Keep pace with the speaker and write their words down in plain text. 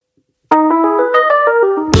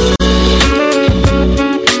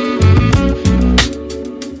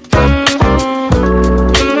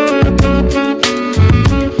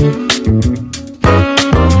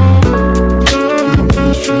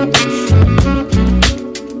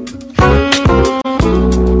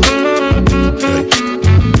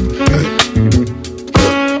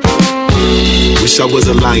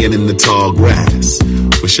lion in the tall grass.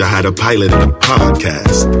 Wish I had a pilot and a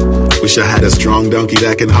podcast. Wish I had a strong donkey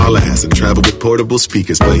that can haul ass and travel with portable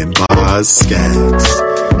speakers playing bars, scats.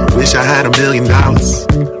 I wish I had $1 million.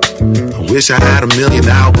 I wish I had 1 million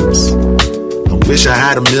albums. I wish I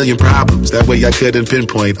had 1 million problems. That way I couldn't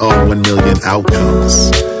pinpoint all 1 million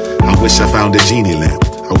outcomes. I wish I found a genie lamp.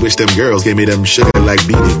 I wish them girls gave me them sugar like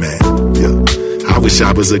Beanie Man. Yeah. I wish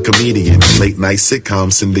I was a comedian, late night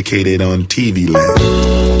sitcom syndicated on TV Land.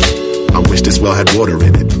 I wish this well had water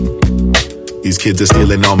in it. These kids are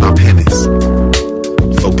stealing all my pennies.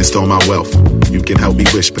 Focused on my wealth. You can help me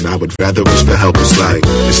wish, but I would rather wish for help. It's like,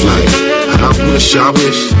 I wish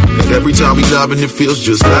that every time we love and it feels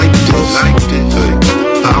just like this.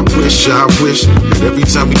 I wish that every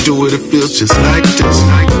time we do it, it feels just like this.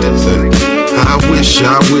 I wish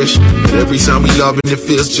that every time we love and it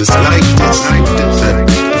feels just like this.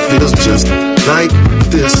 It feels just like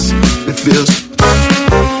this. It feels.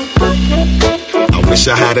 I wish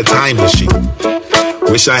I had a time machine.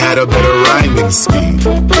 Wish I had a better rhyming speed.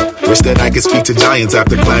 Wish that I could speak to giants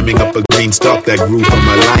after climbing up a green stalk that grew from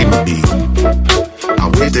a lima bean. I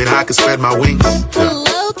wish that I could spread my wings.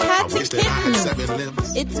 Hello, cats and kittens.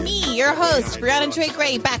 It's me, your host, Brianna Dre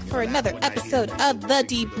Gray, back for another episode of The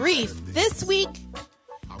Debrief. This week,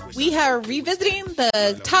 we are revisiting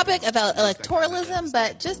the topic about electoralism,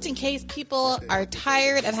 but just in case people are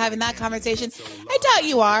tired of having that conversation, I doubt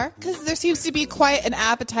you are, because there seems to be quite an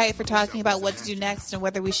appetite for talking about what to do next and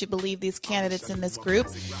whether we should believe these candidates in this group.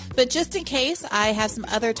 But just in case, I have some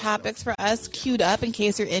other topics for us queued up in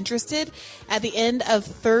case you're interested. At the end of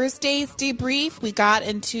Thursday's debrief, we got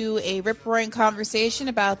into a rip-roaring conversation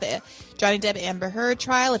about the Johnny Depp Amber Heard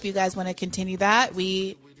trial. If you guys want to continue that,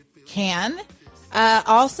 we can.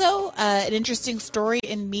 Also, an interesting story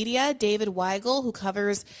in media, David Weigel, who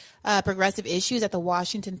covers progressive issues at the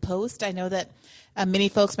Washington Post. I know that many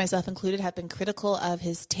folks, myself included, have been critical of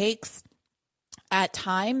his takes at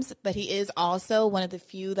times, but he is also one of the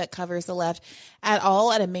few that covers the left at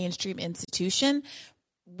all at a mainstream institution.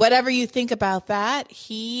 Whatever you think about that,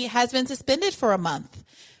 he has been suspended for a month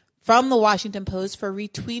from the Washington Post for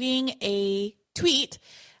retweeting a tweet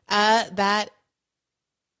that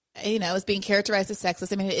is being characterized as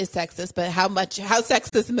sexist. I mean, it is sexist, but how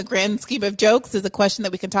sexist in the grand scheme of jokes is a question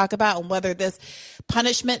that we can talk about, and whether this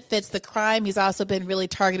punishment fits the crime. He's also been really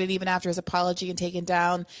targeted even after his apology and taking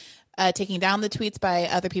down the tweets by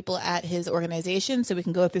other people at his organization. So we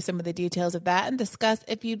can go through some of the details of that and discuss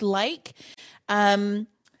if you'd like. But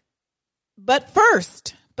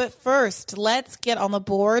first, let's get on the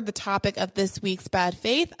board the topic of this week's Bad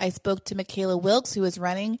Faith. I spoke to Michaela Wilkes, who is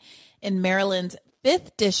running in Maryland's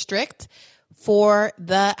 5th District for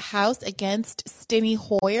the House against Steny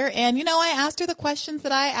Hoyer. And, I asked her the questions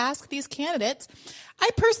that I ask these candidates.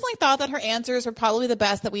 I personally thought that her answers were probably the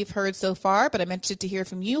best that we've heard so far, but I'm interested to hear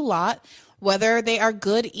from you lot whether they are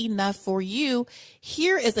good enough for you.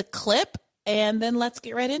 Here is a clip, and then let's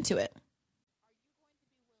get right into it.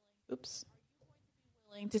 Oops.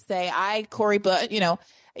 Willing to say, Cori Bush,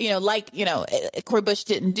 Cori Bush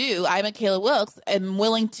didn't do, I, Michaela Wilkes, am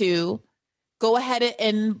willing to go ahead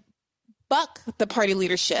and buck the party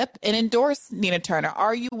leadership and endorse Nina Turner?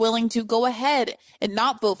 Are you willing to go ahead and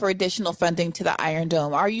not vote for additional funding to the Iron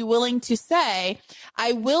Dome? Are you willing to say,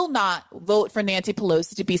 I will not vote for Nancy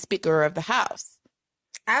Pelosi to be Speaker of the House?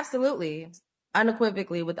 Absolutely.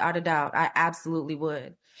 Unequivocally, without a doubt, I absolutely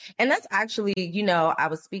would. And that's actually, I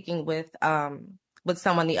was speaking with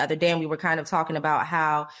someone the other day, and we were kind of talking about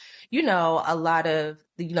how, a lot of,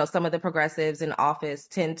 some of the progressives in office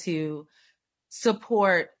tend to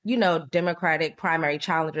support, Democratic primary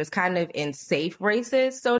challengers kind of in safe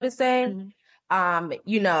races, so to say.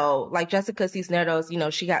 Mm-hmm. Like Jessica Cisneros,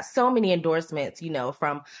 she got so many endorsements,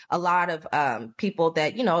 from a lot of people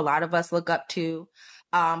that, a lot of us look up to.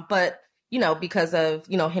 But, because of,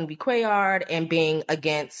 Henry Cuellar and being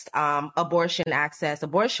against abortion access,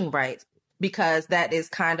 abortion rights, because that is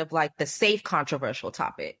kind of like the safe controversial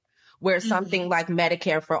topic. Where something like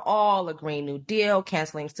Medicare for All, a Green New Deal,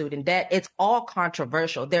 canceling student debt, it's all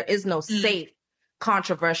controversial. There is no safe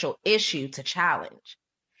controversial issue to challenge.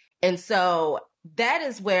 And so that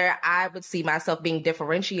is where I would see myself being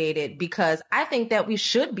differentiated, because I think that we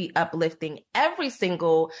should be uplifting every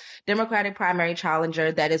single Democratic primary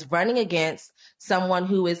challenger that is running against someone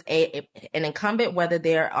who is an incumbent, whether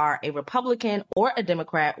they are a Republican or a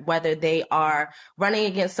Democrat, whether they are running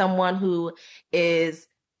against someone who is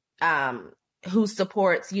who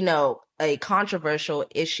supports, a controversial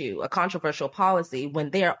issue, a controversial policy,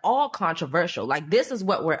 when they're all controversial. Like, this is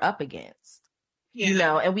what we're up against,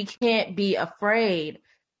 and we can't be afraid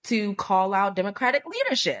to call out Democratic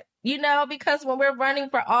leadership. because when we're running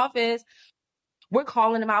for office, we're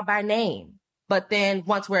calling them out by name. But then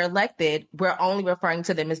once we're elected, we're only referring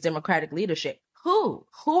to them as Democratic leadership. Who?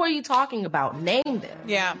 Who are you talking about? Name them.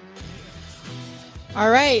 Yeah. All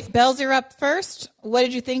right. Bells, you're up first. What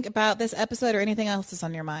did you think about this episode or anything else that's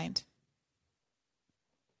on your mind?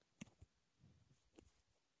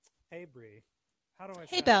 Hey, Bree. How do I sound?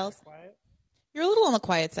 Hey, Bells. Quiet? You're a little on the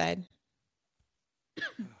quiet side.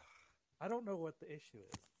 I don't know what the issue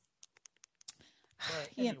is. But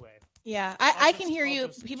anyway. Yeah, I can hear you.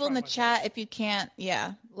 People in the chat, if you can't,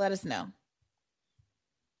 let us know.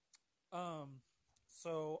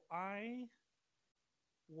 So I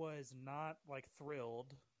was not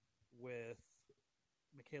thrilled with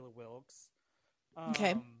Michaela Wilkes.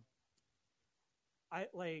 Okay. I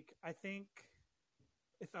think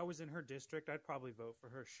if I was in her district, I'd probably vote for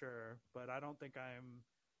her, sure. But I don't think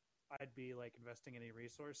I'd be investing any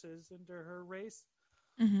resources into her race.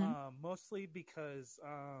 Mm-hmm. Mostly because,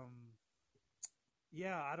 I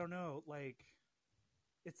don't know,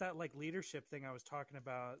 it's that leadership thing I was talking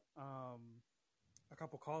about a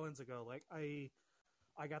couple call-ins ago. I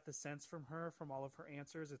got the sense from her, from all of her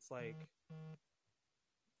answers, it's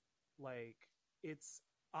it's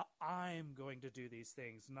I'm going to do these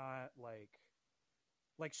things, not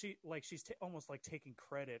she's almost taking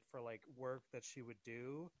credit for work that she would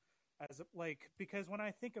do as because when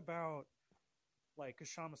I think about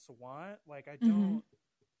Kshama Sawant, I don't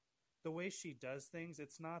the way she does things,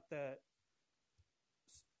 it's not that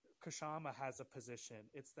Kshama has a position,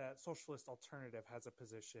 it's that Socialist Alternative has a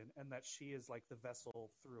position, and that she is the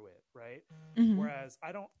vessel through it, right? Mm-hmm. Whereas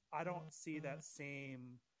I don't see that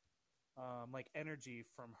same energy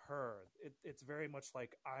from her. It's very much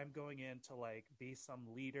I'm going in to be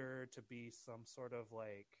some leader, to be some sort of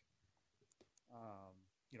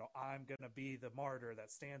I'm gonna be the martyr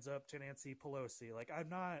that stands up to Nancy Pelosi. I'm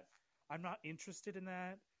not interested in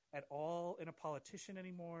that at all in a politician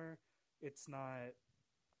anymore. It's not.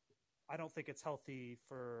 I don't think it's healthy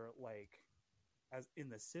for as in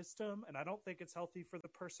the system, and I don't think it's healthy for the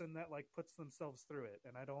person that puts themselves through it.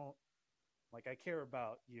 And I don't I care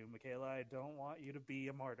about you, Michaela. I don't want you to be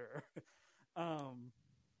a martyr.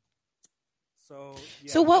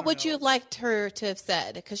 So what would you have liked her to have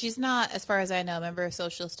said? Because she's not, as far as I know, a member of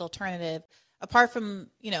Socialist Alternative, apart from,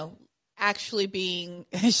 actually being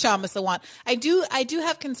Kshama Sawant. I do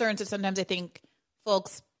have concerns that sometimes I think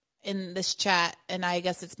folks in this chat, and I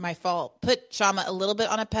guess it's my fault, put Kshama a little bit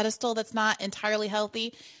on a pedestal that's not entirely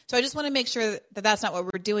healthy. So I just want to make sure that that's not what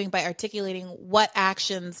we're doing by articulating what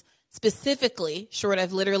actions specifically, short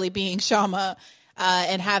of literally being Kshama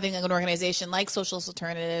and having an organization like Socialist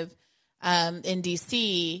Alternative in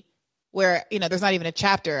DC, where there's not even a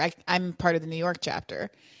chapter. I'm part of the New York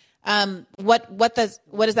chapter. What does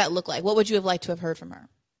that look like? What would you have liked to have heard from her?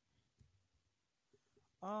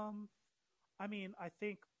 I mean, I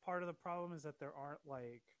think part of the problem is that there aren't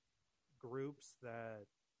groups that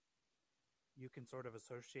you can sort of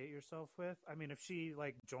associate yourself with. I mean, if she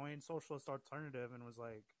joined Socialist Alternative and was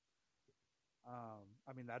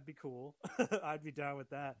I mean, that'd be cool. I'd be down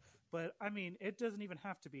with that. But I mean, it doesn't even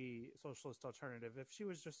have to be Socialist Alternative. If she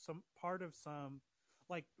was just some part of some,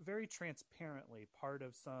 very transparently part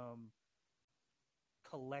of some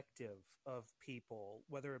collective of people,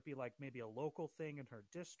 whether it be maybe a local thing in her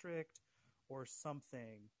district or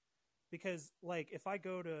something. Because if I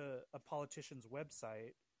go to a politician's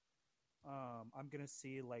website, I'm going to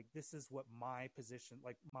see this is what my positions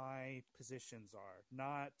are,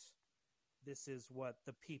 not this is what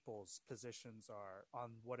the people's positions are on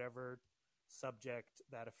whatever subject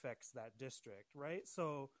that affects that district, right?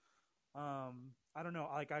 So I don't know,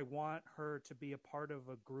 I want her to be a part of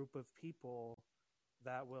a group of people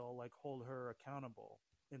that will hold her accountable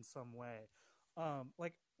in some way.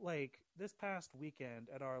 Like this past weekend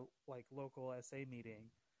at our local SA meeting,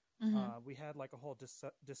 we had a whole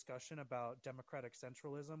discussion about democratic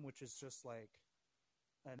centralism, which is just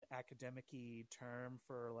an academic-y term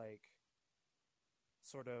for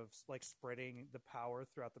sort of spreading the power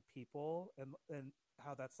throughout the people, and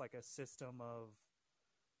how that's a system of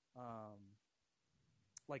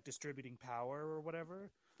distributing power or whatever.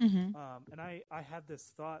 And I had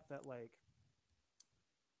this thought that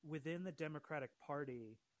within the Democratic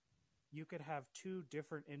Party, you could have two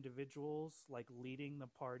different individuals leading the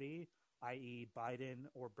party, i.e. Biden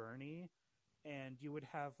or Bernie, and you would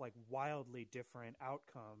have wildly different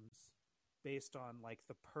outcomes based on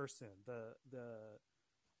the person,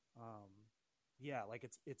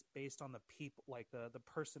 it's based on the people, the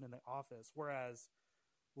person in the office. Whereas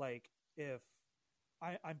if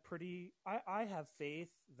I have faith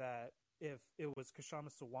that if it was Kshama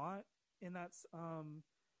Sawant in that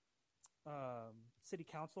city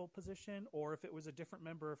council position, or if it was a different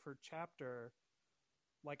member of her chapter,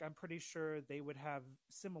 like I'm pretty sure they would have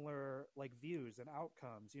similar like views and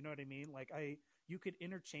outcomes. You know what I mean? Like you could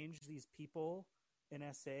interchange these people in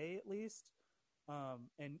SA at least,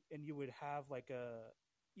 and you would have like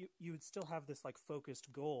you would still have this like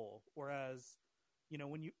focused goal. Whereas, you know,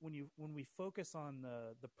 when we focus on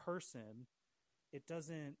the person, it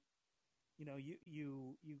doesn't, you know,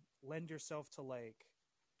 you lend yourself to like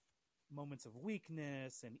moments of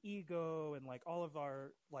weakness and ego and like all of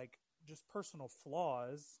our like just personal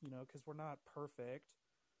flaws, you know, because we're not perfect.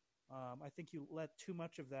 I think you let too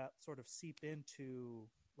much of that sort of seep into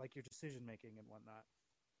like your decision making and whatnot.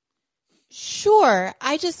 Sure.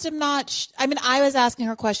 I just am not. I mean, I was asking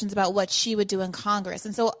her questions about what she would do in Congress.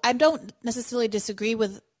 And so I don't necessarily disagree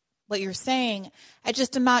with what you're saying. I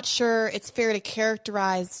just am not sure it's fair to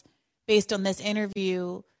characterize, based on this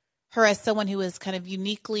interview, her as someone who is kind of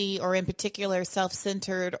uniquely or in particular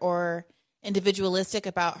self-centered or individualistic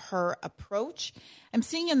about her approach. I'm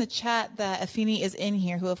seeing in the chat that Afeni is in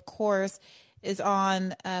here, who, of course, is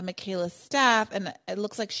on Michaela's staff. And it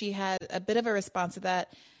looks like she had a bit of a response to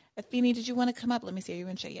that. Afeni, did you want to come up? Let me see. Are you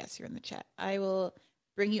in chat? Yes, you're in the chat. I will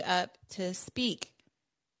bring you up to speak.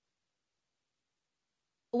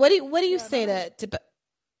 What do you say to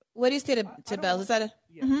what do you say to Bells? Is that a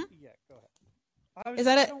yeah? Go ahead.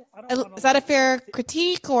 Is that a fair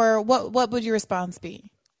critique, or what would your response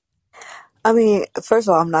be? I mean, first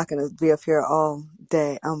of all, I'm not going to be up here all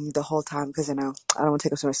day, the whole time, because, you know, I don't want to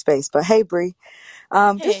take up so much space. But hey, Bree,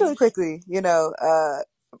 just really quickly, you know,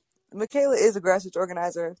 Michaela is a grassroots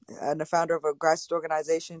organizer and the founder of a grassroots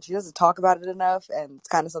organization. She doesn't talk about it enough, and it's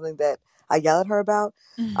kind of something that I yell at her about.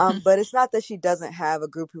 But it's not that she doesn't have a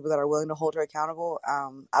group of people that are willing to hold her accountable.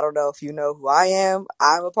 I don't know if you know who I am.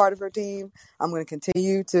 I'm a part of her team. I'm going to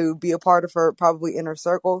continue to be a part of her, probably inner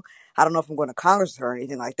circle. I don't know if I'm going to Congress with her or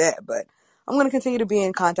anything like that, but I'm going to continue to be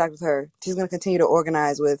in contact with her. She's going to continue to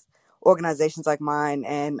organize with organizations like mine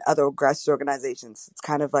and other grassroots organizations. It's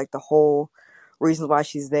kind of like the whole reasons why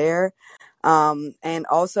she's there. And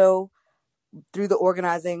also through the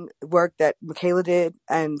organizing work that Michaela did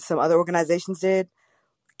and some other organizations did,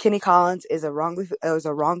 Kenny Collins is a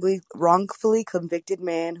wrongfully convicted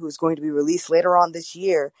man who's going to be released later on this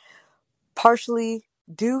year, partially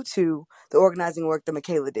due to the organizing work that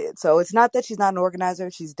Michaela did. So it's not that she's not an organizer.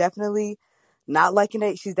 She's definitely not like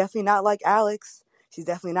She's definitely not like Alex. She's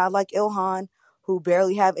definitely not like Ilhan, who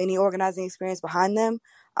barely have any organizing experience behind them.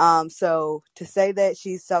 So to say that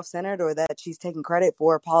she's self-centered or that she's taking credit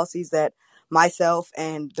for policies that myself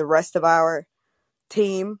and the rest of our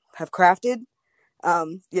team have crafted,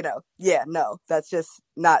 no, that's just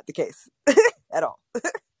not the case at all.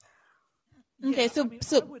 Okay, so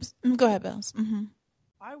go ahead, Bells. Mm-hmm.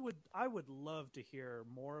 I would love to hear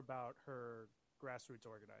more about her grassroots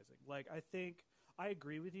organizing. Like, I think I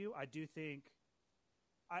agree with you. I do think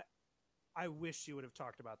I wish she would have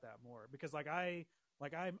talked about that more, because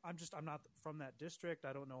I'm not from that district.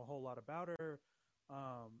 I don't know a whole lot about her.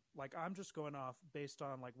 I'm just going off based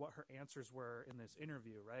on like what her answers were in this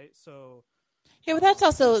interview, right? So yeah,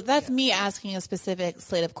 but that's me asking a specific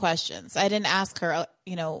slate of questions. I didn't ask her,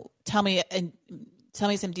 tell me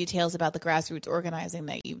some details about the grassroots organizing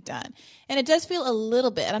that you've done. And it does feel a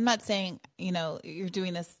little bit, and I'm not saying, you're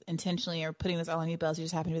doing this intentionally or putting this all on you, Bells. You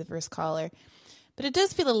just happen to be the first caller. But it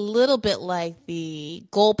does feel a little bit like the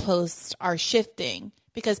goalposts are shifting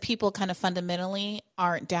because people kind of fundamentally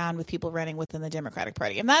aren't down with people running within the Democratic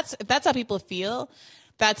Party. And if that's how people feel,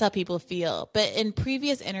 that's how people feel. But in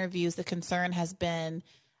previous interviews, the concern has been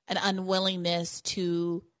an unwillingness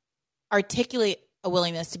to articulate a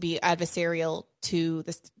willingness to be adversarial to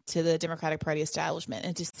the Democratic Party establishment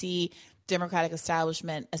and to see Democratic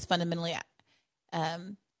establishment as fundamentally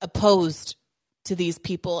opposed to these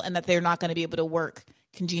people, and that they're not going to be able to work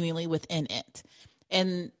congenially within it.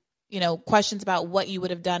 And, questions about what you would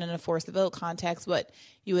have done in a forced vote context, what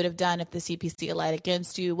you would have done if the CPC lied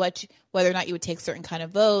against you, whether or not you would take certain kind of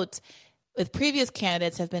votes with previous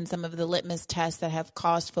candidates have been some of the litmus tests that have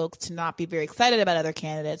caused folks to not be very excited about other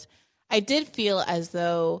candidates. I did feel as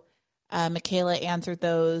though Michaela answered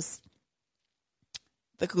those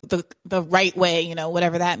the right way,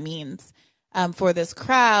 whatever that means. For this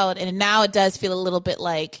crowd. And now it does feel a little bit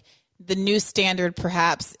like the new standard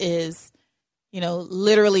perhaps is,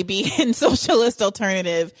 literally be in socialist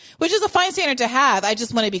alternative, which is a fine standard to have. I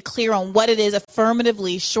just want to be clear on what it is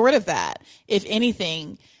affirmatively short of that, if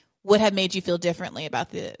anything, would have made you feel differently about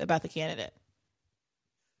the candidate.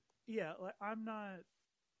 Yeah, I'm not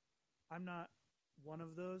one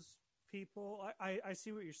of those people. I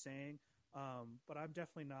see what you're saying. But I'm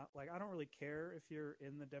definitely not like, I don't really care if you're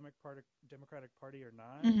in the Democratic Party or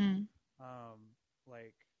not. Mm-hmm.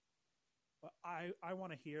 Like, I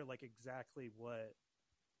want to hear like exactly what,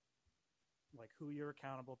 like who you're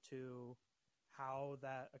accountable to, how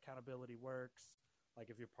that accountability works. Like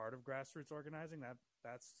if you're part of grassroots organizing,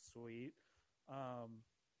 that's sweet.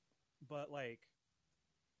 But like,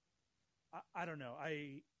 I don't know.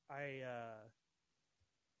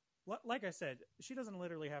 Like I said, she doesn't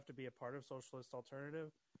literally have to be a part of Socialist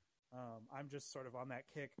Alternative. I'm just sort of on that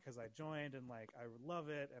kick because I joined and like I love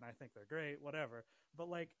it and I think they're great, whatever. But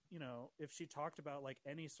like, you know, if she talked about like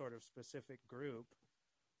any sort of specific group,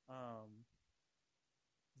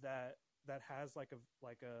 that has like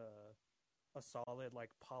a solid like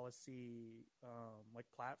policy like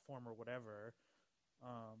platform or whatever,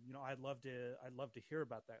 you know, I'd love to hear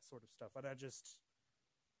about that sort of stuff. And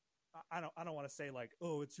I don't want to say like,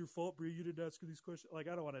 oh, it's your fault, Bree, you didn't ask these questions. Like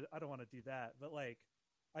I don't want to do that. But like,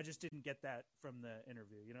 I just didn't get that from the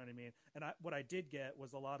interview. You know what I mean? And what I did get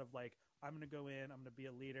was a lot of like, I'm going to go in, I'm going to be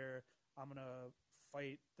a leader, I'm going to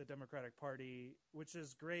fight the Democratic Party, which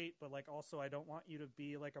is great. But like, also, I don't want you to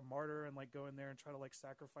be like a martyr and like go in there and try to like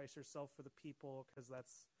sacrifice yourself for the people, because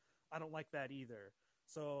I don't like that either.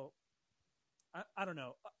 So I don't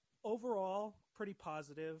know. Overall, pretty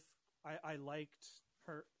positive. I liked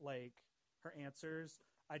her, like her answers.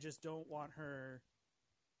 I just don't want her.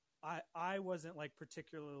 I wasn't like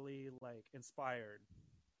particularly like inspired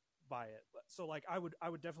by it. So like I would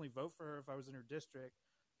definitely vote for her if I was in her district,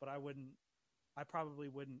 but I probably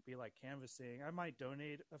wouldn't be like canvassing. I might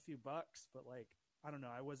donate a few bucks, but like I don't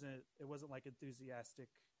know. It wasn't like enthusiastic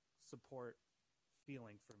support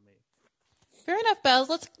feeling from me. Fair enough, Bells.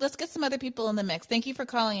 Let's get some other people in the mix. Thank you for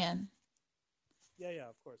calling in. Yeah,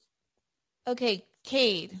 of course. Okay,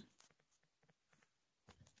 Cade.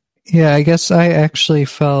 Yeah, I guess I actually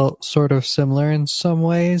felt sort of similar in some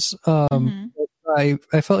ways. I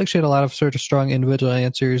felt like she had a lot of sort of strong individual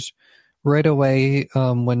answers right away.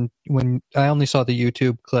 When I only saw the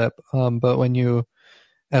YouTube clip, but when you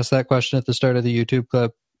asked that question at the start of the YouTube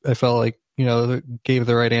clip, I felt like, you know, gave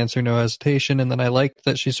the right answer, no hesitation. And then I liked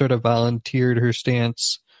that she sort of volunteered her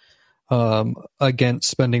stance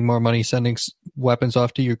against spending more money sending weapons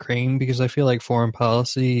off to Ukraine, because I feel like foreign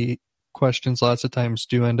policy questions lots of times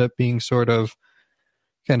do end up being sort of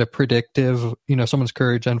kind of predictive. You know, someone's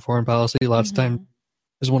courage on foreign policy lots of times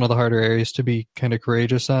is one of the harder areas to be kind of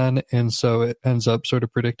courageous on, and so it ends up sort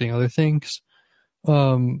of predicting other things.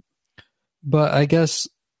 But I guess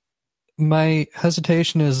my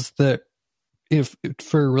hesitation is that if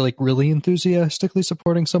for like really enthusiastically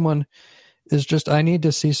supporting someone is just, I need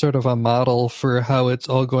to see sort of a model for how it's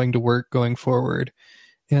all going to work going forward.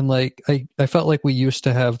 And like, I felt like we used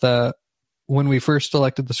to have that when we first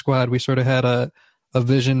elected the squad. We sort of had a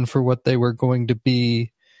vision for what they were going to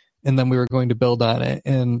be, and then we were going to build on it.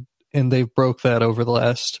 And they've broke that over the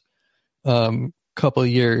last couple of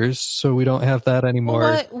years. So we don't have that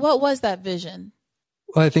anymore. What was that vision?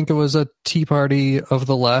 I think it was a Tea Party of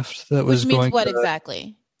the left that was going. What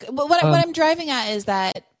exactly? But what I'm driving at is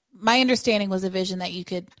that my understanding was a vision that you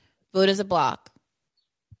could vote as a bloc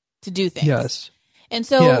to do things. Yes. And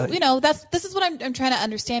so, you know, this is what I'm trying to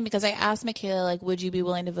understand, because I asked Michaela, like, would you be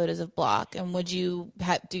willing to vote as a bloc, and would you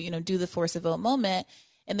do the force of vote moment?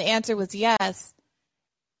 And the answer was yes.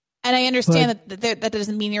 And I understand that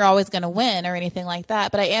doesn't mean you're always going to win or anything like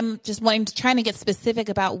that. But I am just trying to get specific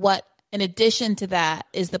about what, in addition to that,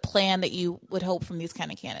 is the plan that you would hope from these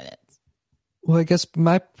kind of candidates. Well, I guess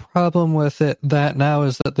my problem with that now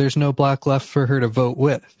is that there's no block left for her to vote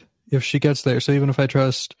with if she gets there. So even if I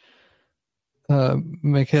trust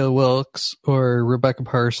Michaela Wilkes or Rebecca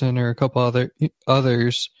Parson or a couple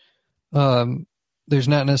others, there's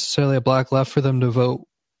not necessarily a block left for them to vote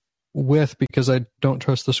with, because I don't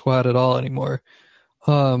trust the squad at all anymore.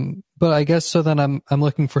 But I guess so then I'm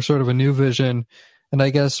looking for sort of a new vision. And I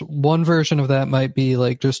guess one version of that might be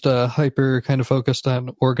like just a hyper kind of focused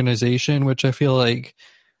on organization, which I feel like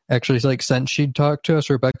actually like since she'd talked to us,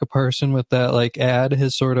 Rebecca Parson with that like ad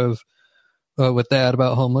has sort of with the ad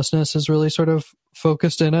about homelessness is really sort of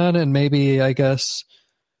focused in on. And maybe I guess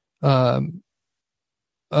you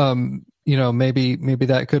know, maybe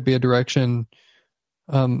that could be a direction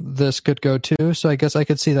this could go to. So I guess I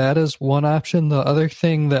could see that as one option. The other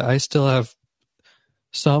thing that I still have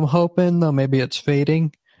some hope in, though maybe it's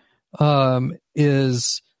fading,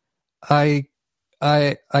 is I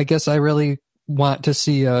guess I really want to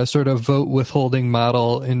see a sort of vote withholding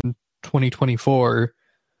model in 2024,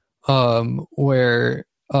 where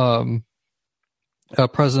a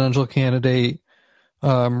presidential candidate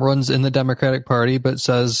runs in the Democratic Party but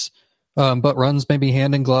says but runs maybe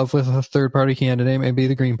hand in glove with a third party candidate, maybe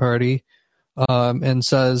the Green Party, and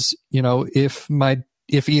says, if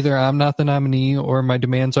either I'm not the nominee or my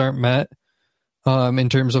demands aren't met, in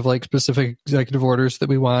terms of like specific executive orders that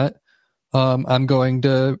we want, I'm going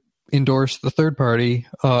to endorse the third party,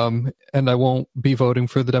 and I won't be voting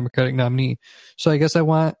for the Democratic nominee. So I guess I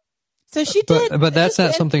want. So she did, but that's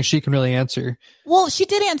not something she can really answer. Well, she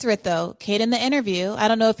did answer it though, Kate, in the interview. I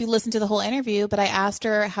don't know if you listened to the whole interview, but I asked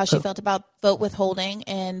her how she felt about vote withholding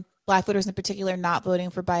and Black voters in particular not voting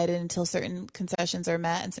for Biden until certain concessions are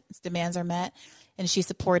met and demands are met, and she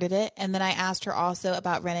supported it. And then I asked her also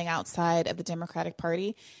about running outside of the Democratic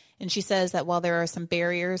Party, and she says that while there are some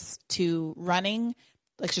barriers to running,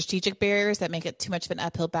 like strategic barriers that make it too much of an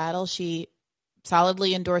uphill battle, she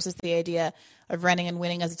solidly endorses the idea of running and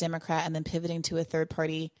winning as a Democrat and then pivoting to a third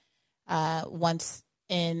party once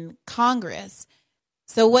in Congress.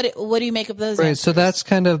 So what do you make of those? Right. Answers? So that's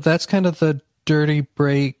kind of the dirty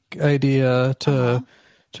break idea to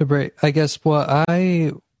break. I guess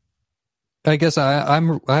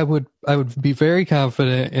I would be very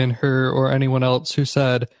confident in her or anyone else who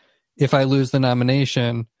said, if I lose the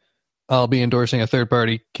nomination, I'll be endorsing a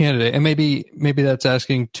third-party candidate. And maybe that's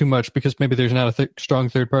asking too much, because maybe there's not a strong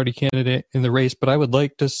third-party candidate in the race. But I would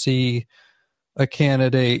like to see a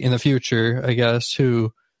candidate in the future, I guess,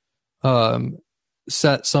 who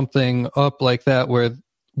set something up like that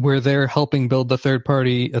where they're helping build the third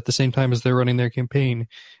party at the same time as they're running their campaign.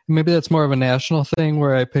 And maybe that's more of a national thing,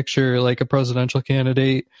 where I picture like a presidential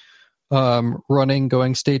candidate running,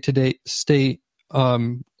 going state to state,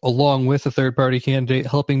 along with a third party candidate,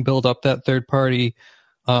 helping build up that third party,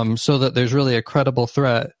 so that there's really a credible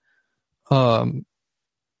threat.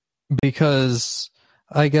 Because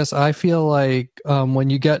I guess I feel like when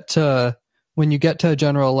you get to a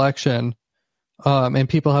general election, and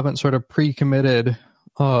people haven't sort of pre-committed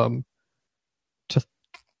to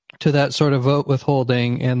that sort of vote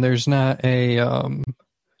withholding, and there's not a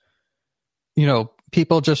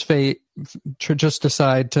people just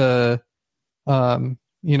decide to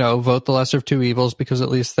vote the lesser of two evils, because at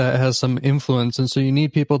least that has some influence. And so you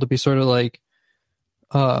need people to be sort of like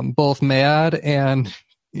both mad and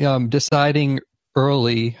deciding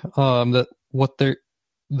early that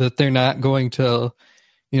they're not going to,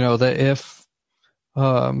 that if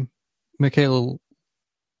Michaela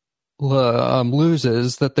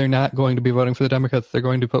loses, that they're not going to be voting for the Democrats, they're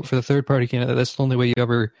going to vote for the third party candidate. That's the only way you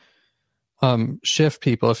ever shift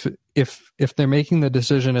people. If they're making the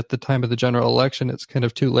decision at the time of the general election, it's kind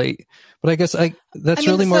of too late. But I guess that's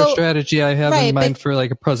really more strategy I have in mind for like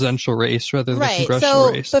a presidential race rather than a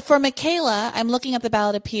congressional race. But for Michaela, I'm looking at the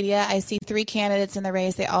Ballotopedia. I see 3 candidates in the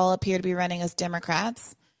race. They all appear to be running as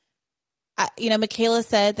Democrats. Michaela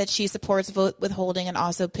said that she supports vote withholding and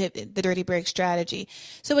also the dirty break strategy.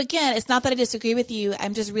 So again, it's not that I disagree with you.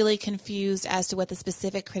 I'm just really confused as to what the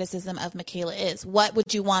specific criticism of Michaela is. What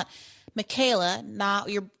would you want Michaela, not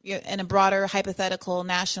you're in a broader hypothetical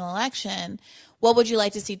national election, what would you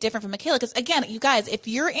like to see different from Michaela? Because again, you guys, if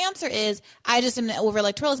your answer is, I just am over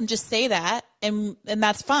electoralism, just say that and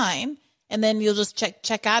that's fine. And then you'll just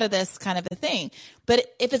check out of this kind of a thing. But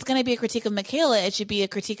if it's going to be a critique of Michaela, it should be a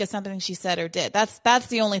critique of something she said or did. That's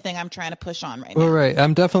the only thing I'm trying to push on right now. Well, right.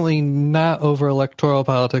 I'm definitely not over electoral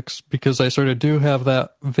politics, because I sort of do have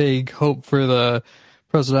that vague hope for the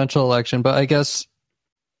presidential election. But I guess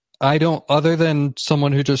I don't, other than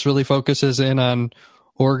someone who just really focuses in on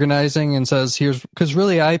organizing and says, because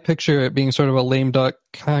really I picture it being sort of a lame duck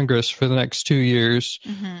Congress for the next 2 years,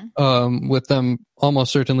 with them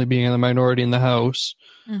almost certainly being in the minority in the House.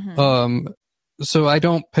 So I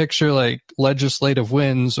don't picture like legislative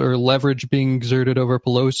wins or leverage being exerted over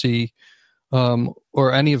Pelosi,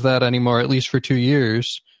 or any of that anymore, at least for 2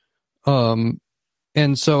 years. And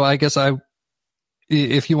so I guess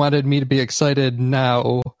if you wanted me to be excited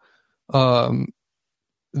now,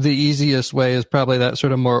 the easiest way is probably that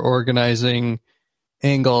sort of more organizing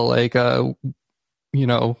angle, like, I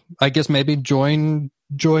guess maybe join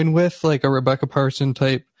with like a Rebecca Parson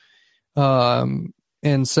type,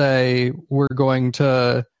 and say, we're going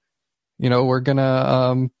to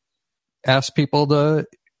ask people to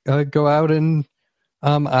go out and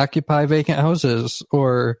occupy vacant houses,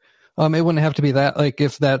 or it wouldn't have to be that, like,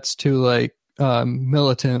 if that's too like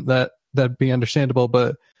militant, that'd be understandable,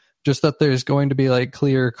 but just that there's going to be like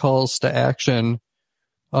clear calls to action.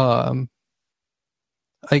 I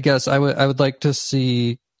guess I would like to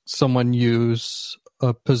see someone use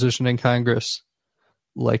a position in Congress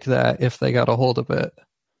like that if they got a hold of it.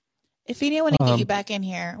 If you want to get you back in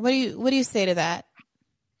here, what do you say to that?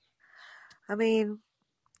 I mean,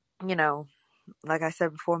 like I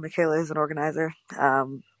said before, Michaela is an organizer.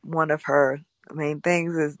 One of her main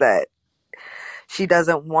things is that she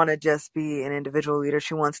doesn't want to just be an individual leader.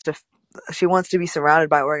 She wants to be surrounded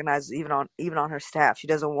by organizers, even on her staff. She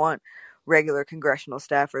doesn't want regular congressional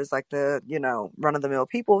staffers like the run of the mill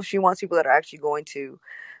people. She wants people that are actually going to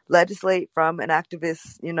legislate from an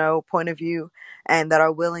activist point of view, and that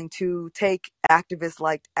are willing to take activist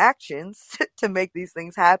like actions to make these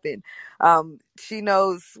things happen. She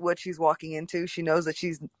knows what she's walking into. She knows that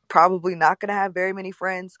she's probably not going to have very many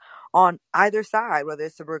friends on either side, whether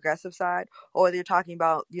it's the progressive side or whether you're talking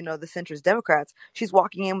about the centrist Democrats. She's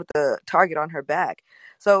walking in with the target on her back.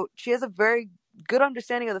 So she has a very good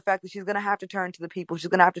understanding of the fact that she's going to have to turn to the people. She's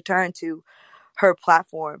going to have to turn to her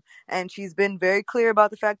platform. And she's been very clear about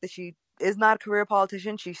the fact that she is not a career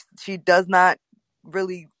politician. She does not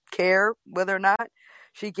really care whether or not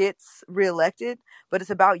she gets reelected, but it's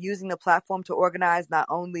about using the platform to organize not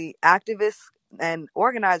only activists and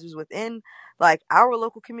organizers within like our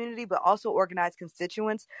local community, but also organize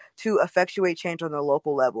constituents to effectuate change on the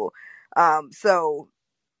local level. So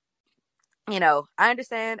I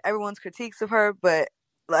understand everyone's critiques of her, but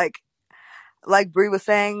like Bree was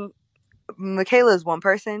saying, Michaela is one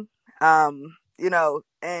person, and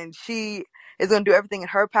she is going to do everything in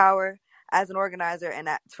her power as an organizer and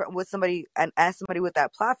as somebody with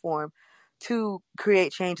that platform to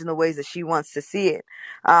create change in the ways that she wants to see it.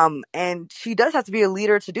 And she does have to be a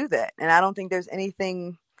leader to do that. And I don't think there's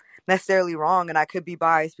anything necessarily wrong, and I could be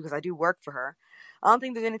biased because I do work for her. I don't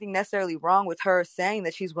think there's anything necessarily wrong with her saying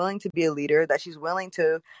that she's willing to be a leader, that she's willing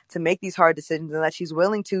to make these hard decisions, and that she's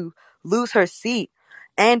willing to lose her seat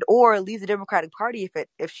and or leave the Democratic Party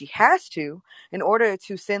if she has to, in order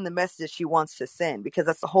to send the message she wants to send, because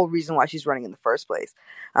that's the whole reason why she's running in the first place.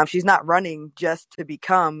 She's not running just to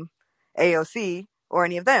become AOC or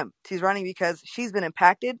any of them. She's running because she's been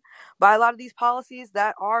impacted by a lot of these policies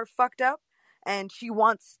that are fucked up, and she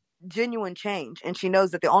wants genuine change, and she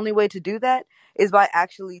knows that the only way to do that is by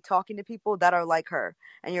actually talking to people that are like her.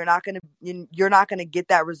 And you're not gonna get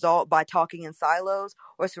that result by talking in silos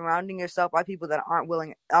or surrounding yourself by people that aren't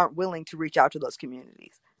willing to reach out to those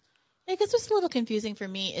communities. I guess what's a little confusing for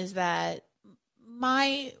me is that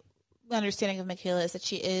my understanding of Michaela is that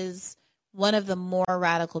she is one of the more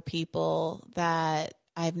radical people that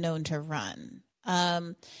I've known to run.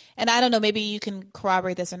 And I don't know, maybe you can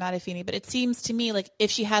corroborate this or not, Afeni, but it seems to me like if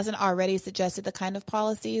she hasn't already suggested the kind of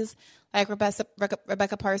policies like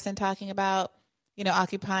Rebecca Parson talking about,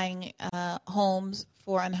 occupying homes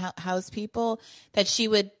for unhoused people, that she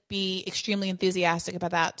would be extremely enthusiastic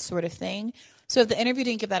about that sort of thing. So if the interview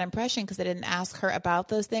didn't give that impression because they didn't ask her about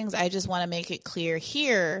those things, I just want to make it clear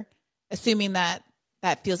here, assuming that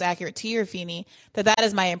feels accurate to you, Afeni, that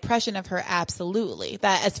is my impression of her. Absolutely.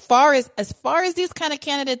 That as far as these kind of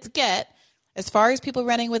candidates get, as far as people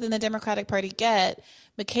running within the Democratic Party get,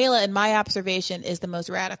 Michaela, in my observation, is the most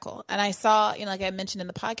radical. And I saw, like I mentioned in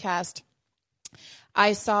the podcast,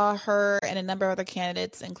 I saw her and a number of other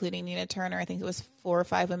candidates, including Nina Turner. I think it was 4 or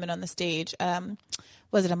 5 women on the stage.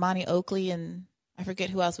 Was it Amani Oakley? And I forget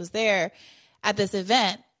who else was there at this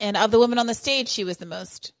event. And of the women on the stage, she was the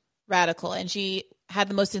most radical. And she had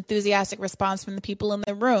the most enthusiastic response from the people in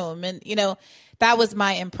the room. And, that was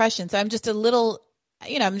my impression. So I'm just a little,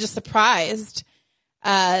 I'm just surprised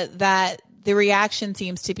that the reaction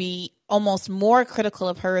seems to be almost more critical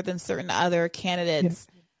of her than certain other candidates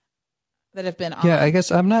that have been on. Yeah, I guess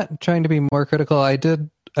I'm not trying to be more critical. I did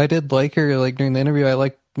like her, like during the interview. I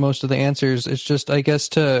liked most of the answers. It's just, I guess,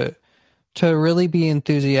 to really be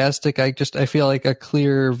enthusiastic, I feel like a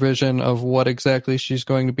clear vision of what exactly she's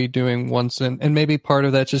going to be doing once and maybe part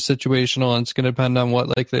of that's just situational and it's going to depend on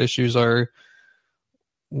what like the issues are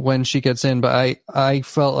when she gets in. But I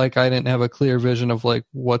felt like I didn't have a clear vision of like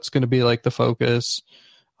what's going to be like the focus,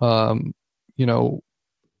 but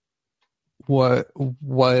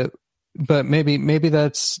maybe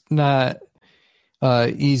that's not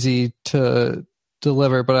easy to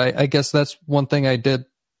deliver. But I guess that's one thing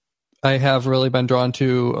I have really been drawn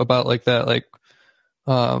to about like that, like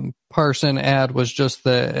Parson ad was just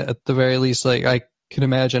at the very least, like I can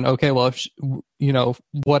imagine, okay, well, if she,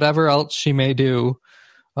 whatever else she may do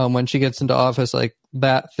when she gets into office, like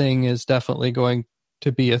that thing is definitely going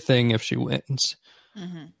to be a thing if she wins.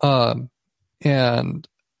 Mm-hmm. And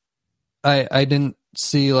I didn't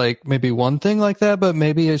see like maybe one thing like that, but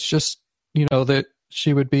maybe it's just, that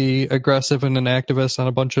she would be aggressive and an activist on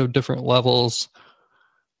a bunch of different levels.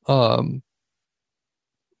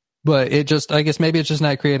 But it just, I guess maybe it's just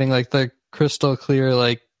not creating like the crystal clear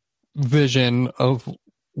like vision of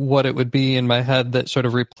what it would be in my head that sort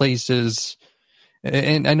of replaces,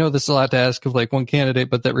 and I know this is a lot to ask of like one candidate,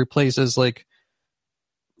 but that replaces like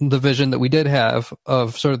the vision that we did have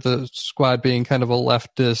of sort of the squad being kind of a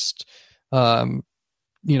leftist,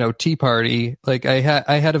 Tea Party. Like I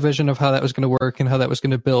had a vision of how that was going to work and how that was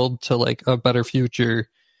going to build to like a better future.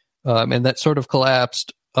 And that sort of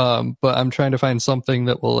collapsed. But I'm trying to find something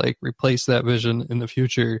that will like replace that vision in the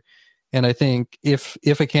future. And I think if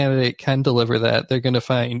a candidate can deliver that, they're going to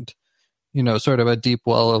find, sort of a deep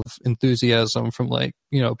well of enthusiasm from like,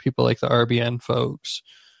 people like the RBN folks.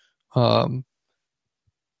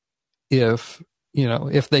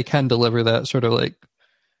 If they can deliver that sort of like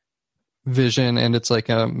vision, and it's like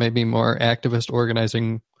a maybe more activist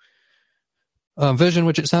organizing vision,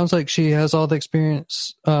 which it sounds like she has all the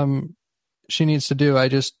experience she needs to do. I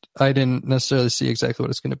didn't necessarily see exactly what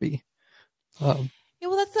it's going to be. Yeah,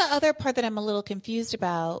 well, that's the other part that I'm a little confused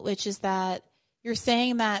about, which is that you're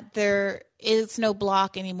saying that there is no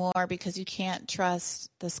block anymore because you can't trust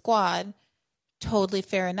the squad. Totally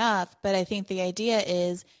fair enough. But I think the idea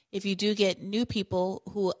is if you do get new people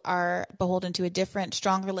who are beholden to a different,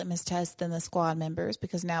 stronger litmus test than the squad members,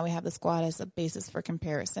 because now we have the squad as a basis for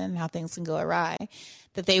comparison, how things can go awry,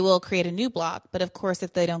 that they will create a new block. But of course,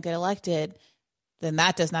 if they don't get elected, then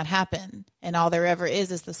that does not happen. And all there ever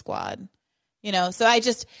is the squad. So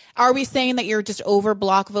are we saying that you're just over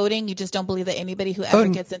block voting? You just don't believe that anybody who ever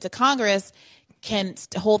gets into Congress can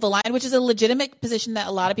hold the line, which is a legitimate position that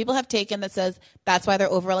a lot of people have taken that says that's why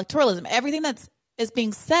they're over electoralism. Everything that is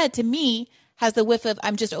being said to me has the whiff of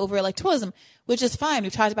I'm just over electoralism, which is fine.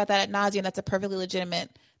 We've talked about that ad nauseum. That's a perfectly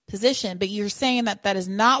legitimate position, but you're saying that is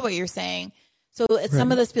not what you're saying. So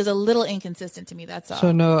some of this feels a little inconsistent to me. That's all.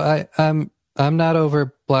 So no, I'm not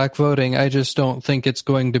over black voting. I just don't think it's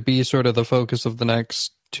going to be sort of the focus of the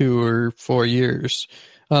next 2 or 4 years.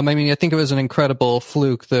 I think it was an incredible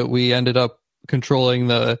fluke that we ended up controlling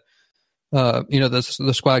the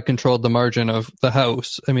squad controlled the margin of the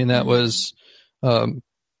House. That was,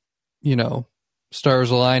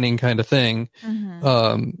 stars aligning kind of thing.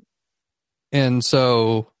 Mm-hmm. And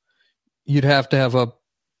so you'd have to have I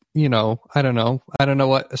don't know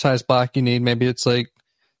what size block you need. Maybe it's like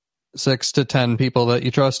 6 to 10 people that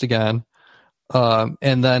you trust again,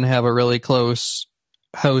 and then have a really close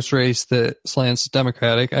House race that slants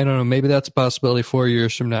Democratic. I don't know. Maybe that's a possibility 4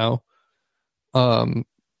 years from now.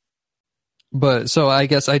 But so I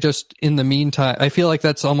guess in the meantime, I feel like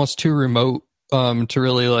that's almost too remote, to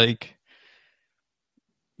really like,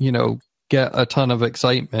 get a ton of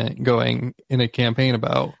excitement going in a campain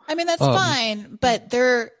about. That's fine, but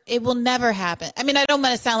it will never happen. I don't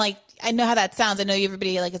want to sound like, I know how that sounds. I know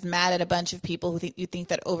everybody like is mad at a bunch of people who think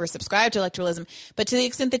that oversubscribe to electoralism, but to the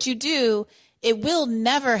extent that you do, it will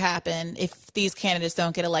never happen if these candidates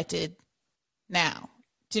don't get elected now.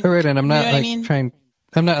 All right, and I'm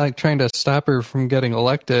not trying to stop her from getting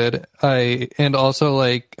elected. I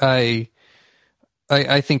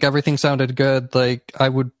think everything sounded good. Like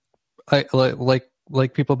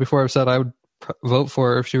like people before have said, I would vote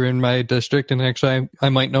for her if she were in my district, and actually I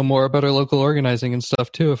might know more about her local organizing and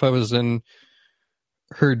stuff too if I was in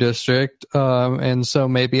her district. And so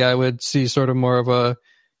maybe I would see sort of more of a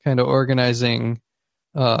kind of organizing.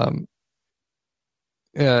 Maybe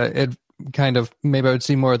I would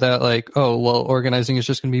see more of that, like, oh, well, organizing is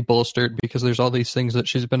just going to be bolstered because there's all these things that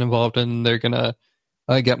she's been involved in. They're going to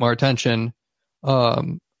get more attention.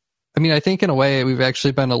 I think in a way we've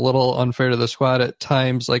actually been a little unfair to the squad at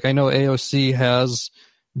times. Like I know AOC has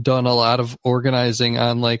done a lot of organizing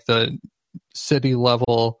on like the city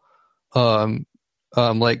level,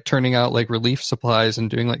 like turning out like relief supplies and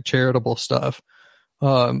doing like charitable stuff.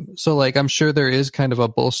 So like I'm sure there is kind of a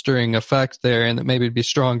bolstering effect there, and that maybe it'd be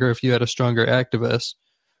stronger if you had a stronger activist.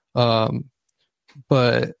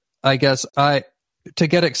 But I guess to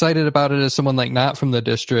get excited about it as someone like not from the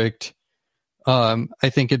district, I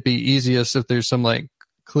think it'd be easiest if there's some like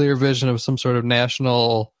clear vision of some sort of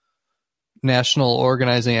national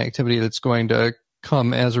organizing activity that's going to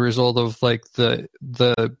come as a result of like the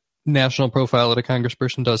national profile that a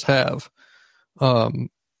congressperson does have.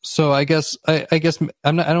 So I guess I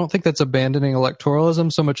don't think that's abandoning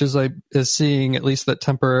electoralism so much as seeing at least that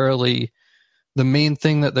temporarily the main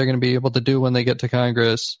thing that they're going to be able to do when they get to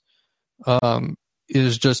Congress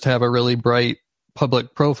is just have a really bright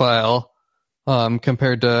public profile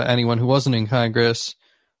compared to anyone who wasn't in Congress,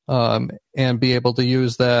 and be able to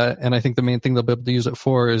use that. And I think the main thing they'll be able to use it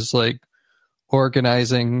for is like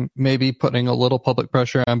organizing, maybe putting a little public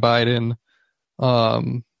pressure on Biden,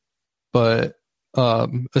 but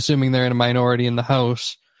assuming they're in a minority in the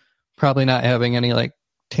House, probably not having any like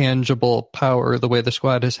tangible power the way the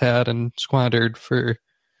squad has had and squandered for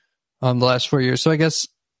the last 4 years. So I guess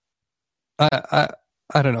I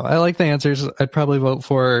don't know. I like the answers. I'd probably vote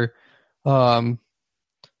for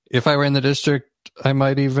if I were in the district, I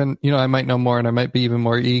might even, I might know more and I might be even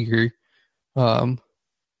more eager.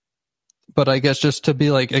 But I guess just to be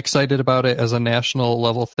like excited about it as a national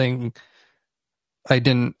level thing, I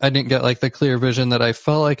didn't get like the clear vision that I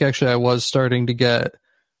felt like actually I was starting to get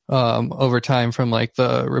over time from like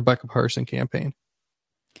the Rebecca Parson campaign.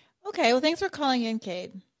 Okay, well, thanks for calling in,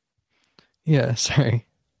 Cade. Yeah, sorry.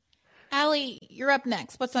 Allie, you're up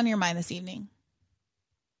next. What's on your mind this evening?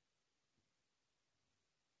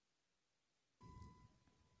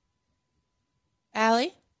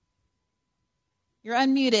 Allie? You're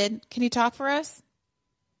unmuted. Can you talk for us?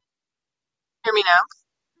 Hear me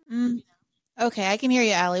now? Okay, I can hear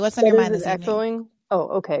you, Allie. What's on your mind this evening? Echoing? Oh,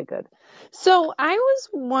 okay, good. So I was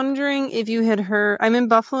wondering if you had heard, I'm in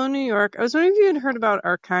Buffalo, New York. I was wondering if you had heard about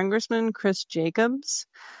our Congressman, Chris Jacobs,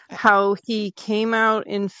 how he came out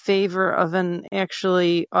in favor of an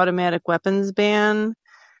actually automatic weapons ban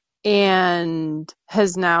and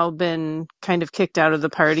has now been kind of kicked out of the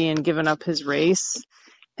party and given up his race.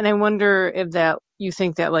 And I wonder if that, you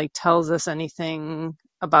think that like tells us anything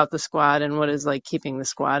about the squad and what is like keeping the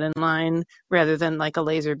squad in line rather than like a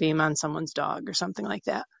laser beam on someone's dog or something like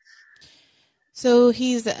that. So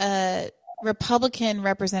he's a Republican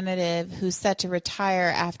representative who's set to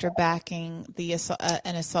retire after backing the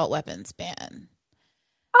an assault weapons ban.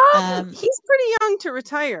 He's pretty young to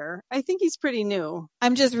retire. I think he's pretty new.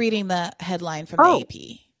 I'm just reading the headline from the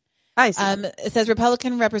AP. I see. It says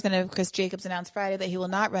Republican Representative Chris Jacobs announced Friday that he will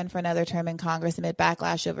not run for another term in Congress amid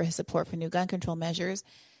backlash over his support for new gun control measures.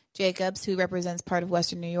 Jacobs, who represents part of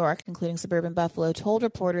Western New York, including suburban Buffalo, told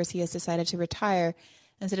reporters he has decided to retire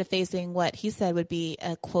instead of facing what he said would be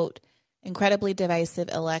a, quote, incredibly divisive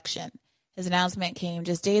election. His announcement came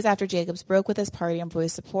just days after Jacobs broke with his party and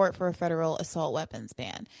voiced support for a federal assault weapons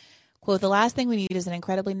ban. Quote, the last thing we need is an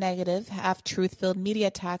incredibly negative, half-truth-filled media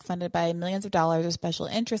attack funded by millions of dollars of special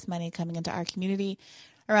interest money coming into our community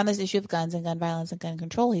around this issue of guns and gun violence and gun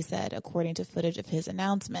control, he said, according to footage of his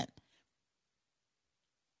announcement.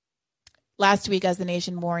 Last week, as the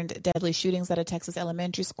nation mourned deadly shootings at a Texas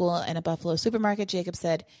elementary school and a Buffalo supermarket, Jacobs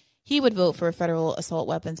said he would vote for a federal assault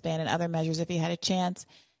weapons ban and other measures if he had a chance.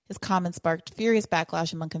 His comments sparked furious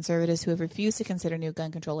backlash among conservatives who have refused to consider new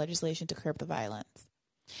gun control legislation to curb the violence.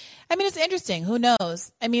 I mean, it's interesting. Who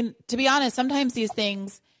knows? I mean, to be honest, sometimes these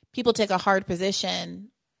things, people take a hard position,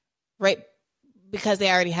 right, because they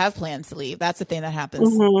already have plans to leave. That's the thing that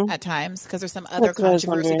happens at times, because there's some other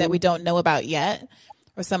controversy that we don't know about yet,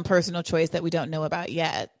 or some personal choice that we don't know about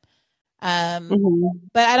yet. But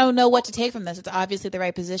I don't know what to take from this. It's obviously the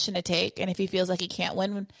right position to take. And if he feels like he can't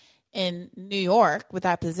win in New York with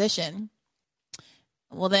that position,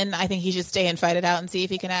 well, then I think he should stay and fight it out and see if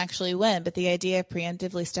he can actually win. But the idea of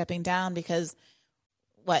preemptively stepping down because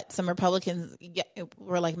some Republicans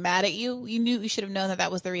were like mad at you, you should have known that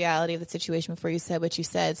that was the reality of the situation before you said what you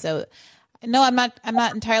said. So no, I'm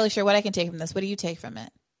not entirely sure what I can take from this. What do you take from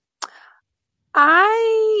it?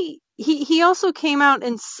 He also came out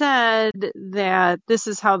and said that this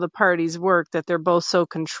is how the parties work, that they're both so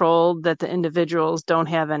controlled that the individuals don't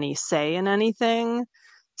have any say in anything.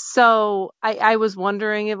 So I was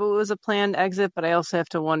wondering if it was a planned exit, but I also have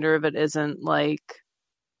to wonder if it isn't like,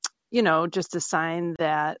 just a sign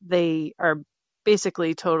that they are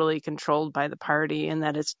basically totally controlled by the party and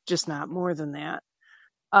that it's just not more than that.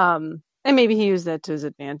 And maybe he used that to his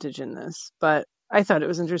advantage in this, but I thought it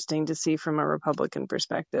was interesting to see from a Republican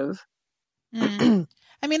perspective. I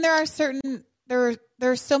mean, there are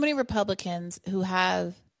so many Republicans who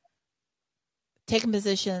have taken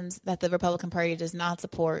positions that the Republican Party does not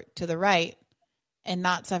support to the right and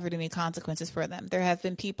not suffered any consequences for them. There have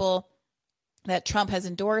been people that Trump has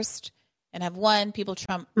endorsed and have won, people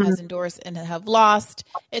Trump has endorsed and have lost.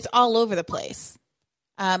 It's all over the place.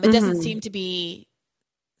 It doesn't seem to be,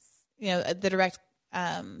 the direct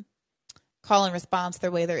call and response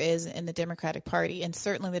the way there is in the Democratic Party. And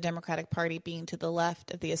certainly the Democratic Party being to the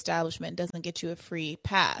left of the establishment doesn't get you a free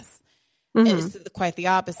pass. It's quite the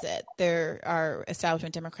opposite. There are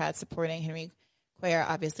establishment Democrats supporting Henry Cuellar,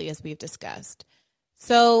 obviously, as we've discussed.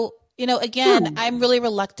 So, again, I'm really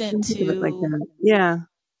reluctant to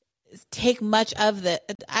take much of the.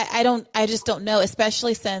 I just don't know,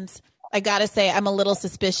 especially since I got to say I'm a little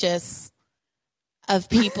suspicious of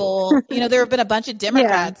people. There have been a bunch of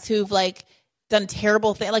Democrats who've done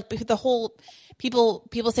terrible things. Like the whole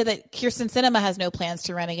people say that Kyrsten Sinema has no plans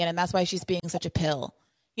to run again, and that's why she's being such a pill.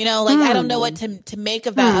 I don't know what to make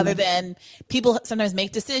of that other than people sometimes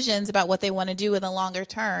make decisions about what they want to do in the longer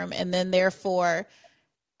term and then therefore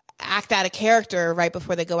act out of character right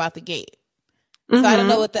before they go out the gate. So I don't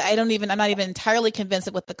know I'm not even entirely convinced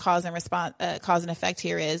of what the cause and effect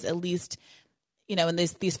here is, at least in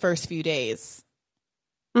these first few days.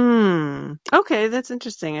 Okay, that's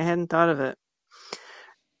interesting. I hadn't thought of it.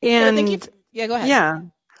 And go ahead. Yeah,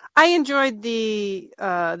 I enjoyed the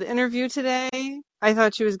interview today. I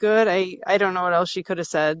thought she was good. I don't know what else she could have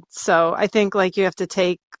said. So I think you have to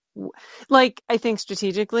take, I think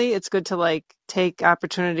strategically it's good to take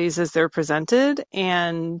opportunities as they're presented,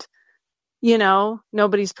 and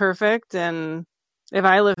nobody's perfect, and if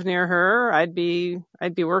I lived near her, I'd be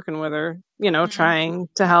working with her, trying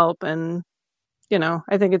to help, and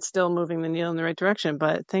I think it's still moving the needle in the right direction.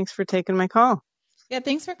 But thanks for taking my call. Yeah,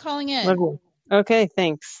 thanks for calling in. Love you. Okay,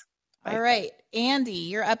 thanks. Bye. All right, Andy,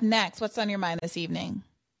 you're up next. What's on your mind this evening?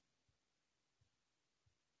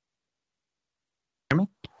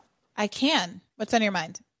 I can. What's on your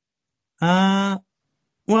mind? Well,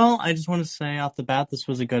 I just want to say off the bat, this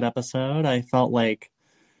was a good episode. I felt like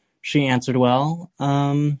she answered well.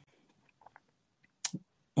 What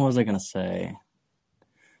was I going to say?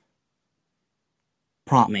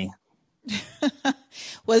 Prompt me.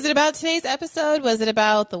 Was it about today's episode? Was it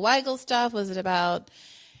about the Weigel stuff? Was it about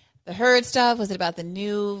the Heard stuff? Was it about the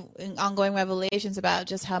new ongoing revelations about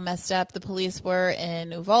just how messed up the police were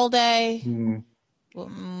in Uvalde?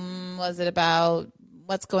 Was it about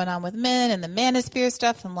what's going on with men and the manosphere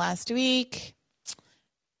stuff from last week?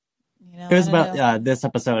 It was about this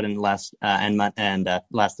episode and last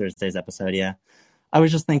Thursday's episode. Yeah, I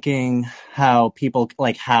was just thinking how people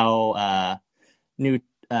new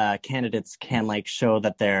candidates can show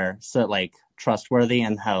that they're so trustworthy,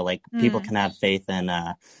 and how people can have faith in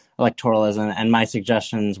electoralism. And my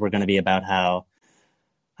suggestions were going to be about how,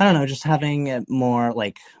 I don't know, just having more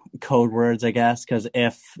code words, I guess, because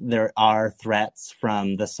if there are threats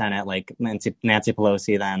from the Senate, like Nancy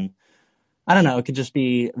Pelosi, then I don't know, it could just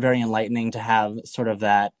be very enlightening to have sort of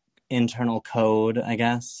that internal code, I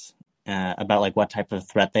guess, about what type of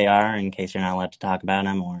threat they are, in case you're not allowed to talk about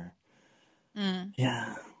them, or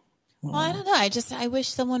yeah. Well, I don't know. I wish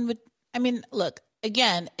someone would. I mean, look,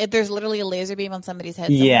 again, if there's literally a laser beam on somebody's head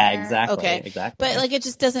somewhere, yeah, exactly. Okay, exactly. But it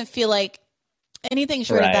just doesn't feel like anything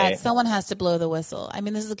short of that. Someone has to blow the whistle. I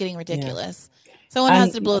mean, this is getting ridiculous. Yeah. Someone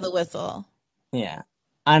has to blow the whistle. Yeah,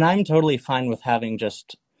 and I'm totally fine with having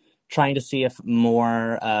just trying to see if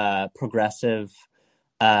more progressive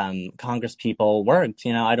Congress people worked.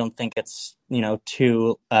 I don't think it's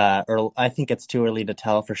too early. I think it's too early to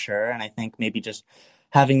tell for sure, and I think maybe just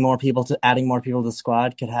adding more people to the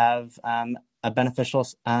squad could have a beneficial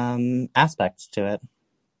aspect to it.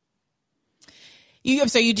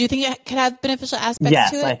 So you do think it could have beneficial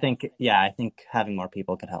aspects to it? Yes, I think having more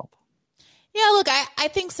people could help. Yeah, look, I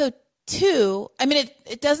think so too. I mean,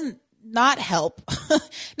 it doesn't not help.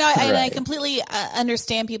 No, I completely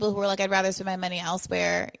understand people who are like, I'd rather spend my money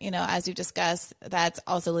elsewhere. As you've discussed, that's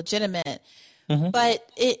also legitimate.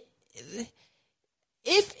 But I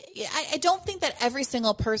don't think that every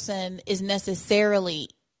single person is necessarily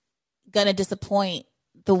going to disappoint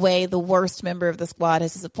the way the worst member of the squad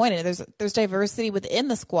has disappointed. There's diversity within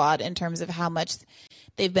the squad in terms of how much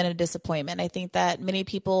they've been a disappointment. I think that many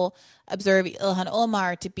people observe Ilhan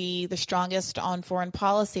Omar to be the strongest on foreign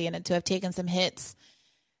policy and to have taken some hits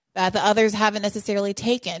that the others haven't necessarily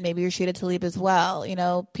taken. Maybe Rashida Tlaib as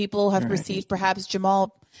well. People have perceived perhaps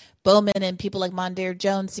Jamal Bowman and people like Mondaire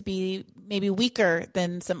Jones to be maybe weaker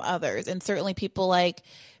than some others. And certainly people like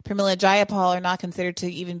Pramila Jayapal are not considered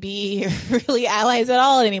to even be really allies at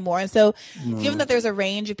all anymore. And so given that there's a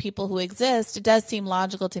range of people who exist, it does seem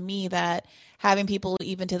logical to me that having people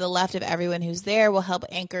even to the left of everyone who's there will help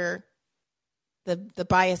anchor the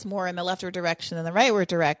bias more in the leftward direction than the rightward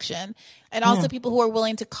direction. And also people who are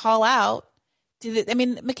willing to call out.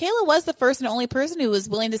 Michaela was the first and only person who was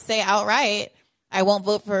willing to say outright, I won't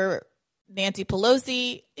vote for Nancy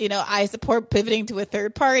Pelosi. I support pivoting to a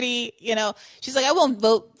third party. She's like, I won't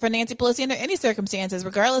vote for Nancy Pelosi under any circumstances,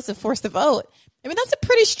 regardless of force to vote. That's a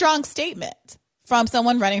pretty strong statement from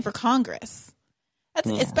someone running for Congress.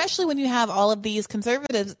 Especially when you have all of these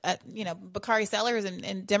conservatives, Bakari Sellers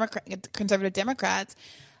and conservative Democrats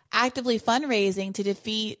actively fundraising to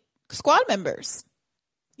defeat squad members.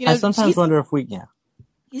 I sometimes wonder if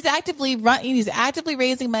he's actively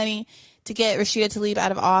raising money to get Rashida Tlaib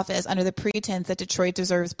out of office under the pretense that Detroit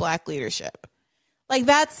deserves black leadership.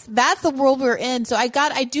 That's the world we're in. So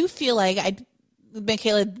I do feel like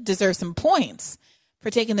Michaela deserves some points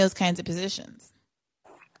for taking those kinds of positions.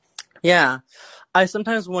 Yeah. I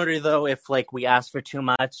sometimes wonder, though, if we ask for too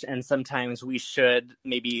much, and sometimes we should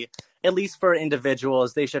maybe, at least for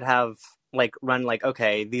individuals, they should have run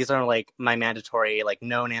okay, these are my mandatory,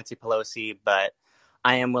 no Nancy Pelosi, but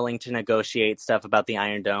I am willing to negotiate stuff about the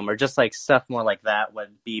Iron Dome, or just stuff more like that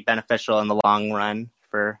would be beneficial in the long run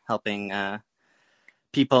for helping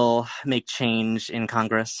people make change in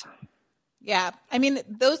Congress. Yeah. I mean,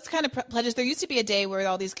 those kind of pledges, there used to be a day where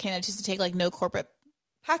all these candidates used to take like no corporate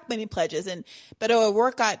PAC money pledges. And Beto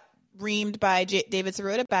O'Rourke got reamed by David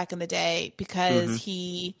Sirota back in the day because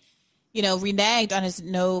he, reneged on his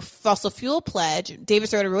no fossil fuel pledge. David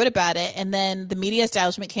Sirota wrote about it, and then the media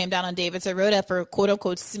establishment came down on David Sirota for quote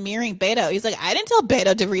unquote smearing Beto. He's like, I didn't tell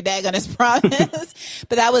Beto to renege on his promise.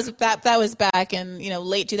 But that was back in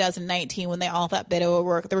late 2019 when they all thought Beto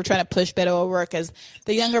O'Rourke. They were trying to push Beto O'Rourke as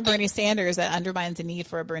the younger Bernie Sanders that undermines the need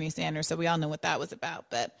for a Bernie Sanders. So we all know what that was about.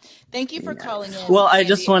 But thank you for calling in. Well, I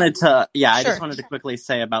just wanted to Sure. quickly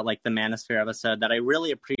say about like the Manosphere episode that I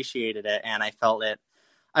really appreciated it, and I felt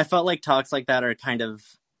like talks like that are kind of,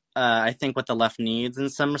 I think, what the left needs in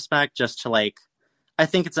some respect, just to like, I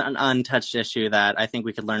think it's an untouched issue that I think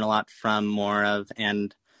we could learn a lot from more of.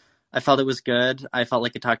 And I felt it was good. I felt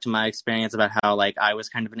like it talked to my experience about how like I was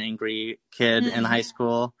kind of an angry kid in high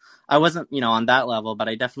school. I wasn't, on that level, but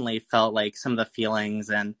I definitely felt like some of the feelings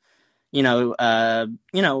and,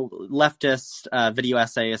 leftist video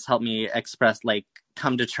essays helped me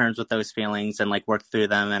come to terms with those feelings and like work through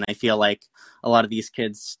them. And I feel like a lot of these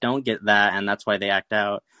kids don't get that, and that's why they act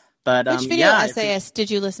out. But which video essayist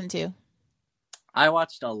did you listen to? I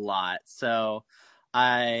watched a lot. So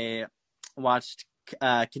I watched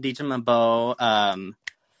Khadija Mabo.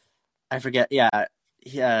 I forget.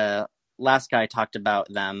 Yeah. Last guy talked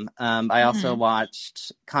about them. I also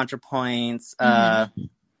watched ContraPoints,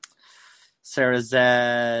 Sarah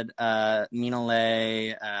Zed, Mina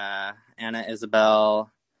Lay, Anna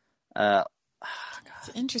Isabel. It's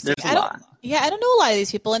interesting. I don't know a lot of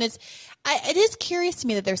these people, and it is curious to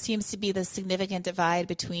me that there seems to be this significant divide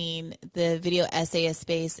between the video essayist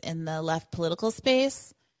space and the left political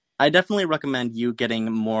space. I definitely recommend you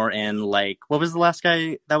getting more in, like, what was the last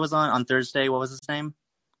guy that was on Thursday? What was his name?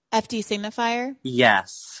 FD Signifier?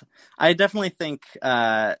 Yes. I definitely think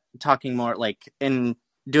talking more, like, in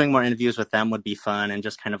doing more interviews with them would be fun, and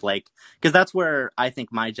just kind of like, because that's where I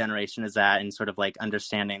think my generation is at, and sort of like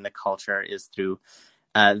understanding the culture is through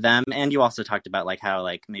them. And you also talked about like how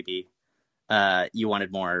like maybe you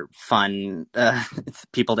wanted more fun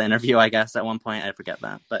people to interview, I guess, at one point. I forget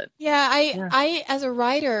that. But I as a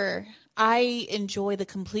writer, I enjoy the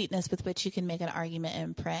completeness with which you can make an argument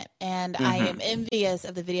in print. And I am envious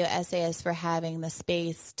of the video essayists for having the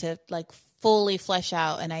space to like fully flesh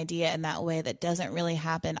out an idea in that way that doesn't really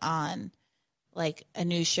happen on like a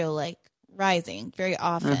news show like Rising very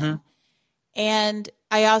often. And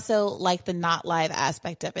I also like the not live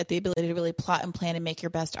aspect of it, the ability to really plot and plan and make your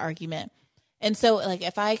best argument. And so, like,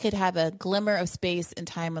 if I could have a glimmer of space and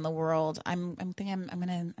time in the world, I'm trying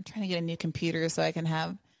to get a new computer so I can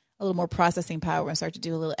have a little more processing power and start to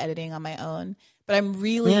do a little editing on my own. But I'm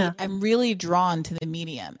really drawn to the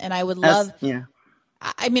medium, and I would love.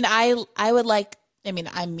 I'm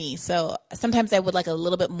me, so sometimes I would like a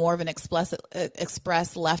little bit more of an express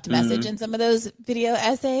left message in some of those video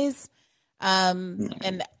essays.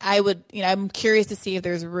 And I would, I'm curious to see if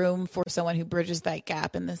there's room for someone who bridges that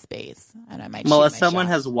gap in this space. And I might. Well, as someone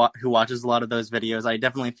who watches a lot of those videos, I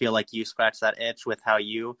definitely feel like you scratch that itch with how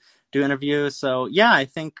you do interviews. So yeah, I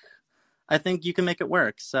think you can make it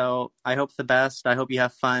work. So I hope the best. I hope you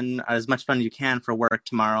have fun, as much fun as you can for work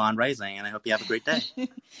tomorrow on Rising. And I hope you have a great day.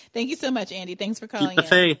 Thank you so much, Andy. Thanks for calling. Keep the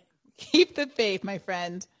faith. Keep the faith, my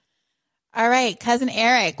friend. All right, Cousin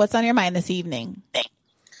Eric, what's on your mind this evening?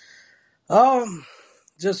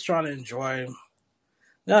 Just trying to enjoy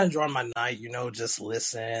my night, just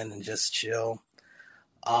listen and just chill.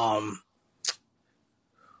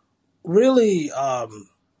 Really,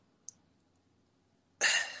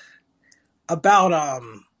 about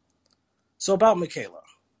Michaela.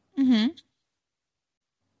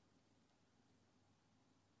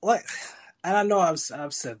 Like, and I know I've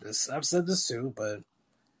said this too, but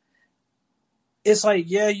it's like,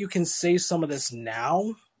 yeah, you can say some of this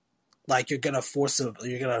now, like you're gonna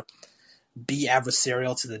be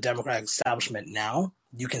adversarial to the Democratic establishment now.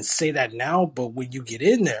 You can say that now, but when you get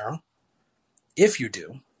in there, if you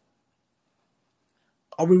do,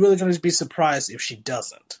 are we really going to be surprised if she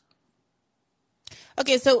doesn't?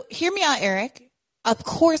 Okay, so hear me out, Eric. Of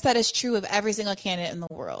course, that is true of every single candidate in the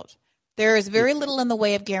world. There is very little in the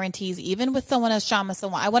way of guarantees, even with someone as Shama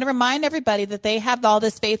Sawant. I want to remind everybody that they have all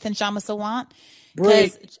this faith in Shama Sawant.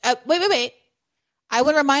 Wait. I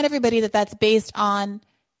want to remind everybody that that's based on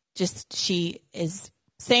just she is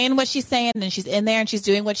saying what she's saying, and she's in there and she's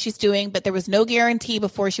doing what she's doing, but there was no guarantee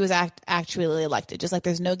before she was actually elected, just like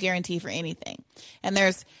there's no guarantee for anything. And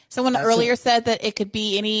there's someone earlier said that it could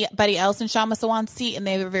be anybody else in Shama Sawant's seat, and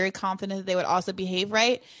they were very confident that they would also behave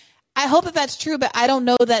right. I hope that that's true, but I don't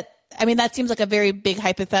know that I mean, that seems like a very big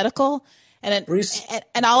hypothetical. And her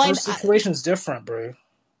situation's different, bro.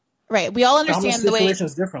 Right. We all understand the way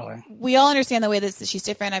situations differently. We all understand the way that she's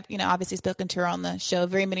different. I've, obviously spoken to her on the show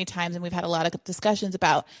very many times, and we've had a lot of discussions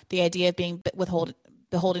about the idea of being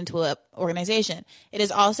beholden to an organization. It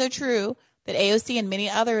is also true that AOC and many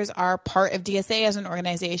others are part of DSA as an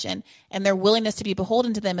organization, and their willingness to be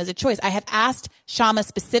beholden to them is a choice. I have asked Shama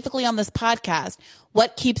specifically on this podcast,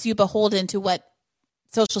 what keeps you beholden to what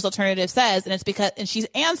Socialist Alternative says? And it's because, and she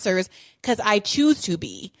answers, because I choose to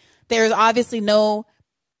be. There's obviously no,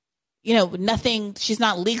 nothing, she's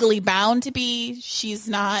not legally bound to be. She's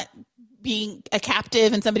not being a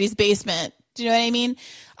captive in somebody's basement. Do you know what I mean?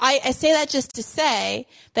 I say that just to say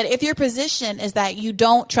that if your position is that you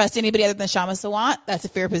don't trust anybody other than Shama Sawant, that's a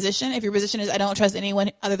fair position. If your position is I don't trust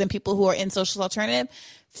anyone other than people who are in Socialist Alternative,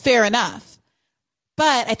 fair enough.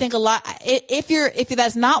 But I think if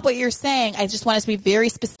that's not what you're saying, I just want us to be very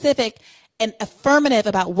specific and affirmative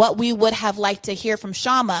about what we would have liked to hear from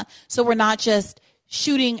Shama, so we're not just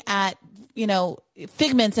shooting at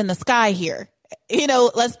figments in the sky here.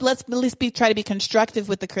 Let's at least try to be constructive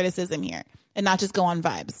with the criticism here and not just go on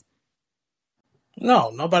vibes. No,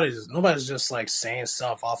 nobody's just like saying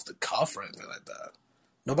stuff off the cuff or anything like that.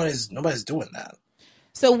 Nobody's doing that.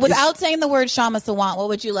 So without saying the word Shama Sawant, what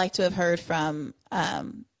would you like to have heard from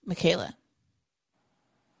Michaela?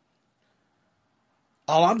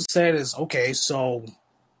 All I'm saying is, okay, so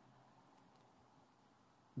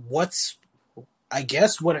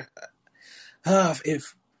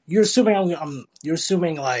if you're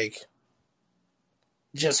assuming like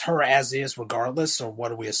just her as is regardless, or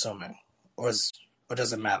what are we assuming? Or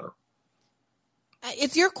does it matter?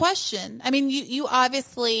 It's your question. I mean, you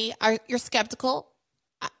obviously you're skeptical,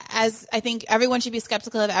 as I think everyone should be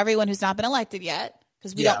skeptical of everyone who's not been elected yet,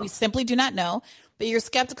 because we simply do not know. But you're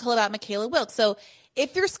skeptical about Michaela Wilkes. So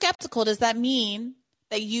if you're skeptical, does that mean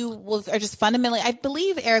that you are just fundamentally? I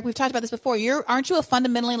believe, Eric, we've talked about this before. Aren't you a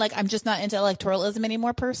fundamentally like I'm just not into electoralism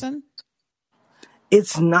anymore person?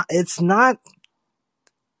 It's not.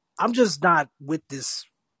 I'm just not with this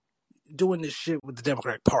doing this shit with the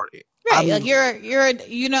Democratic Party. Right, like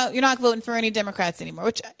you're not voting for any Democrats anymore,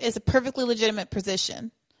 which is a perfectly legitimate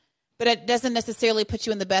position, but it doesn't necessarily put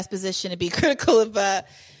you in the best position to be critical of.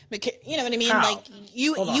 You know what I mean? How? Like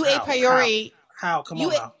you How? a priori. How? Come on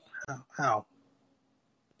now. How?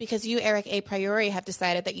 Because you, Eric, a priori have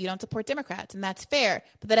decided that you don't support Democrats, and that's fair,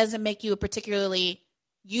 but that doesn't make you a particularly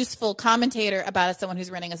useful commentator about someone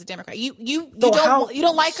who's running as a Democrat. You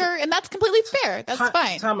don't like her, and that's completely fair. That's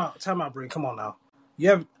fine. Time out, Bree. Come on now.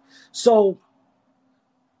 So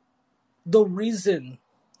the reason,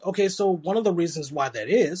 so one of the reasons why that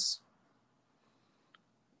is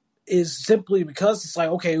simply because it's like,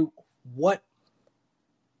 okay, what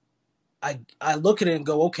I look at it and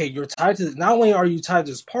go, okay, you're tied to, not only are you tied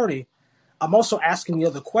to this party, I'm also asking the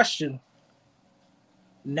other question,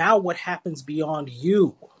 now what happens beyond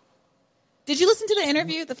you? Did you listen to the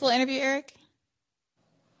interview, the full interview, Eric?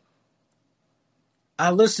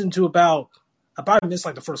 I listened to I probably missed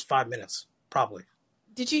like the first 5 minutes, probably.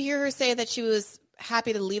 Did you hear her say that she was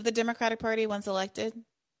happy to leave the Democratic Party once elected?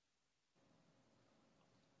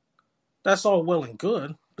 That's all well and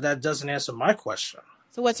good, but that doesn't answer my question.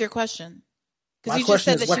 So what's your question? Because you just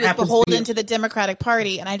said that she was beholden to the Democratic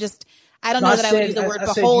Party, and I don't know that I would use the word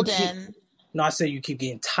beholden. I say you keep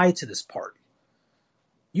getting tied to this party.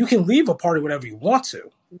 You can leave a party whenever you want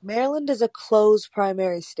to. Maryland is a closed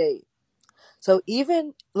primary state. So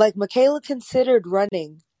even, like, Michaela considered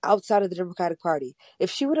running outside of the Democratic Party.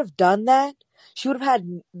 If she would have done that, she would have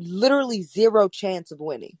had literally zero chance of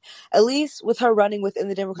winning. At least with her running within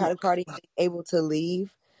the Democratic Party and being able to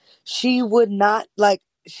leave, she would not,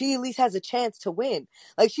 she at least has a chance to win.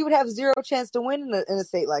 Like, she would have zero chance to win in a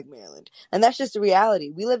state like Maryland. And that's just the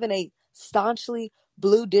reality. We live in a staunchly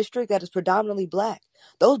blue district that is predominantly black.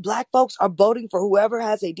 Those black folks are voting for whoever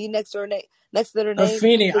has a D next to their name.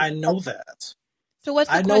 Afeni, I know that. So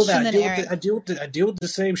what's the question then, Eric? I deal with the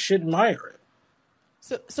same shit in my area.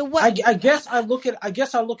 So what? I guess I look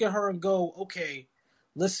at her and go, okay,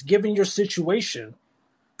 let's given your situation,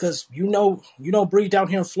 because Bree, down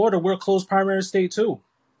here in Florida, we're a closed primary state too,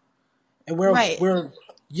 and we're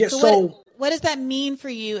So what does that mean for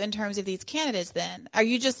you in terms of these candidates? Then are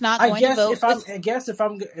you just not going to vote?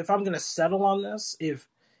 If I'm going to settle on this, if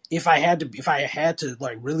I had to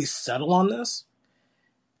like really settle on this,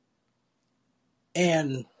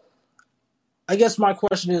 and I guess my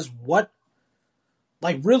question is what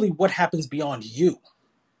happens beyond you?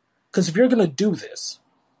 Because if you're going to do this,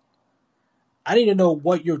 I need to know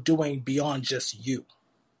what you're doing beyond just you.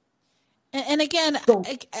 And again,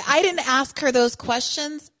 I didn't ask her those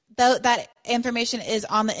questions. that information is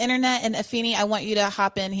on the internet. And Afeni, I want you to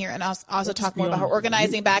hop in here and also talk more about her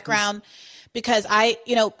organizing background, because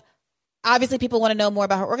obviously people want to know more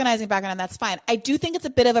about her organizing background, and that's fine. I do think it's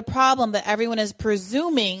a bit of a problem that everyone is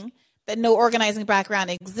presuming that no organizing background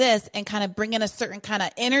exists and kind of bringing a certain kind of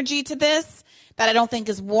energy to this that I don't think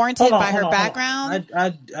is warranted by her background. I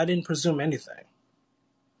didn't presume anything.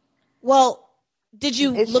 Well, did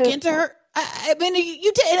you look into her? I mean,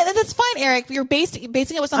 you did. That's fine, Eric. You're basing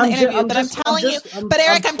it was on the interview, I'm telling you. But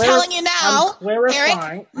Eric, I'm telling you now.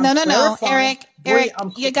 Eric, no, Eric,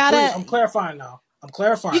 you gotta. I'm clarifying now.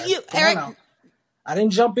 Eric, now. I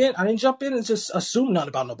didn't jump in and just assume nothing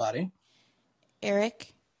about nobody.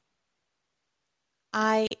 Eric,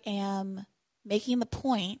 I am making the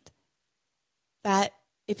point that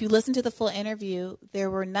if you listen to the full interview, there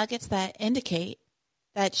were nuggets that indicate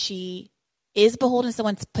that she is beholden.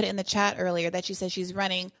 Someone put it in the chat earlier that she says she's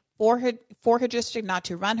running for her district, not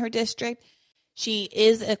to run her district. She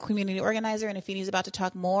is a community organizer, and Afeni's about to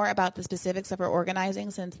talk more about the specifics of her organizing,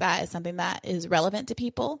 since that is something that is relevant to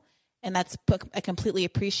people, and I completely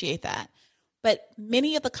appreciate that. But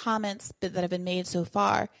many of the comments that have been made so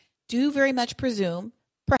far do very much presume,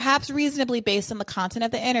 perhaps reasonably based on the content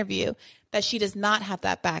of the interview, that she does not have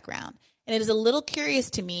that background. And it is a little curious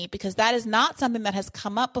to me, because that is not something that has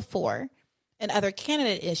come up before in other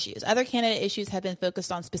candidate issues. Other candidate issues have been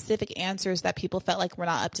focused on specific answers that people felt like were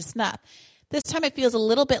not up to snuff. This time it feels a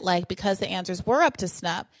little bit like, because the answers were up to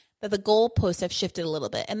snuff, that the goalposts have shifted a little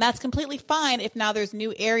bit. And that's completely fine if now there's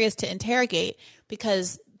new areas to interrogate,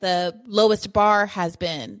 because the lowest bar has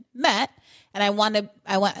been met. And I want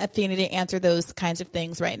Afeni to answer those kinds of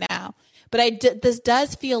things right now. But this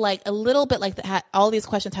does feel like a little bit like all these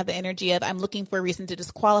questions have the energy of, I'm looking for a reason to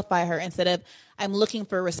disqualify her, instead of I'm looking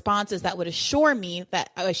for responses that would assure me that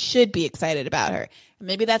I should be excited about her. And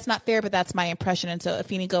maybe that's not fair, but that's my impression. And so,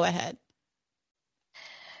 Afeni, go ahead.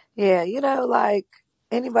 Yeah, like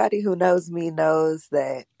anybody who knows me knows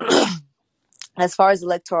that as far as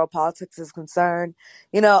electoral politics is concerned,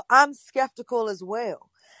 I'm skeptical as well.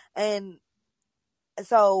 And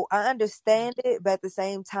so I understand it, but at the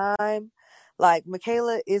same time, like,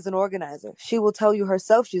 Michaela is an organizer. She will tell you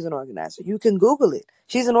herself she's an organizer. You can Google it.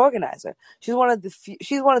 She's an organizer. She's one of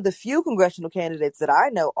the few congressional candidates that I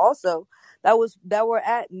know also that were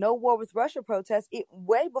at No War with Russia protests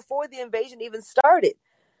way before the invasion even started.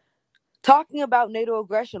 Talking about NATO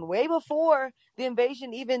aggression way before the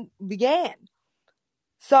invasion even began.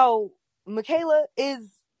 So Michaela is,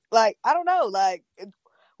 like, I don't know, like,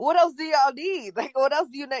 what else do y'all need? Like, what else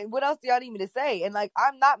do y'all need me to say? And, like,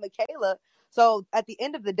 I'm not Michaela. So at the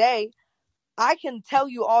end of the day, I can tell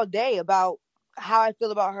you all day about how I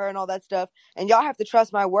feel about her and all that stuff. And y'all have to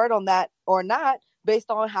trust my word on that or not,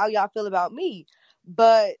 based on how y'all feel about me.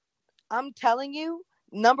 But I'm telling you,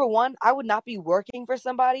 number one, I would not be working for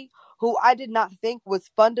somebody who I did not think was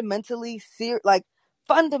fundamentally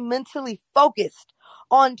focused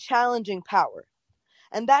on challenging power.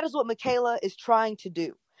 And that is what Michaela is trying to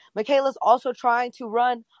do. Michaela's also trying to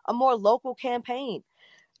run a more local campaign.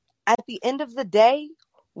 At the end of the day,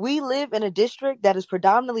 we live in a district that is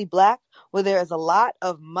predominantly Black, where there is a lot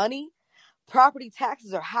of money. Property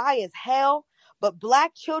taxes are high as hell, but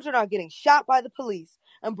Black children are getting shot by the police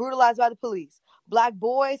and brutalized by the police. Black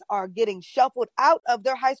boys are getting shuffled out of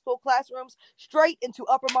their high school classrooms straight into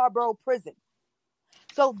Upper Marlboro prison.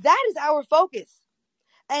 So that is our focus.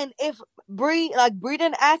 And if Bree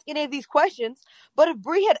didn't ask any of these questions, but if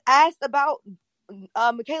Bree had asked about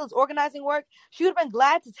Michaela's organizing work, she would have been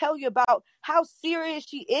glad to tell you about how serious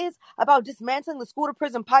she is about dismantling the school to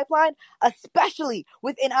prison pipeline, especially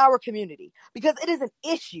within our community, because it is an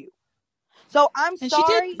issue. So She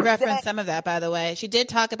did reference some of that, by the way. She did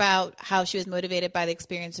talk about how she was motivated by the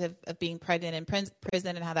experience of being pregnant in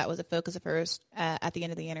prison, and how that was a focus of hers at the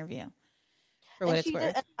end of the interview. For what it's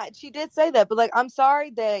worth. She did say that, but, like, I'm sorry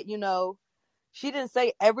that, she didn't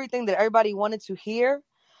say everything that everybody wanted to hear,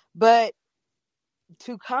 but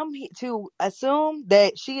to assume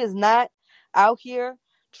that she is not out here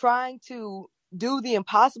trying to do the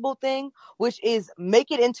impossible thing, which is make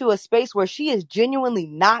it into a space where she is genuinely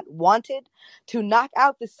not wanted, to knock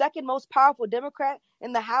out the second most powerful Democrat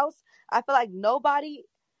in the House. I feel like nobody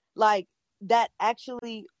like that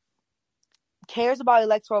actually cares about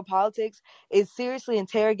electoral politics is seriously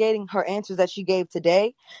interrogating her answers that she gave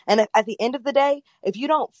today. And at the end of the day, if you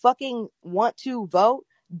don't fucking want to vote,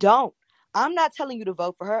 don't. I'm not telling you to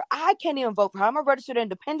vote for her. I can't even vote for her. I'm a registered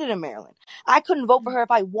independent in Maryland. I couldn't vote for her if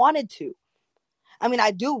I wanted to. I mean,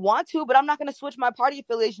 I do want to, but I'm not going to switch my party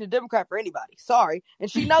affiliation to Democrat for anybody. Sorry. And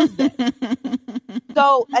she knows that.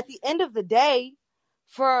 So at the end of the day,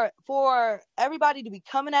 for everybody to be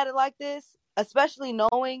coming at it like this, especially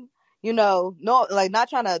knowing, no, like not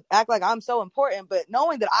trying to act like I'm so important, but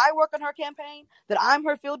knowing that I work on her campaign, that I'm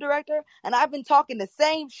her field director, and I've been talking the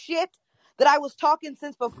same shit that I was talking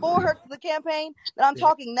since before the campaign, that I'm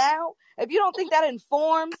talking now. If you don't think that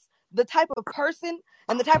informs the type of person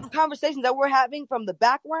and the type of conversations that we're having from the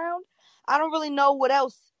background, I don't really know what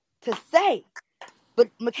else to say. But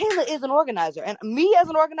Michaela is an organizer, and me as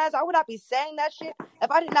an organizer, I would not be saying that shit if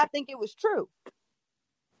I did not think it was true.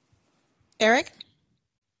 Eric?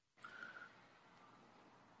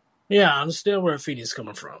 Yeah, I understand where Afini's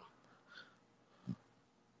coming from.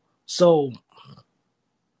 So,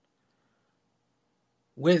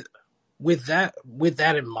 with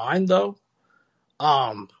that in mind, though,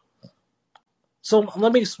 so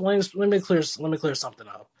let me explain. Let me clear something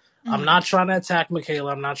up. Mm-hmm. I'm not trying to attack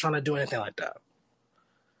Michaela. I'm not trying to do anything like that.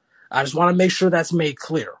 I just want to make sure that's made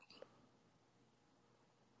clear.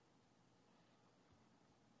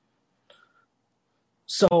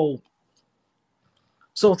 So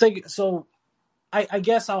I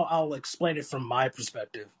guess I'll explain it from my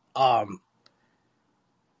perspective. Because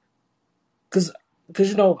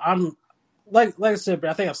I'm like I said, but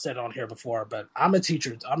I think I've said it on here before, but I'm a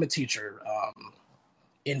teacher. I'm a teacher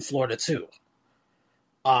in Florida too.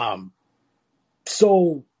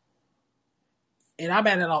 So, and I'm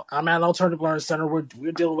at an alternative learning center.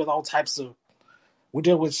 We're dealing with all types of, we're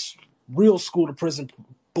dealing with real school to prison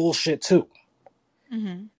bullshit too.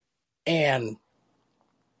 Mm-hmm. And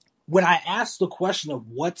when I ask the question of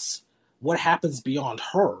what happens beyond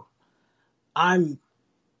her, I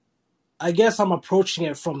guess I'm approaching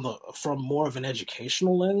it from more of an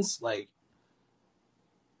educational lens. Like,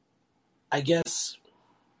 I guess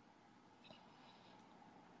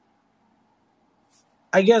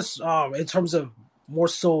in terms of more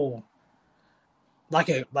so like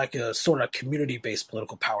a sort of community-based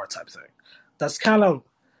political power type thing. That's kind of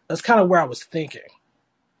where I was thinking.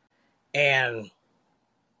 And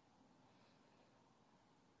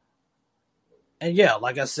yeah,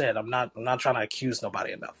 like I said, I'm not trying to accuse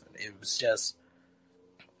nobody of nothing. It was just,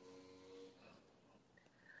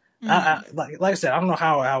 like I said, I don't know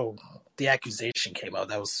how the accusation came out.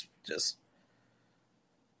 That was just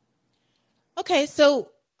okay. So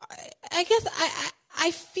I guess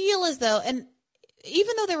I feel as though, and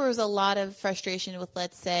even though there was a lot of frustration with,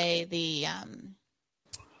 let's say, the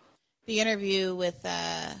interview with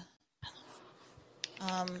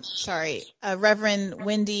Reverend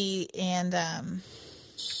Wendy and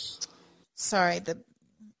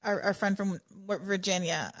our friend from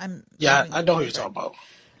Virginia. I know who you're talking about.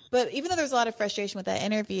 But even though there's a lot of frustration with that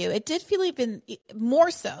interview, it did feel even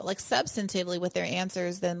more so, like substantively with their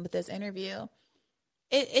answers than with this interview.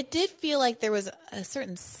 It did feel like there was a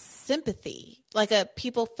certain sympathy, like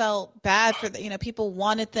people felt bad for people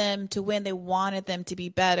wanted them to win, they wanted them to be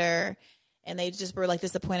better, and they just were like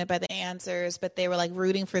disappointed by the answers, but they were like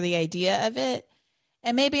rooting for the idea of it.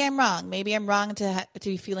 And maybe I'm wrong. Maybe I'm wrong to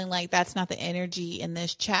be feeling like that's not the energy in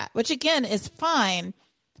this chat, which again is fine.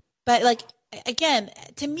 But like, again,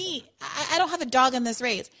 to me, I don't have a dog in this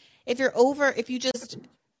race. If you just,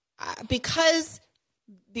 because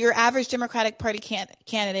your average Democratic Party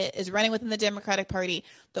candidate is running within the Democratic Party,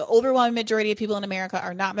 the overwhelming majority of people in America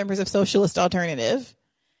are not members of Socialist Alternative.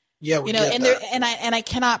 Yeah, and I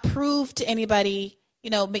cannot prove to anybody,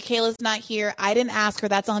 Michaela's not here. I didn't ask her.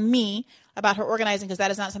 That's on me about her organizing, because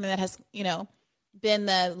that is not something that has, been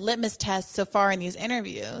the litmus test so far in these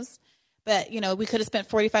interviews. But, we could have spent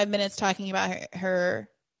 45 minutes talking about her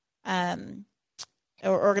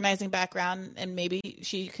organizing background, and maybe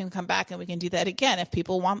she can come back and we can do that again if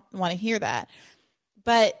people want to hear that.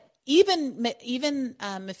 But even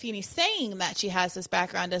Mafini saying that she has this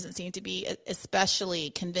background doesn't seem to be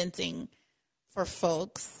especially convincing for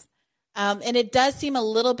folks. And it does seem a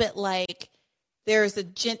little bit like there's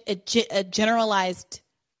a generalized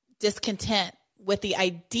discontent with the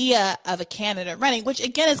idea of a candidate running, which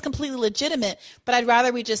again is completely legitimate, but I'd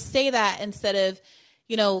rather we just say that instead of,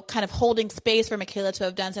 kind of holding space for Michaela to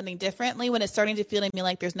have done something differently, when it's starting to feel to me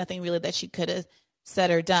like there's nothing really that she could have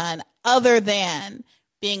said or done other than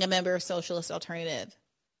being a member of Socialist Alternative.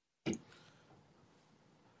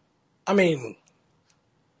 I mean,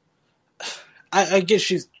 I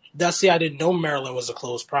guess that's I didn't know Maryland was a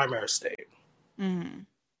closed primary state. Mm-hmm.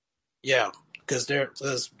 Yeah. Because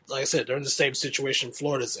like I said, they're in the same situation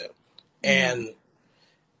Florida's in. And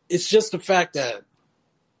it's just the fact that,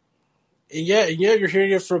 you're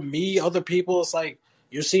hearing it from me, other people. It's like,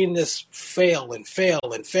 you're seeing this fail and fail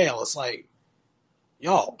and fail. It's like,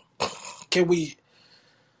 y'all, can we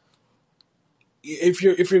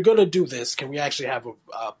if you're gonna do this, can we actually have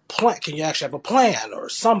a plan? Can you actually have a plan or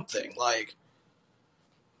something like?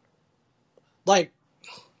 I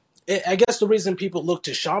guess the reason people look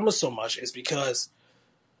to Shama so much is because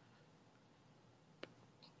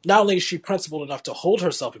not only is she principled enough to hold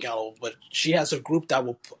herself accountable, but she has a group that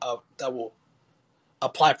will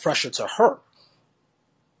apply pressure to her.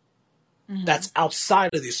 Mm-hmm. That's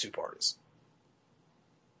outside of these two parties.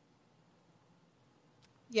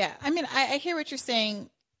 Yeah, I mean, I hear what you're saying,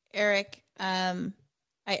 Eric. I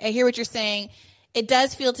hear what you're saying. It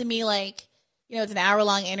does feel to me like, it's an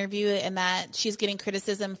hour-long interview and that she's getting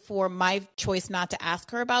criticism for my choice not to ask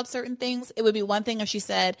her about certain things. It would be one thing if she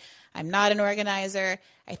said, I'm not an organizer.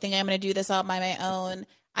 I think I'm going to do this all by my own.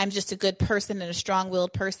 I'm just a good person and a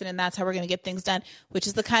strong-willed person, and that's how we're going to get things done, which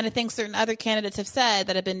is the kind of thing certain other candidates have said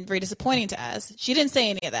that have been very disappointing to us. She didn't say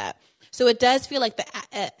any of that. So it does feel like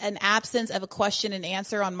an absence of a question and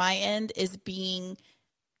answer on my end is being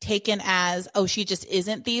taken as, oh, she just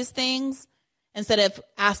isn't these things, instead of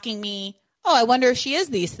asking me, oh, I wonder if she is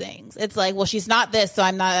these things. It's like, well, she's not this, so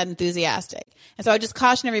I'm not that enthusiastic. And so I just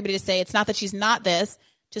caution everybody to say it's not that she's not this,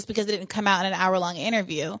 just because it didn't come out in an hour-long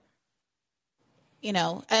interview.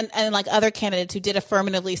 And like other candidates who did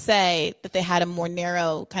affirmatively say that they had a more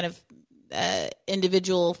narrow kind of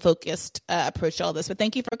individual-focused approach to all this. But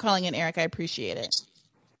thank you for calling in, Eric. I appreciate it.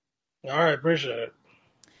 All right, appreciate it.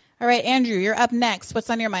 All right, Andrew, you're up next. What's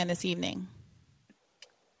on your mind this evening?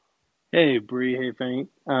 Hey, Bree. Hey, Fanny.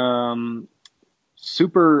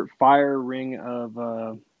 Super fire ring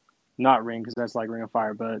of, not ring because that's like Ring of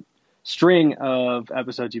Fire, but string of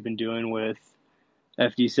episodes you've been doing with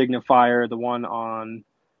FD Signifier, the one on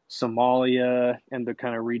Somalia and the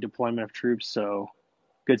kind of redeployment of troops. So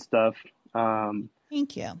good stuff.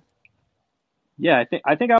 Thank you. Yeah,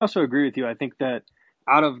 I think I also agree with you. I think that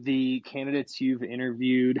out of the candidates you've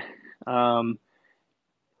interviewed, I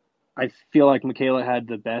feel like Michaela had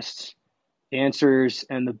the best answers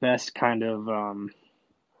and the best kind of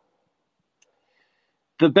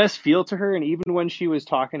the best feel to her. And even when she was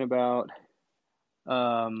talking about,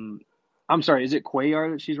 I'm sorry, is it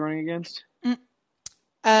Cuellar that she's running against?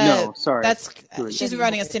 No, sorry. She's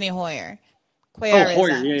running against Steny Hoyer. Cuellar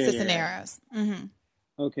Hoyer, is Cisneros. Mm-hmm.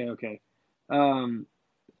 Okay.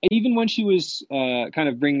 Even when she was kind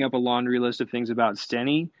of bringing up a laundry list of things about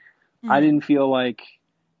Steny, I didn't feel like,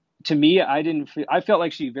 to me, I felt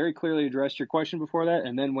like she very clearly addressed your question before that,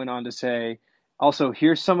 and then went on to say, also,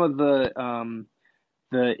 here's some of the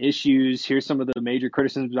issues, here's some of the major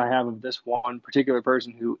criticisms I have of this one particular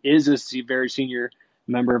person who is a very senior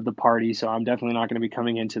member of the party, so I'm definitely not going to be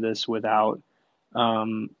coming into this without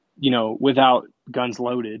guns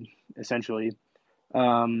loaded, essentially.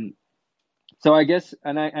 So I guess,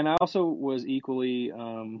 and I also was equally,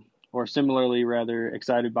 or similarly rather,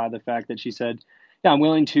 excited by the fact that she said, yeah, I'm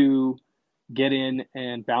willing to get in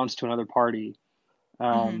and bounce to another party.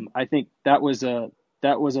 I think that was a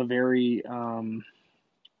very,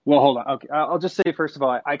 well, hold on. Okay, I'll just say, first of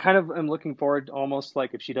all, I kind of am looking forward, almost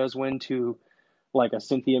like if she does win, to like a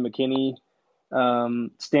Cynthia McKinney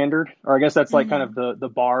standard, or I guess that's like kind of the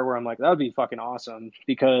bar where I'm like, that would be fucking awesome,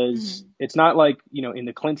 because it's not like, in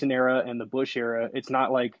the Clinton era and the Bush era, it's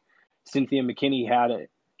not like Cynthia McKinney had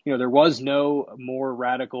it. There was no more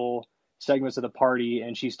radical segments of the party,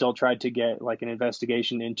 and she still tried to get like an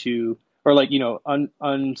investigation into, or like,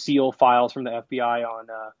 unseal files from the FBI on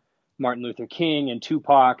Martin Luther King and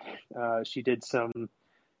Tupac. She did some,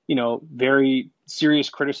 very serious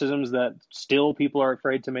criticisms that still people are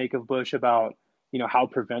afraid to make of Bush about, how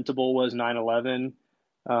preventable was 9/11,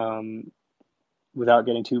 without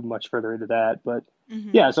getting too much further into that. But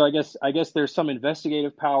yeah, so I guess there's some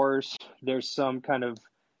investigative powers. There's some kind of,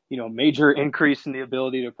 major increase in the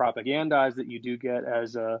ability to propagandize that you do get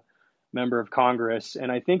as a member of Congress.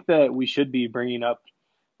 And I think that we should be bringing up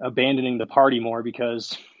abandoning the party more,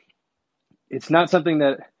 because it's not something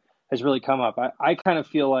that has really come up. I kind of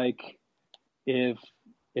feel like if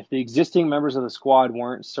the existing members of the squad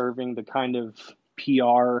weren't serving the kind of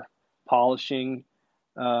PR polishing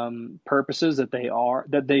purposes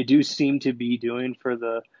that they do seem to be doing for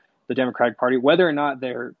the Democratic Party, whether or not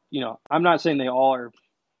they're, I'm not saying they all are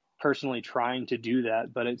personally trying to do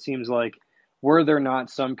that, but it seems like, were there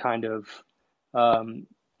not some kind of,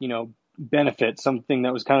 benefit, something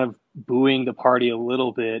that was kind of buoying the party a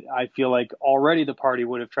little bit, I feel like already the party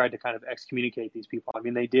would have tried to kind of excommunicate these people. I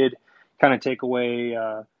mean, they did kind of take away,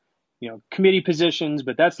 committee positions,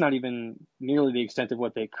 but that's not even nearly the extent of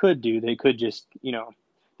what they could do. They could just,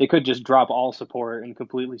 drop all support and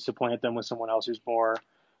completely supplant them with someone else who's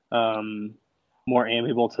more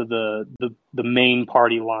amiable to the main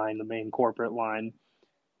party line, the main corporate line.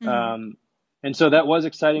 And so that was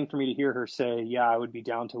exciting for me to hear her say, yeah, I would be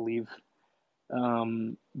down to leave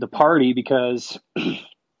the party, because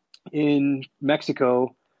in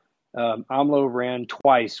Mexico, AMLO ran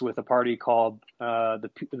twice with a party called the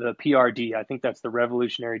PRD. I think that's the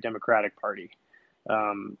Revolutionary Democratic Party.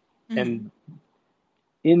 And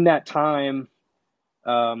in that time,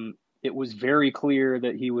 it was very clear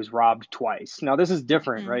that he was robbed twice. Now, this is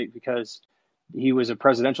different, right? Because he was a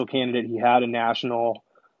presidential candidate. He had a national,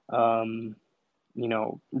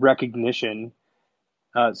 recognition.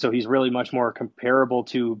 So he's really much more comparable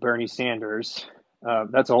to Bernie Sanders.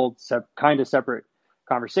 That's a whole kind of separate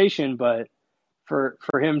conversation. But for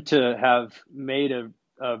him to have made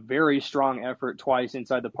a very strong effort twice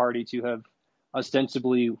inside the party to have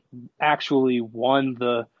ostensibly actually won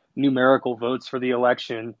the numerical votes for the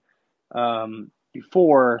election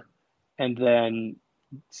before, and then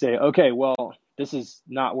say, okay, well, this is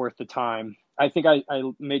not worth the time. I think I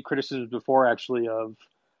made criticisms before, actually, of,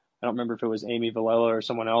 I don't remember if it was Amy Villela or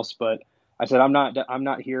someone else, but I said, I'm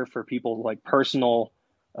not here for people's like personal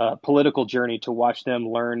political journey to watch them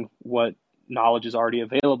learn what knowledge is already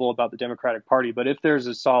available about the Democratic Party. But if there's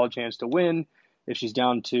a solid chance to win, if she's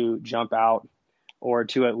down to jump out or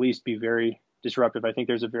to at least be very disruptive, I think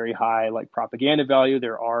there's a very high like propaganda value.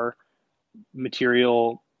 There are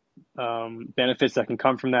material benefits that can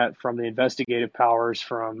come from that, from the investigative powers,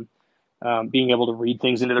 from being able to read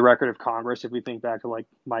things into the record of Congress, if we think back to like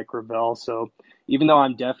Mike Gravel. So even though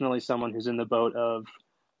I'm definitely someone who's in the boat of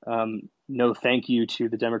no thank you to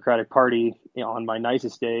the Democratic Party on my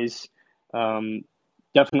nicest days,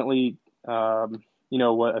 definitely, what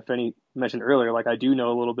Afeni mentioned earlier, like I do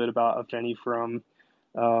know a little bit about Afeni from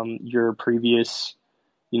your previous,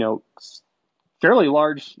 fairly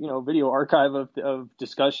large, video archive of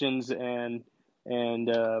discussions and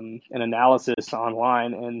analysis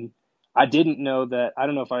online. And I didn't know that. I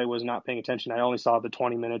don't know if I was not paying attention. I only saw the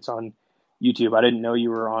 20 minutes on YouTube. I didn't know you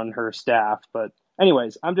were on her staff. But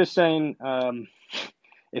anyways, I'm just saying,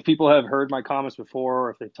 if people have heard my comments before, or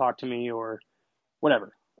if they've talked to me or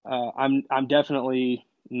whatever, I'm definitely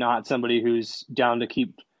not somebody who's down to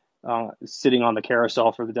keep sitting on the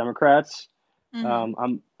carousel for the Democrats.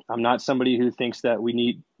 I'm not somebody who thinks that we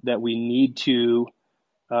need to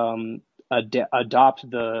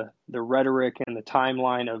adopt the rhetoric and the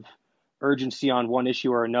timeline of urgency on one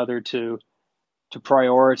issue or another to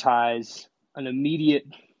prioritize an immediate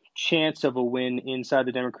chance of a win inside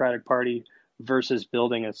the Democratic Party versus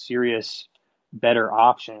building a serious, better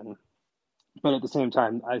option. But at the same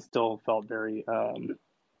time, I still felt very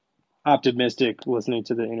optimistic listening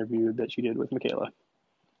to the interview that you did with Michaela.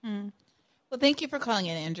 Well, thank you for calling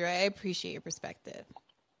in, Andrew. I appreciate your perspective.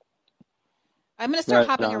 I'm going to start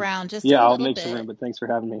hopping around just a little bit. Yeah, I'll make some room, but thanks for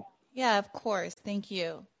having me. Yeah, of course. Thank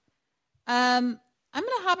you. I'm going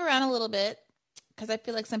to hop around a little bit because I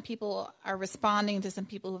feel like some people are responding to some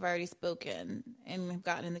people who've already spoken and have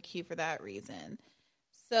gotten in the queue for that reason.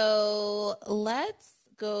 So let's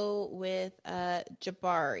go with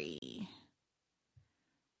Jabari.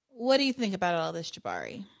 What do you think about all this,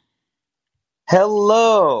 Jabari?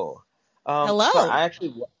 Hello. Hello. Sorry,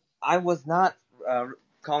 I was not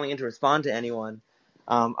calling in to respond to anyone.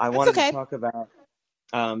 I wanted to talk about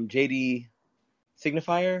JD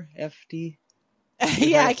Signifier, FD.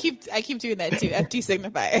 Yeah, I keep doing that too, FD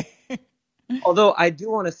Signifier. Although I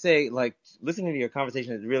do want to say, like, listening to your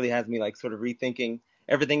conversation, it really has me like sort of rethinking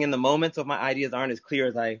everything in the moment. So if my ideas aren't as clear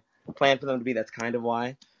as I planned for them to be, that's kind of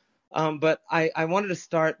why. But I wanted to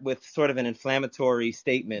start with sort of an inflammatory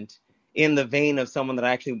statement in the vein of someone that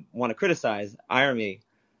I actually want to criticize, Irony,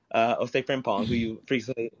 Osei Frimpong, who you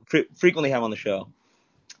frequently have on the show.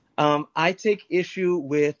 I take issue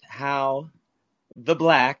with how the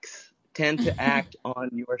blacks tend to act on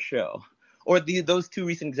your show, or those two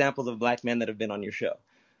recent examples of black men that have been on your show.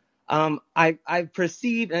 I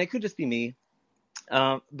perceived, and it could just be me,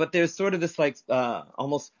 but there's sort of this like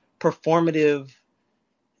almost performative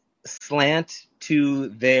slant to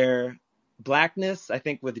their blackness. I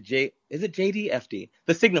think with is it JD? FD,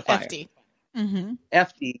 the signifier. FD. Mm-hmm.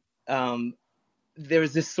 FD. There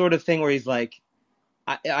was this sort of thing where he's like,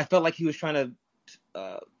 I felt like he was trying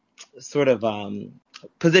to sort of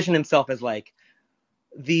position himself as like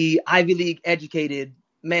the Ivy League educated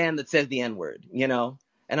man that says the N-word,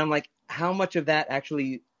 And I'm like, how much of that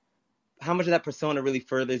persona really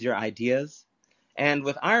furthers your ideas? And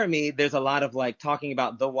with Irony, there's a lot of like talking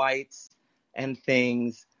about the whites and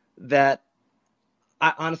things that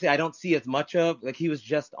I don't see as much of. Like, he was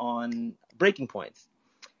just on breaking points.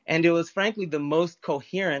 And it was frankly the most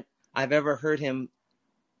coherent I've ever heard him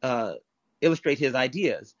illustrate his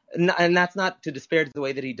ideas. And that's not to disparage the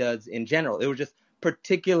way that he does in general. It was just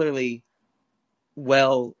particularly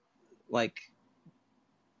well, like,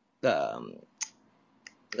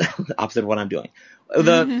 opposite of what I'm doing,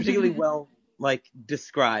 the particularly well, like,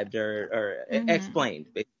 described or explained,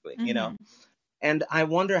 basically, you know? And I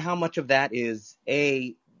wonder how much of that is,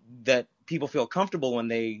 A, that people feel comfortable when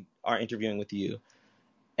they are interviewing with you,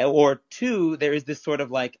 or two, there is this sort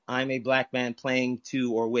of like, I'm a black man playing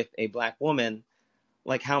to or with a black woman.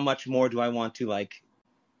 Like, how much more do I want to, like,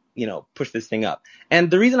 you know, push this thing up? And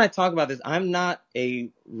the reason I talk about this, I'm not a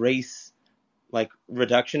race, like,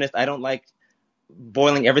 reductionist. I don't like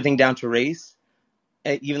boiling everything down to race.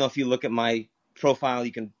 Even though if you look at my profile,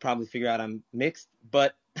 you can probably figure out I'm mixed.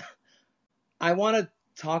 But I want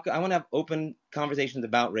to have open conversations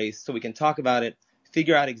about race so we can talk about it,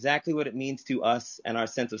 figure out exactly what it means to us and our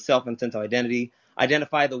sense of self and sense of identity,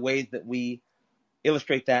 identify the ways that we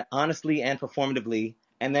illustrate that honestly and performatively,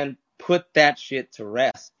 and then put that shit to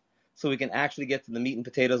rest so we can actually get to the meat and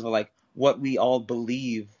potatoes of, like, what we all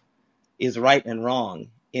believe is right and wrong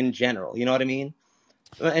in general. You know what I mean?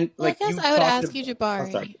 And well, like, I guess I would ask you,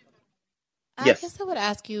 Jabari. I guess I would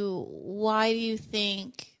ask you, why do you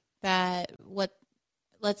think that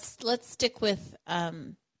let's stick with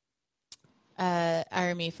Army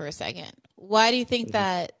for a second. Why do you think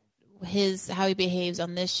that how he behaves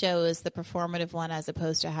on this show is the performative one as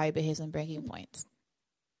opposed to how he behaves on Breaking Points?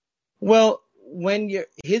 Well,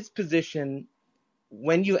 his position,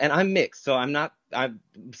 and I'm mixed, so I'm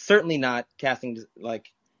certainly not casting,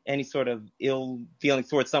 like, any sort of ill feelings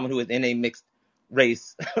towards someone who is in a mixed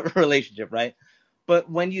race relationship, right? But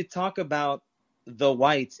when you talk about the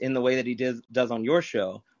whites in the way that he does on your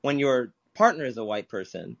show, when your partner is a white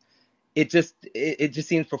person, it just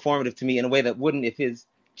seems performative to me in a way that wouldn't if his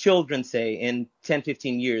children, say, in 10,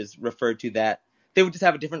 15 years referred to that. They would just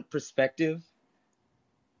have a different perspective.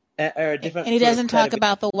 Or a different, and he doesn't talk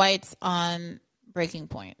about the whites on Breaking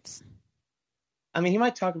Points. I mean, he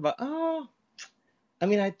might talk about,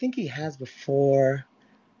 I think he has before.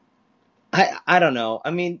 I don't know.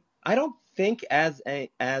 I mean, I don't think he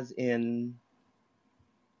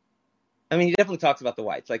definitely talks about the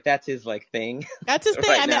whites. Like, that's his, like, thing. That's his thing.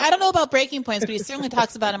 Right, I mean, I don't know about Breaking Points, but he certainly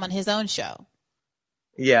talks about him on his own show.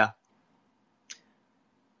 Yeah.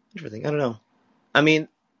 Interesting. I don't know. I mean,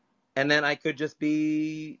 and then I could just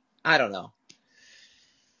be, I don't know.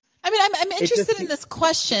 I mean, I'm interested in this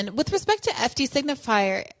question with respect to FD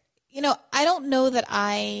signifier. You know, I don't know that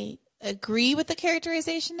I agree with the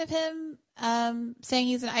characterization of him saying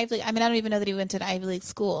he's an Ivy League. I mean, I don't even know that he went to an Ivy League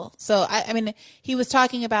school. So, I mean, he was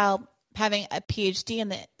talking about having a PhD in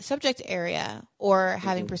the subject area or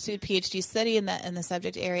having pursued PhD study in the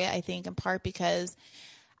subject area, I think, in part because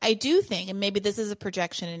I do think, and maybe this is a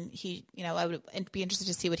projection, and he, you know, I would be interested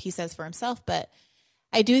to see what he says for himself, but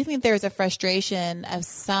I do think there's a frustration of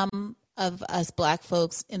some of us Black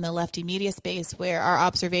folks in the lefty media space where our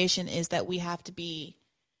observation is that we have to be,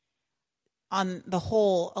 on the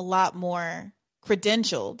whole, a lot more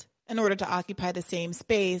credentialed in order to occupy the same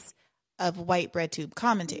space of white bread tube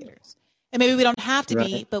commentators. And maybe we don't have to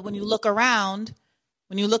be, but when you look around,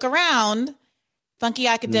 Funky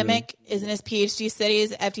Academic is in his PhD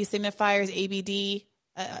studies, FD signifiers, ABD,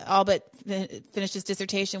 all but finished his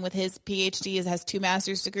dissertation with his PhD, has 2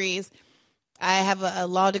 master's degrees. I have a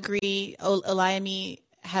law degree. Eliami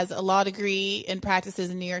has a law degree and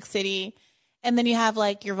practices in New York City. And then you have,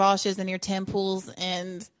 like, your Valshes and your Tim Pools,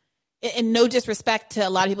 and no disrespect to a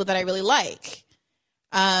lot of people that I really like.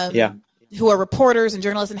 Who are reporters and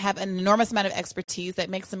journalists and have an enormous amount of expertise that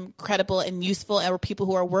makes them credible and useful, or people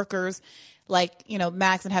who are workers like, you know,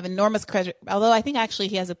 Max, and have enormous credit. Although I think actually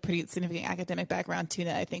he has a pretty significant academic background too,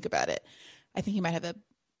 now I think about it. I think he might have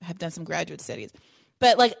done some graduate studies.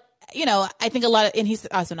 But, like, you know, I think a lot of, and he's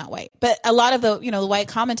also not white, but a lot of the, you know, the white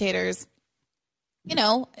commentators, you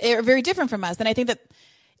know, are very different from us. And I think that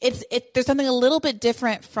there's something a little bit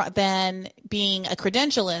different than being a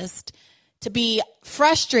credentialist, to be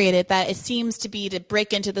frustrated that it seems to be to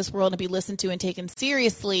break into this world and be listened to and taken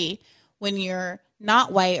seriously when you're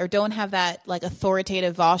not white or don't have that, like,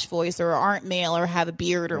 authoritative Vosh voice or aren't male or have a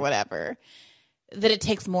beard or whatever, that it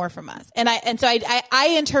takes more from us. So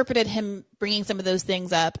I interpreted him bringing some of those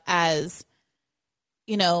things up as,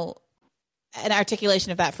 you know, an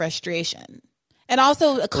articulation of that frustration. And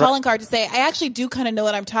also a calling card to say, I actually do kind of know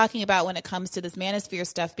what I'm talking about when it comes to this manosphere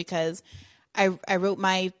stuff, because I wrote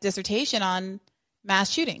my dissertation on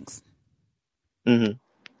mass shootings. Mm-hmm.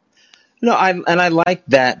 No, I like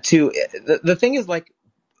that too. The thing is, like,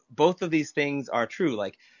 both of these things are true.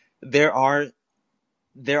 Like, but there are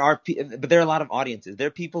a lot of audiences. There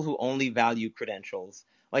are people who only value credentials,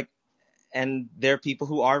 like, and there are people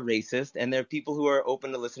who are racist, and there are people who are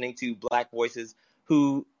open to listening to Black voices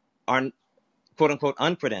who are, quote unquote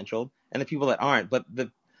uncredentialed and the people that aren't. But the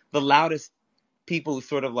loudest people who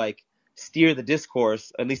sort of like steer the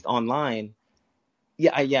discourse, at least online,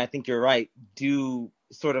 I think you're right, do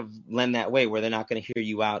sort of lend that way where they're not going to hear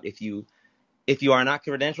you out if you are not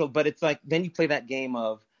credentialed. But it's like, then you play that game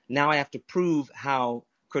of, now I have to prove how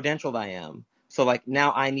credentialed I am. So like,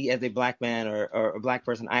 now I need, as a black man or a black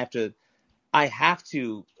person, I have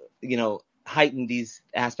to, heighten these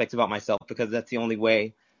aspects about myself, because that's the only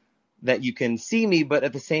way that you can see me. But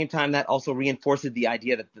at the same time, that also reinforces the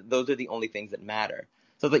idea that those are the only things that matter.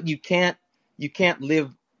 So that you can't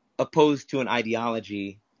live opposed to an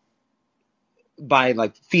ideology by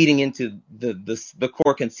like feeding into the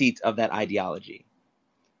core conceits of that ideology.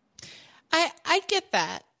 I get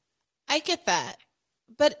that.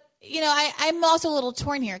 But I'm also a little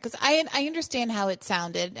torn here, because I understand how it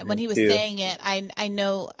sounded when he was saying it. I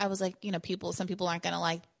know, I was like, some people aren't going to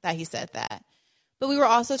like that he said that. But we were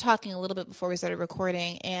also talking a little bit before we started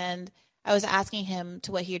recording, and I was asking him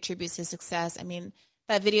to what he attributes his success. I mean,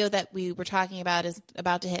 that video that we were talking about is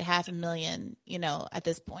about to hit 500,000, at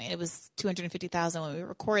this point. It was 250,000 when we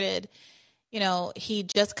recorded. He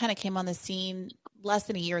just kind of came on the scene less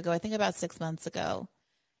than a year ago, I think about 6 months ago.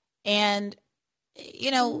 And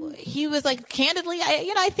he was like, candidly,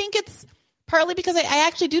 I think it's partly because I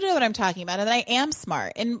actually do know what I'm talking about, and I am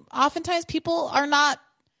smart. And oftentimes people are not,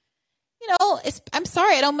 I'm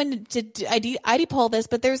sorry, I don't mean to ID poll this,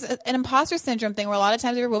 but there's an imposter syndrome thing where a lot of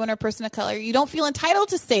times if you're a woman or a person of color, you don't feel entitled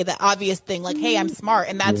to say the obvious thing like, hey, I'm smart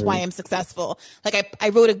and that's why I'm successful. Like I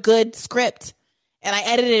wrote a good script and I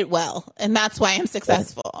edited it well, and that's why I'm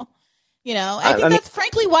successful. I think that's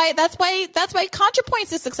frankly why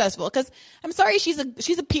ContraPoints is successful, because I'm sorry, she's a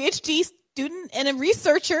PhD student and a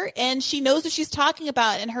researcher, and she knows what she's talking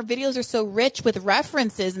about, and her videos are so rich with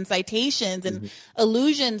references and citations and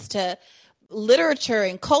allusions to literature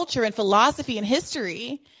and culture and philosophy and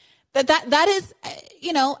history. That is,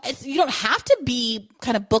 you don't have to be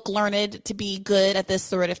kind of book learned to be good at this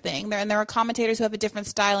sort of thing. And there are commentators who have a different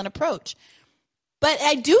style and approach. But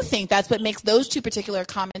I do think that's what makes those two particular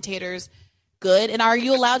commentators good. And are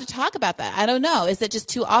you allowed to talk about that? I don't know. Is it just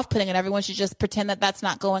too off-putting and everyone should just pretend that that's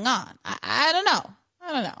not going on? I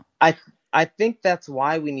don't know. I think that's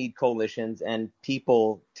why we need coalitions and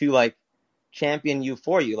people to like champion you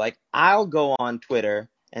for you. Like, I'll go on Twitter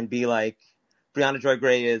and be like, Brianna Joy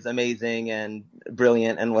Gray is amazing and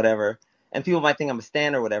brilliant and whatever. And people might think I'm a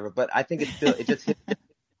stan or whatever, but I think it just hits.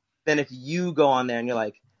 Then if you go on there and you're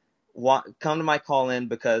like, come to my call-in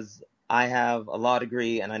because I have a law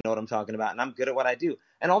degree and I know what I'm talking about and I'm good at what I do.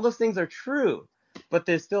 And all those things are true, but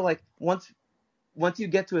there's still like, once you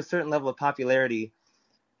get to a certain level of popularity,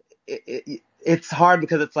 it's hard,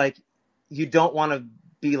 because it's like, you don't want to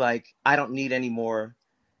be like, I don't need any more.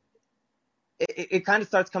 It kind of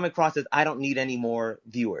starts coming across as, I don't need any more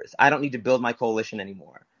viewers. I don't need to build my coalition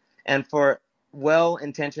anymore. And for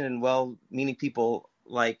well-intentioned and well-meaning people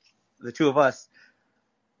like the two of us,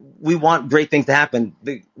 we want great things to happen.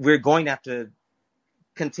 We're going to have to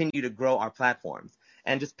continue to grow our platforms,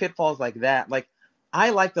 and just pitfalls like that. Like, I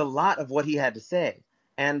liked a lot of what he had to say,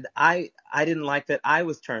 and I didn't like that I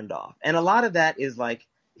was turned off. And a lot of that is like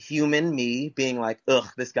human me being like, ugh,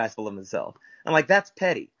 this guy's full of himself. I'm like, that's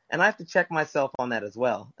petty. And I have to check myself on that as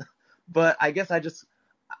well. But I guess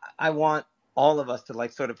I want all of us to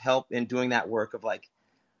like sort of help in doing that work of like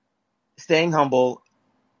staying humble,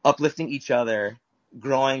 uplifting each other,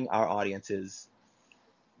 growing our audiences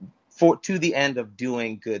to the end of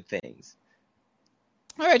doing good things.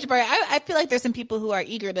 All right, Jabari, I feel like there's some people who are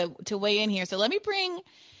eager to weigh in here. So let me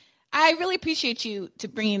I really appreciate you to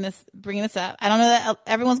bringing this up. I don't know that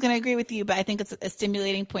everyone's going to agree with you, but I think it's a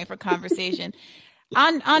stimulating point for conversation.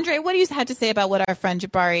 Andre, what do you have to say about what our friend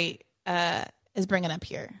Jabari is bringing up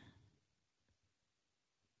here?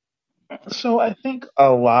 So I think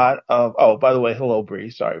a lot of, by the way, hello, Bree.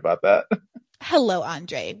 Sorry about that. Hello,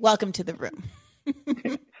 Andre. Welcome to the room.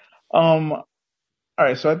 All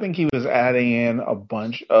right. So I think he was adding in a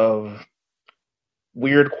bunch of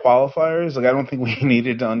weird qualifiers. Like, I don't think we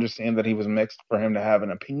needed to understand that he was mixed for him to have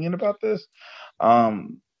an opinion about this.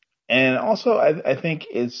 And also, I think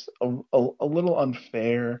it's a little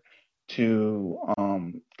unfair to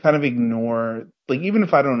kind of ignore, like, even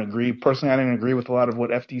if I don't agree, personally, I didn't agree with a lot of what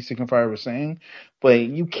FD Signifier was saying, but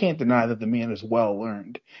you can't deny that the man is well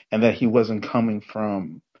learned and that he wasn't coming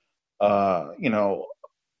from,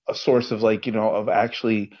 a source of like, of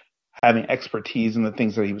actually having expertise in the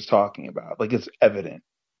things that he was talking about. Like, it's evident.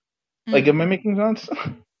 Mm-hmm. Like, am I making sense?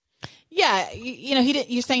 Yeah.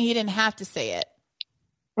 You're saying he didn't have to say it.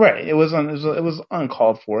 Right. It was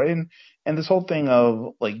uncalled for, and this whole thing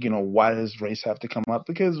of like, why does race have to come up?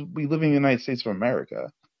 Because we live in the United States of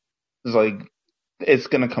America. It's like it's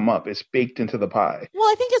gonna come up. It's baked into the pie. Well,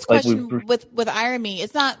 I think his Like question with irony,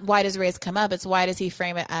 it's not why does race come up, it's why does he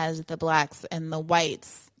frame it as the blacks and the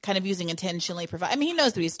whites kind of using intentionally I mean, he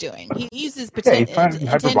knows what he's doing. He uses intentionally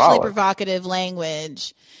hyperbolic. provocative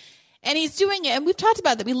language. And he's doing it, and we've talked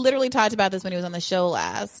about that. We literally talked about this when he was on the show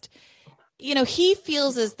last. He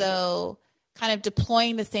feels as though kind of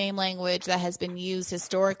deploying the same language that has been used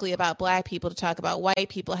historically about black people to talk about white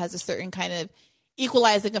people has a certain kind of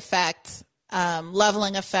equalizing effect,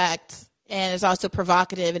 leveling effect, and is also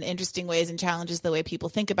provocative in interesting ways and challenges the way people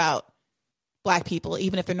think about black people,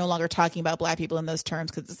 even if they're no longer talking about black people in those terms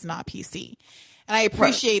because it's not PC. And I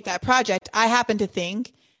appreciate that project. I happen to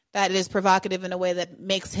think that it is provocative in a way that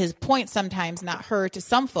makes his point sometimes not heard to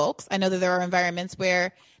some folks. I know that there are environments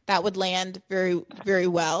where that would land very, very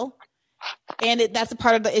well. And that's a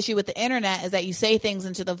part of the issue with the internet is that you say things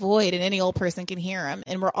into the void and any old person can hear them.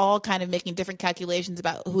 And we're all kind of making different calculations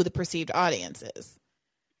about who the perceived audience is.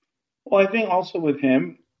 Well, I think also with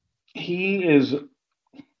him,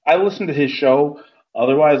 I listen to his show,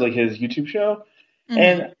 otherwise like his YouTube show,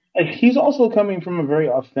 and he's also coming from a very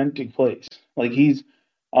authentic place. Like he's,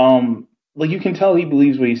 like you can tell he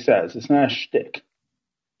believes what he says. It's not a shtick.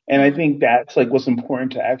 And I think that's like what's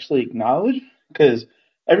important to actually acknowledge, because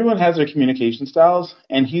everyone has their communication styles,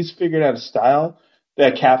 and he's figured out a style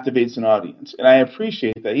that captivates an audience. And I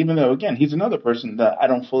appreciate that, even though, again, he's another person that I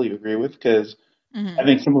don't fully agree with, because I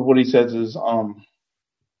think some of what he says is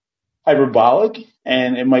hyperbolic,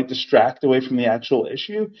 and it might distract away from the actual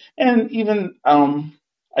issue. And even I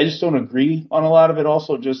just don't agree on a lot of it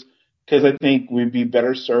also, just because I think we'd be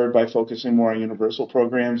better served by focusing more on universal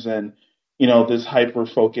programs and, this hyper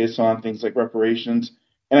focus on things like reparations.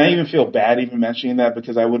 And I even feel bad even mentioning that,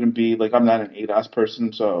 because I wouldn't be like, I'm not an ADOS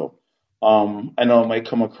person. So I know it might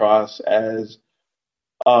come across as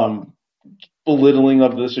belittling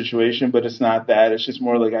of the situation, but it's not that. It's just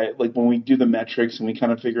more like when we do the metrics and we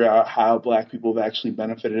kind of figure out how black people have actually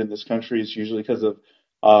benefited in this country, it's usually because of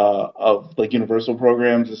like universusal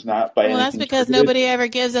programs. It's not by anything. Well, that's because nobody ever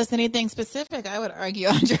gives us anything specific, I would argue,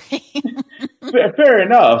 Andre. Fair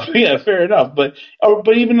enough. Yeah, fair enough. But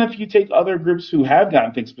even if you take other groups who have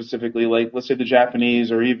gotten things specifically, like let's say the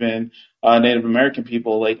Japanese or even Native American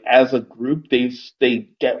people, like as a group, they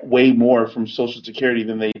get way more from Social Security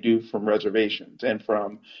than they do from reservations and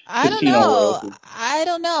from casino royalties. I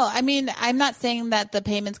don't know. I mean, I'm not saying that the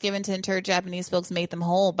payments given to interred Japanese folks made them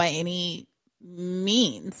whole by any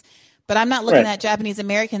means, but I'm not looking at Japanese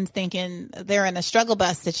Americans thinking they're in a struggle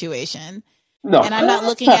bus situation. No. And I'm not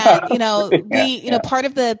looking at, part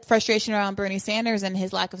of the frustration around Bernie Sanders and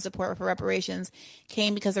his lack of support for reparations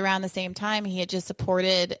came because around the same time he had just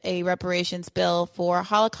supported a reparations bill for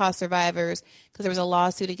Holocaust survivors, because there was a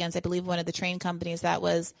lawsuit against, I believe, one of the train companies that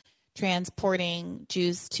was transporting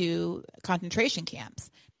Jews to concentration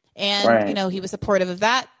camps. And, he was supportive of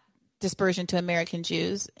that dispersion to American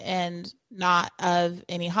Jews and not of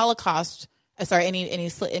any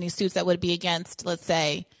any suits that would be against, let's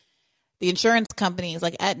say, the insurance companies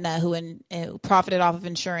like Aetna, who profited off of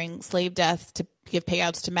insuring slave deaths to give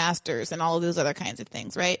payouts to masters and all of those other kinds of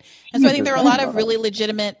things, right? And so I think there are a lot of really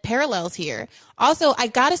legitimate parallels here. Also, I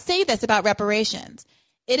got to say this about reparations.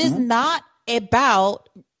 It is not about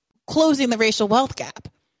closing the racial wealth gap.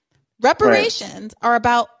 Reparations are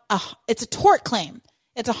about, it's a tort claim.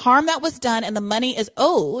 It's a harm that was done and the money is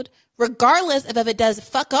owed, regardless of if it does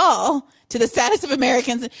fuck all to the status of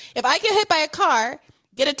Americans. If I get hit by a car,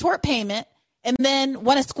 get a tort payment, and then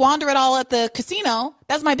want to squander it all at the casino,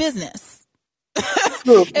 that's my business.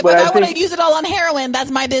 If I want to use it all on heroin,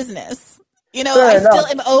 that's my business. I still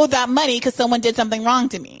am owed that money because someone did something wrong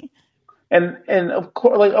to me. And of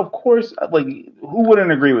course, who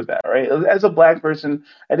wouldn't agree with that, right? As a black person,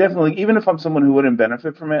 I definitely, even if I'm someone who wouldn't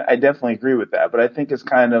benefit from it, I definitely agree with that. But I think it's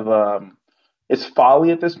kind of it's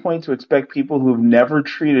folly at this point to expect people who've never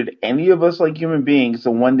treated any of us like human beings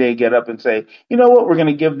to one day get up and say, you know what, we're going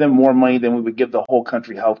to give them more money than we would give the whole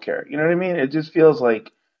country healthcare. You know what I mean? It just feels like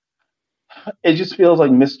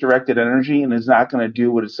misdirected energy, and it's not going to do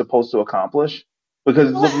what it's supposed to accomplish.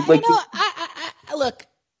 Because look,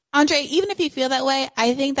 Andre, even if you feel that way,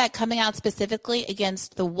 I think that coming out specifically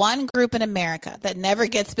against the one group in America that never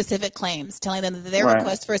gets specific claims, telling them that their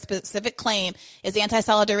request for a specific claim is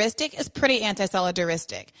anti-solidaristic, is pretty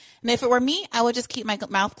anti-solidaristic. And if it were me, I would just keep my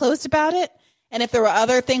mouth closed about it. And if there were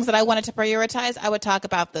other things that I wanted to prioritize, I would talk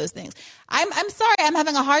about those things. I'm sorry, I'm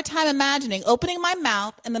having a hard time imagining opening my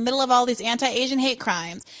mouth in the middle of all these anti-Asian hate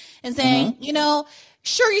crimes and saying,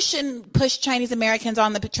 Sure, you shouldn't push Chinese Americans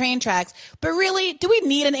on the train tracks, but really, do we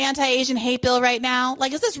need an anti-Asian hate bill right now?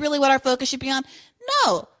 Like, is this really what our focus should be on?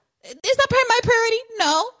 No. Is that my priority?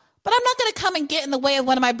 No. But I'm not going to come and get in the way of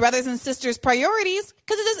one of my brothers and sisters' priorities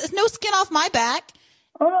because it's no skin off my back.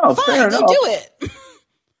 Oh, no, fine, go do it.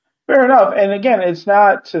 Fair enough. And again, it's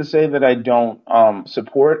not to say that I don't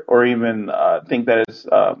support or even think that it's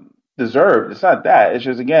deserved. It's not that. It's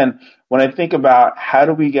just, again, when I think about how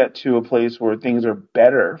do we get to a place where things are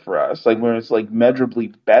better for us, like where it's like measurably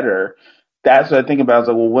better, that's what I think about. Is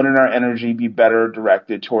like, well, wouldn't our energy be better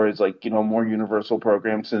directed towards like, more universal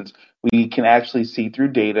programs, since we can actually see through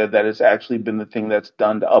data that it's actually been the thing that's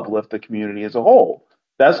done to uplift the community as a whole.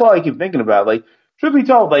 That's all I keep thinking about. Like, truth be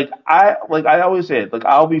told, I always say it,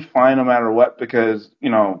 I'll be fine no matter what, because,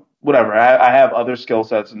 whatever. I have other skill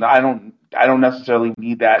sets, and I don't necessarily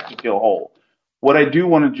need that to feel whole. What I do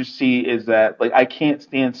want to just see is that, I can't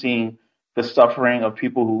stand seeing the suffering of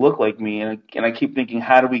people who look like me, and I keep thinking,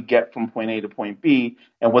 how do we get from point A to point B,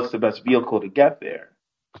 and what's the best vehicle to get there?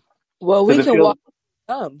 Well, we can walk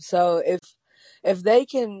some. So if they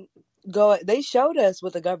can go, they showed us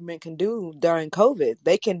what the government can do during COVID.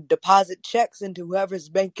 They can deposit checks into whoever's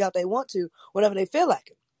bank account they want to, whenever they feel like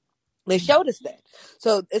it. They showed us that.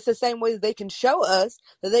 So it's the same way that they can show us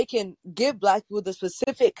that they can give Black people the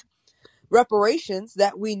specific reparations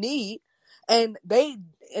that we need. And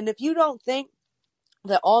if you don't think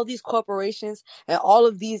that all these corporations and all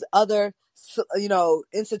of these other,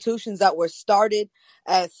 institutions that were started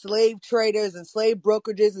as slave traders and slave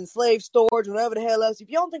brokerages and slave stores, whatever the hell else, if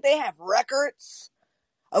you don't think they have records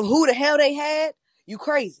of who the hell they had, you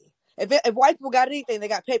crazy. If white people got anything, they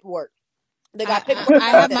got paperwork. They got paperwork. I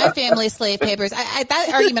have my family slave papers. That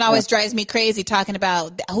argument always drives me crazy, talking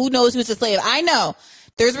about who knows who's a slave. I know.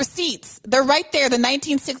 There's receipts. They're right there. The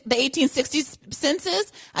 1860s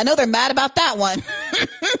census. I know they're mad about that one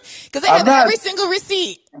because they have every single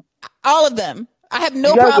receipt, all of them. I have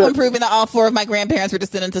no problem proving that all 4 of my grandparents were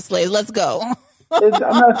descendants of slaves. Let's go. I'm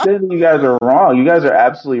not saying that you guys are wrong. You guys are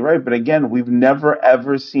absolutely right. But again, we've never,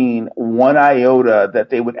 ever seen one iota that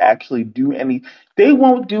they would actually do any. They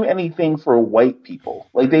won't do anything for white people.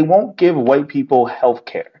 They won't give white people health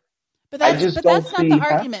care. But that's not the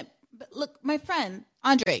argument. But look, my friend,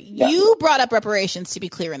 Andre, you brought up reparations, to be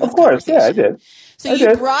clear in this conversation. Yeah, I did. So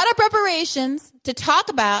you brought up reparations to talk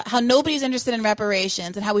about how nobody's interested in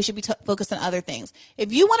reparations and how we should be focused on other things.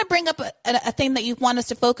 If you want to bring up a thing that you want us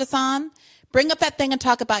to focus on, bring up that thing and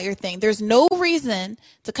talk about your thing. There's no reason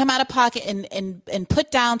to come out of pocket and put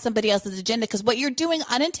down somebody else's agenda, because what you're doing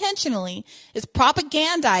unintentionally is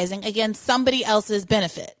propagandizing against somebody else's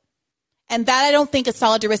benefit. And that I don't think is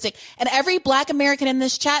solidaristic. And every Black American in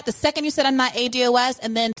this chat, the second you said I'm not ADOS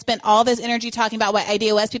and then spent all this energy talking about why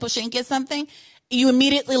ADOS people shouldn't get something, you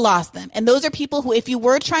immediately lost them. And those are people who, if you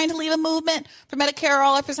were trying to lead a movement for Medicare or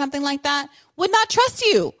all or for something like that, would not trust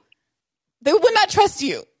you. They would not trust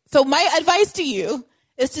you. So my advice to you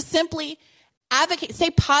is to simply advocate, say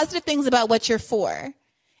positive things about what you're for.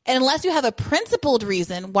 And unless you have a principled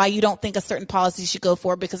reason why you don't think a certain policy should go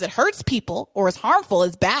forward because it hurts people or is harmful,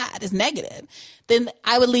 is bad, is negative, then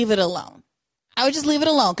I would leave it alone. I would just leave it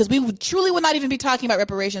alone, because we truly would not even be talking about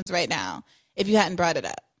reparations right now if you hadn't brought it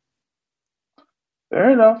up. Fair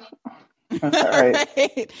enough. All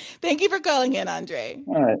right. Thank you for calling in, Andre.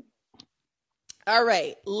 All right. All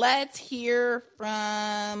right. Let's hear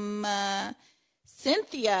from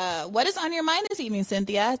Cynthia. What is on your mind this evening,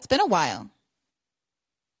 Cynthia? It's been a while.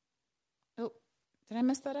 Did I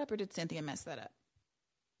mess that up, or did Cynthia mess that up?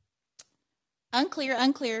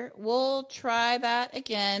 Unclear. We'll try that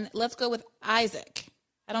again. Let's go with Isaac.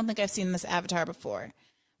 I don't think I've seen this avatar before.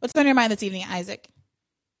 What's on your mind this evening, Isaac?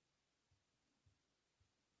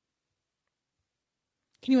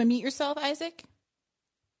 Can you unmute yourself, Isaac?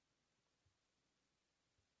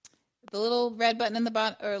 The little red button in the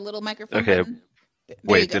bottom, or little microphone button.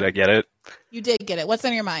 Wait, did I get it? You did get it. What's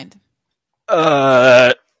on your mind?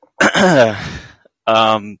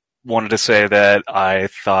 Wanted to say that I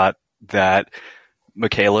thought that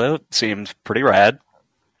Michaela seemed pretty rad.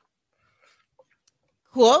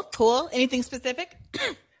 Cool. Anything specific?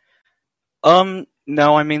 No,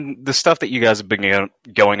 I mean, the stuff that you guys have been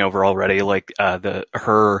going over already, like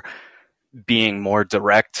her being more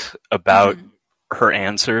direct about her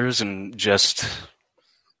answers, and just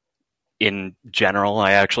in general,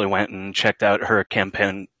 I actually went and checked out her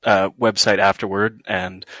campaign website afterward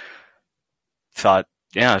and thought,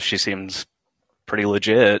 yeah, she seems pretty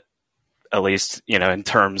legit, at least, in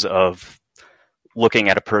terms of looking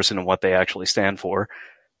at a person and what they actually stand for,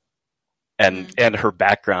 and her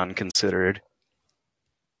background considered.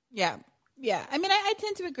 Yeah. Yeah, I mean, I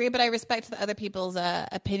tend to agree, but I respect the other people's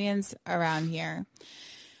opinions around here.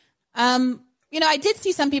 I did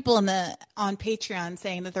see some people on Patreon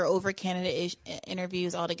saying that they're over candidate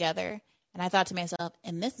interviews altogether, and I thought to myself,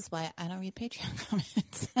 and this is why I don't read Patreon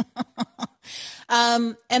comments.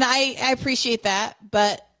 And I appreciate that,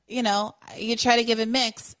 but you try to give a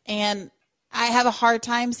mix, and I have a hard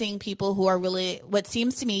time seeing people who are really, what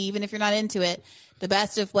seems to me, even if you're not into it, the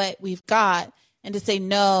best of what we've got, and to say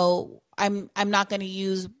no, I'm not going to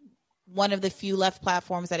use one of the few left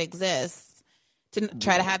platforms that exists to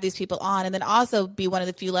try to have these people on, and then also be one of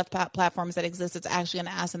the few left platforms that exists that's actually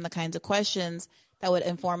going to ask them the kinds of questions that would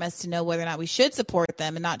inform us to know whether or not we should support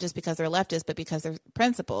them, and not just because they're leftist, but because they're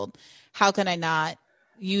principled. How can I not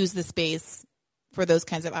use the space for those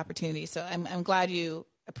kinds of opportunities? So I'm glad you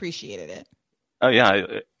appreciated it. Oh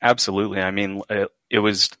yeah, absolutely. I mean, it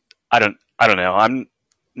was, I don't know. I'm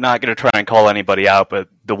not going to try and call anybody out, but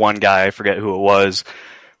the one guy, I forget who it was,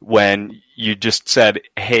 when you just said,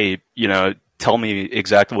 hey, tell me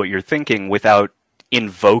exactly what you're thinking without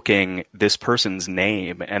invoking this person's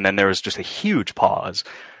name. And then there was just a huge pause.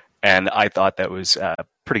 And I thought that was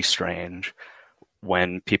pretty strange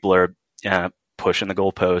when people are pushing the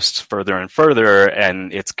goalposts further and further.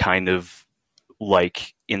 And it's kind of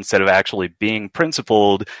like, instead of actually being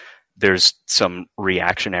principled, there's some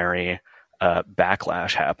reactionary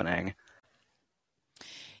backlash happening.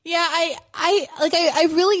 Yeah, I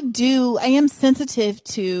really do. I am sensitive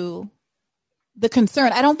to the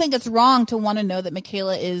concern. I don't think it's wrong to want to know that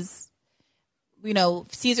Michaela is,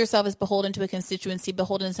 sees herself as beholden to a constituency,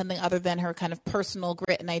 beholden to something other than her kind of personal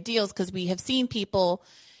grit and ideals, because we have seen people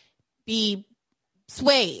be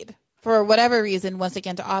swayed for whatever reason once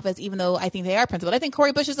again to office, even though I think they are principled. I think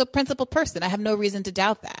Cori Bush is a principled person. I have no reason to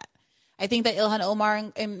doubt that. I think that Ilhan Omar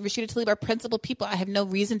and Rashida Tlaib are principled people. I have no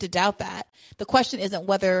reason to doubt that. The question isn't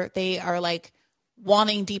whether they are like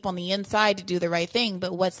wanting deep on the inside to do the right thing,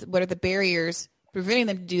 but what are the barriers preventing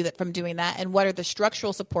them to do that, from doing that, and what are the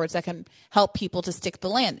structural supports that can help people to stick the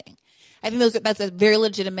landing? I think that's a very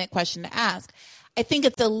legitimate question to ask. I think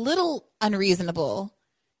it's a little unreasonable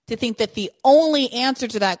to think that the only answer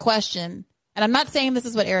to that question, and I'm not saying this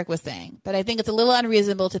is what Eric was saying, but I think it's a little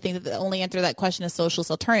unreasonable to think that the only answer to that question is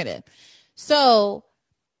socialist alternative. So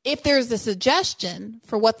if there's a suggestion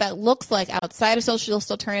for what that looks like outside of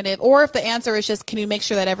socialist alternative, or if the answer is just, can you make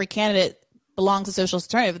sure that every candidate belongs to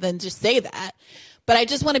socialist alternative, then just say that. But I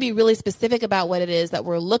just want to be really specific about what it is that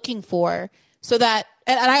we're looking for, so that,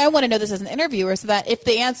 and I want to know this as an interviewer, so that if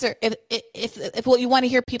the answer, if what you want to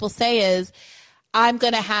hear people say is, I'm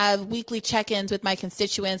going to have weekly check-ins with my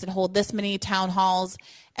constituents and hold this many town halls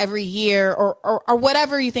every year, or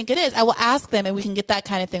whatever you think it is, I will ask them, and we can get that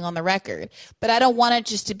kind of thing on the record. But I don't want it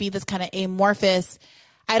just to be this kind of amorphous,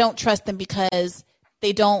 I don't trust them because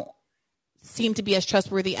they don't seem to be as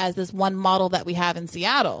trustworthy as this one model that we have in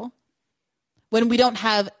Seattle, when we don't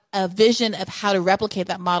have a vision of how to replicate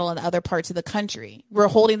that model in other parts of the country. We're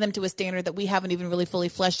holding them to a standard that we haven't even really fully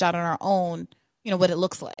fleshed out on our own, what it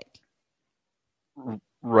looks like.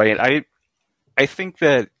 Right. I think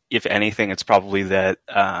that if anything, it's probably that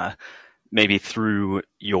maybe through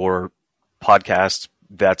your podcast,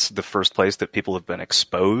 that's the first place that people have been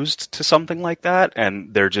exposed to something like that,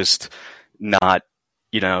 and they're just not,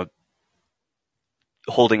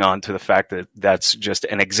 holding on to the fact that that's just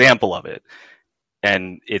an example of it,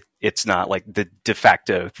 and it's not like the de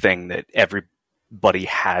facto thing that everybody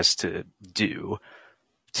has to do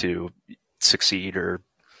to succeed or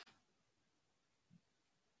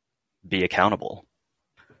be accountable.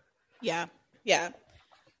 Yeah.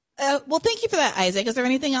 Well, thank you for that, Isaac. Is there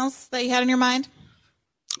anything else that you had on your mind?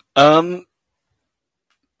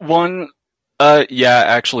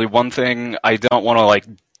 Actually, one thing, I don't want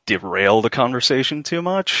to derail the conversation too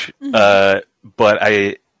much. Mm-hmm. But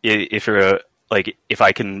if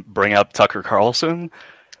I can bring up Tucker Carlson.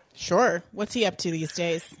 Sure. What's he up to these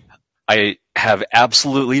days? I have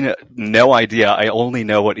absolutely no idea. I only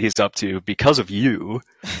know what he's up to because of you.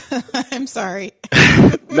 I'm sorry.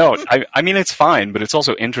 No, I mean, it's fine, but it's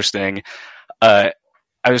also interesting. I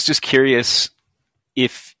was just curious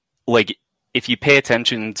if you pay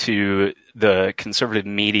attention to the conservative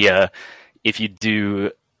media, if you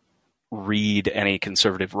do read any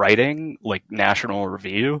conservative writing, like National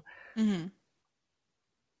Review. Mm-hmm.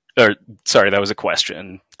 Or, sorry, that was a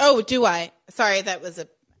question. Oh, do I? Sorry, that was a...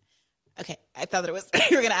 Okay, I thought that it was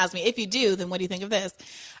you were going to ask me. If you do, then what do you think of this?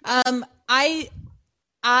 I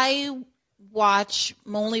watch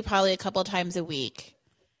only probably a couple of times a week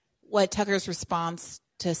what Tucker's response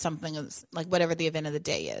to something is, like whatever the event of the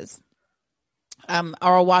day is. Or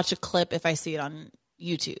I'll watch a clip if I see it on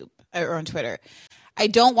YouTube or on Twitter. I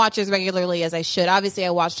don't watch as regularly as I should. Obviously, I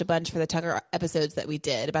watched a bunch for the Tucker episodes that we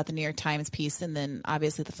did about the New York Times piece, and then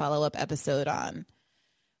obviously the follow-up episode on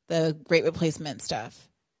the Great Replacement stuff.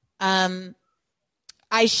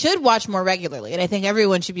 I should watch more regularly, and I think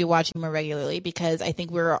everyone should be watching more regularly because I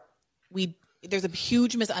think there's a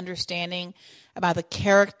huge misunderstanding about the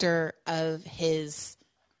character of his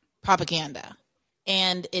propaganda,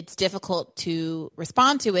 and it's difficult to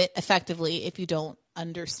respond to it effectively if you don't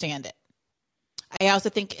understand it. I also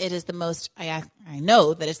think it is the most, I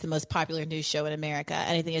know that it's the most popular news show in America,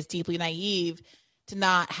 and I think it's deeply naive to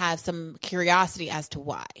not have some curiosity as to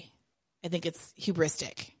why. I think it's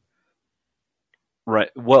hubristic. Right.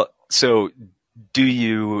 Well, so do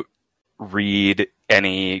you read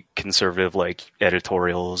any conservative like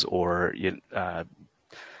editorials or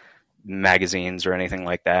magazines or anything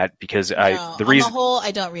like that? Because on the whole,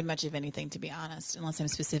 I don't read much of anything, to be honest, unless I'm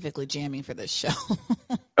specifically jamming for this show.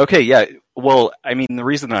 Okay, yeah. Well, I mean, the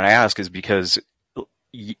reason that I ask is because,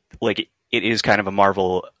 like, it is kind of a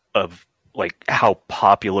marvel of like how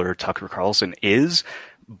popular Tucker Carlson is,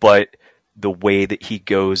 but the way that he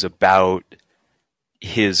goes about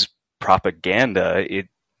his propaganda, it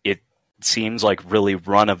seems like really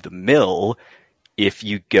run of the mill. If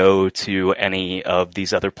you go to any of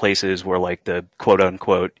these other places where like the quote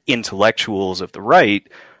unquote intellectuals of the right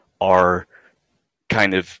are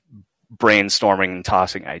kind of brainstorming and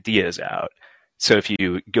tossing ideas out. So if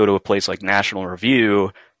you go to a place like National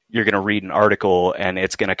Review, you're going to read an article and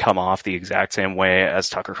it's going to come off the exact same way as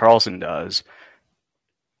Tucker Carlson does.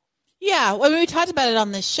 Yeah, well, we talked about it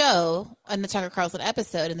on this show, on the Tucker Carlson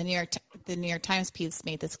episode, and the New York Times piece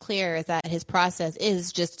made this clear, is that his process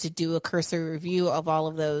is just to do a cursory review of all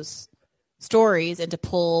of those stories and to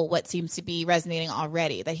pull what seems to be resonating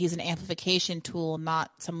already, that he's an amplification tool, not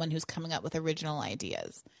someone who's coming up with original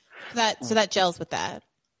ideas. So that gels with that.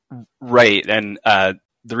 Right, and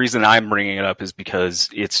the reason I'm bringing it up is because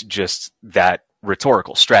it's just that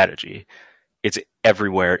rhetorical strategy. It's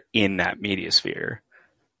everywhere in that media sphere.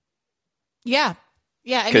 Yeah.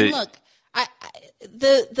 I mean, look,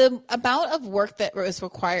 the amount of work that was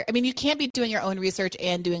required. I mean, you can't be doing your own research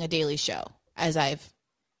and doing a daily show, as I've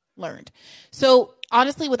learned. So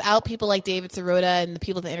honestly, without people like David Sirota and the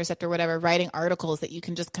people at The Intercept or whatever writing articles that you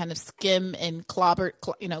can just kind of skim and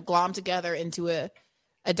glom together into a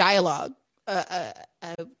dialogue, a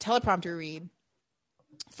teleprompter read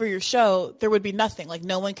for your show, there would be nothing. Like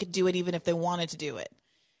no one could do it, even if they wanted to do it.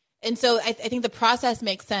 And so I think the process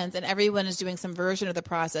makes sense, and everyone is doing some version of the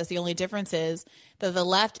process. The only difference is that the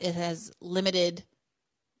left has limited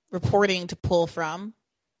reporting to pull from,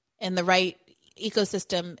 and the right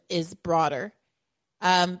ecosystem is broader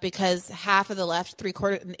because half of the left,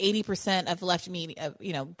 80% of left media,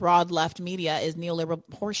 broad left media is neoliberal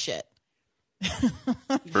horseshit.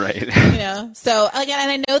 Right. So again,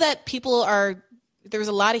 and I know that people are. There was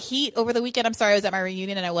a lot of heat over the weekend. I'm sorry, I was at my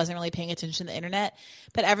reunion and I wasn't really paying attention to the internet.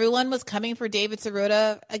 But everyone was coming for David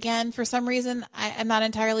Sirota again for some reason. I'm not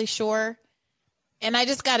entirely sure. And I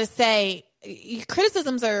just got to say,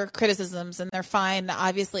 criticisms are criticisms and they're fine.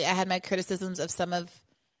 Obviously, I had my criticisms of some of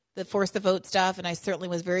the Force the Vote stuff, and I certainly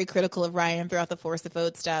was very critical of Ryan throughout the Force the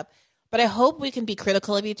Vote stuff. But I hope we can be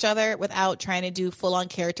critical of each other without trying to do full-on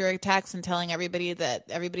character attacks and telling everybody that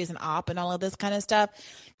everybody's an op and all of this kind of stuff.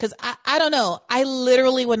 Because I don't know. I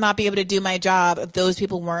literally would not be able to do my job if those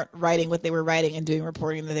people weren't writing what they were writing and doing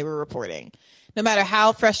reporting that they were reporting. No matter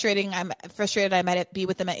how frustrated I might be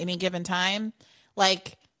with them at any given time,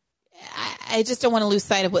 like I just don't want to lose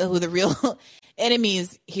sight of who the real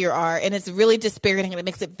enemies here are. And it's really dispiriting, and it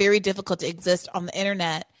makes it very difficult to exist on the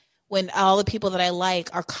internet when all the people that I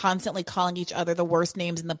like are constantly calling each other the worst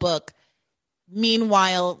names in the book.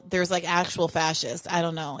 Meanwhile, there's like actual fascists. I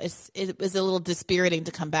don't know. It was a little dispiriting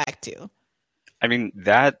to come back to. I mean,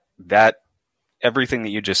 that everything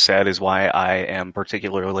that you just said is why I am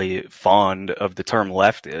particularly fond of the term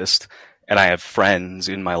leftist. And I have friends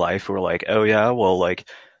in my life who are like, oh yeah, well, like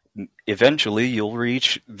eventually you'll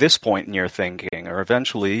reach this point in your thinking, or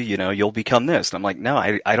eventually, you'll become this. And I'm like, no,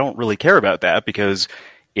 I don't really care about that, because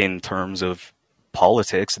in terms of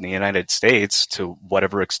politics in the United States, to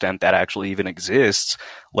whatever extent that actually even exists,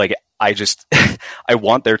 like I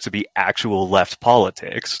want there to be actual left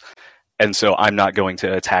politics. And so I'm not going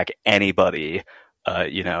to attack anybody,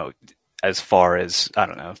 as far as, I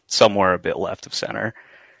don't know, somewhere a bit left of center.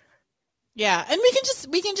 Yeah. And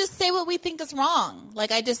we can just say what we think is wrong.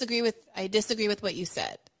 Like I disagree with what you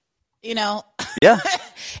said. Yeah.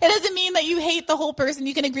 It doesn't mean that you hate the whole person.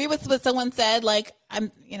 You can agree with what someone said. Like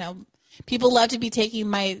people love to be taking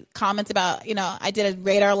my comments about, I did a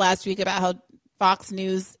radar last week about how Fox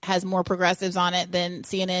News has more progressives on it than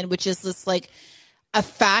CNN, which is just like, a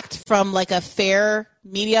fact from like a fair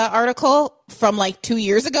media article from like 2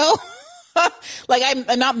 years ago. Like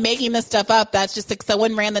I'm not making this stuff up. That's just like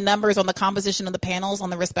someone ran the numbers on the composition of the panels on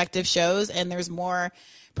the respective shows, and there's more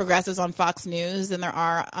progressives on Fox News than there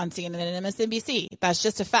are on CNN and MSNBC. That's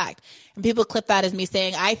just a fact. And people clip that as me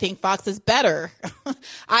saying, I think Fox is better.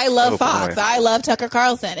 I love Fox. I love Tucker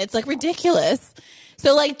Carlson. It's like ridiculous.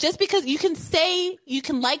 So like, just because you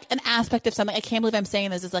can like an aspect of something, I can't believe I'm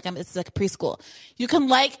saying this. It's like preschool. You can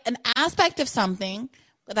like an aspect of something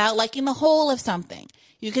without liking the whole of something.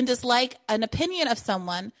 You can dislike an opinion of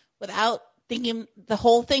someone without thinking the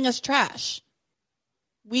whole thing is trash.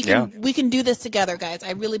 We can do this together, guys.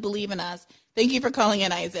 I really believe in us. Thank you for calling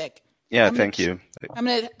in, Isaac. Yeah, thank you. I'm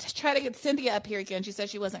going to try to get Cynthia up here again. She said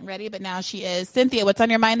she wasn't ready, but now she is. Cynthia, what's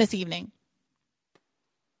on your mind this evening?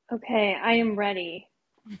 Okay, I am ready.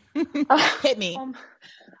 Hit me.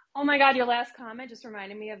 Oh my God, your last comment just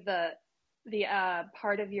reminded me of the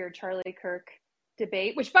part of your Charlie Kirk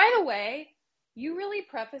debate, which, by the way, you really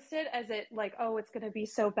prefaced it as it like, oh, it's going to be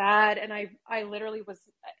so bad. And I literally was,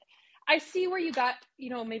 I see where you got,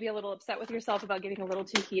 maybe a little upset with yourself about getting a little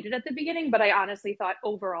too heated at the beginning, but I honestly thought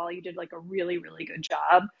overall you did like a really, really good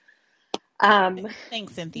job.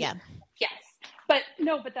 Thanks, Cynthia. Yes. But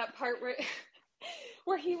that part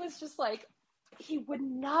where he was just like, he would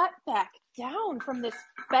not back down from this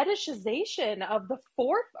fetishization of the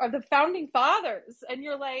founding fathers. And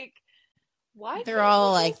you're like, why? They're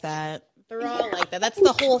all like that. They're all like that. That's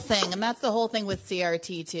the whole thing. And that's the whole thing with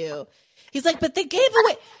CRT too. He's like, but they gave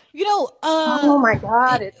away, oh my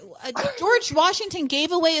God. George Washington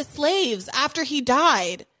gave away his slaves after he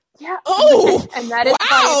died. Yeah. Oh, and that is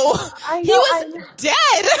wow. He was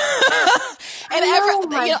dead. And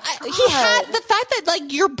he had the fact that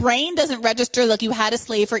like your brain doesn't register like you had a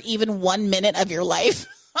slave for even 1 minute of your life.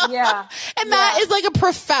 Yeah. And that is like a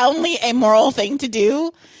profoundly immoral thing to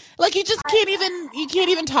do. Like you can't even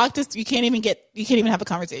have a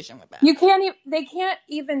conversation with that. They can't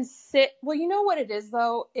even sit. Well, you know what it is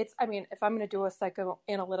though? If I'm going to do a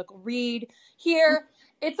psychoanalytical read here,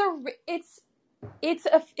 it's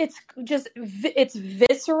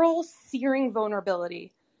visceral, searing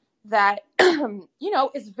vulnerability that,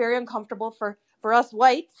 is very uncomfortable for us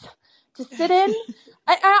whites to sit in.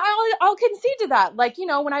 I'll concede to that. Like,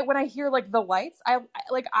 when I hear like the whites,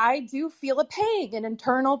 I do feel a pang, an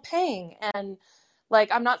internal pang. And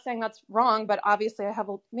like, I'm not saying that's wrong, but obviously I have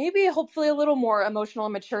hopefully a little more emotional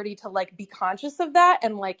maturity to like be conscious of that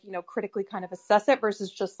and like, critically kind of assess it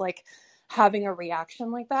versus just like having a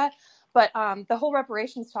reaction like that. But the whole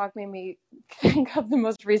reparations talk made me think of the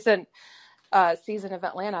most recent season of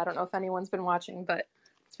Atlanta. I don't know if anyone's been watching, but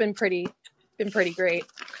it's been pretty great.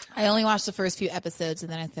 I only watched the first few episodes,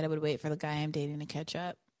 and then I said I would wait for the guy I'm dating to catch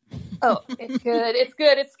up. Oh, it's good. It's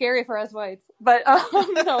good. It's scary for us whites, but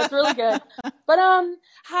no, it's really good. But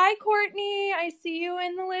hi, Courtney. I see you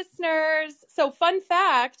in the listeners. So, fun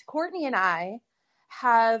fact: Courtney and I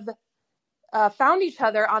have found each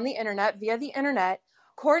other on the internet via the internet.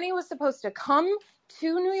 Courtney was supposed to come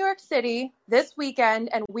to New York City this weekend,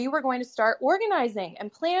 and we were going to start organizing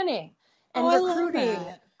and planning and recruiting.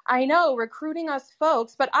 I know, recruiting us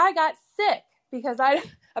folks, but I got sick because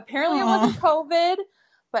apparently it wasn't COVID,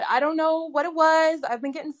 but I don't know what it was. I've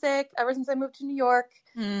been getting sick ever since I moved to New York.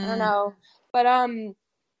 I don't know. But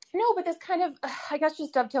but this kind of, I guess,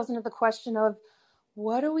 just dovetails into the question of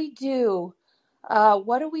what do we do?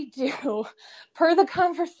 What do we do? Per the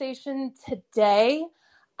conversation today,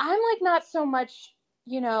 I'm like not so much,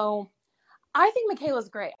 I think Michaela's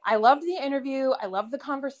great. I loved the interview. I loved the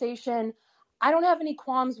conversation. I don't have any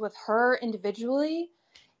qualms with her individually.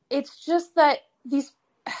 It's just that these,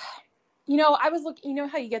 I was looking,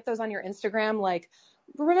 how you get those on your Instagram, like,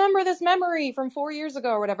 remember this memory from 4 years ago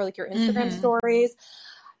or whatever, like your Instagram stories.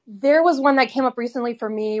 There was one that came up recently for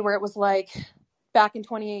me where it was like back in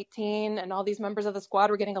 2018 and all these members of the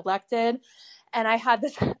squad were getting elected. And I had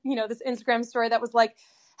this, this Instagram story that was like,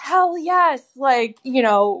 hell yes, like,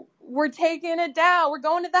 we're taking it down. We're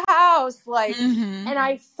going to the house. Like, and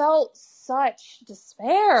I felt such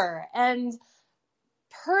despair. And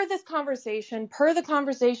per the conversation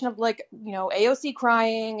of like, AOC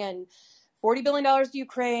crying and $40 billion to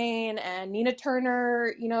Ukraine and Nina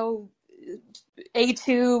Turner,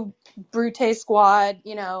 A2 Brute squad,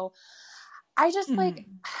 I just like,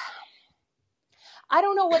 I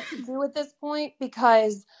don't know what to do at this point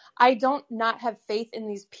because I don't not have faith in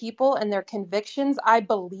these people and their convictions. I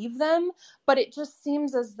believe them, but it just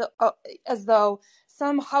seems as though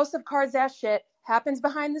some House of Cards ass shit happens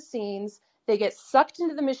behind the scenes. They get sucked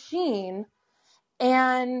into the machine.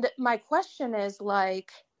 And my question is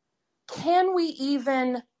like, can we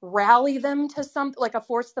even rally them to something like a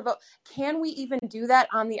force the vote? Can we even do that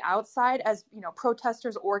on the outside as,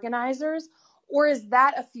 protesters, organizers? Or is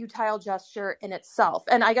that a futile gesture in itself?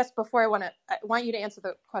 And I guess before I want you to answer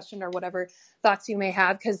the question or whatever thoughts you may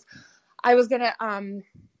have, because I was going to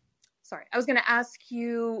ask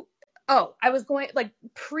you,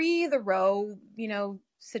 pre the Roe,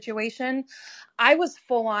 situation, I was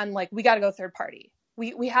full on we got to go third party.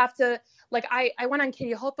 We have to, I went on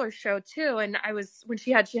Katie Holper's show too. And when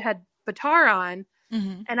she had Batar on,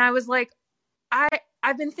 mm-hmm. and I was like,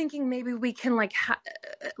 I've been thinking maybe we can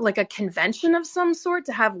a convention of some sort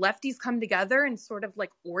to have lefties come together and sort of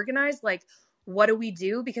organize, what do we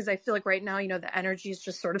do? Because I feel like right now, the energy is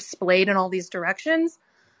just sort of splayed in all these directions.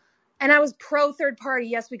 And I was pro third party.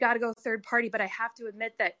 Yes, we got to go third party. But I have to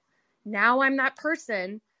admit that now I'm that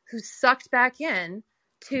person who's sucked back in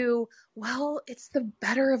to, it's the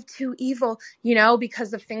better of two evil,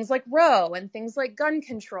 because of things like Roe and things like gun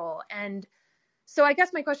control. And so I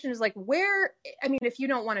guess my question is if you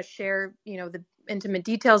don't want to share, the intimate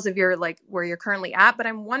details of your, where you're currently at, but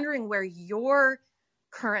I'm wondering where you're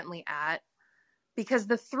currently at, because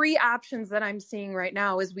the three options that I'm seeing right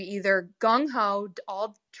now is we either gung-ho,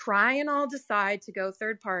 all try and all decide to go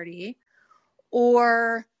third party,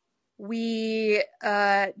 or we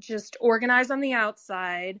just organize on the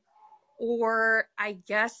outside, or I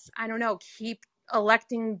guess, I don't know, keep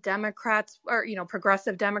electing Democrats or,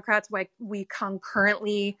 progressive Democrats, we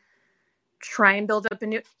concurrently try and build up a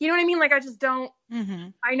new, you know what I mean? I just don't, mm-hmm.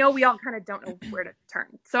 I know we all kind of don't know where to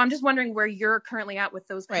turn. So I'm just wondering where you're currently at with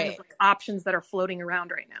those kind of options that are floating around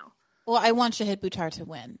right now. Well, I want Shahid Buttar to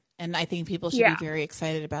win. And I think people should be very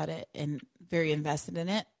excited about it and very invested in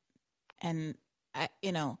it. And,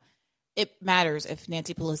 it matters if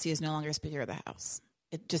Nancy Pelosi is no longer Speaker of the House.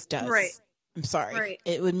 It just does. Right. I'm sorry. Right.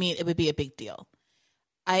 It would be a big deal.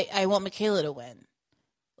 I want Michaela to win.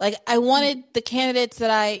 I wanted the candidates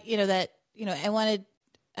that I wanted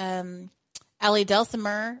Ali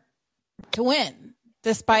Delsimer to win,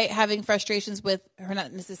 despite having frustrations with her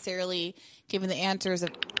not necessarily giving the answers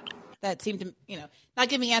that seemed to, not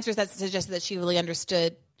giving answers that suggested that she really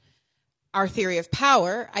understood our theory of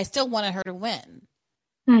power. I still wanted her to win.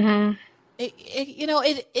 Mm-hmm.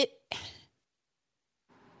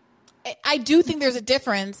 I do think there's a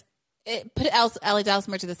difference. Put Ali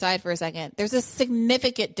Dalsmer to the side for a second. There's a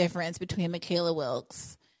significant difference between Michaela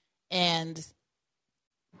Wilkes and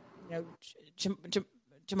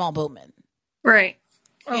Jamal Bowman. Right.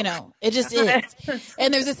 It just is.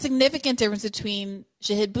 And there's a significant difference between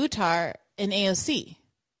Shahid Buttar and AOC.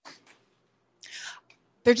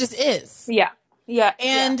 There just is. Yeah. Yeah.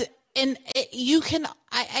 And you can,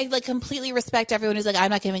 I completely respect everyone who's I'm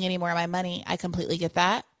not giving any more of my money. I completely get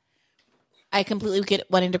that. I completely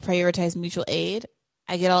get wanting to prioritize mutual aid.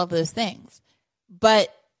 I get all of those things.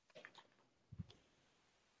 But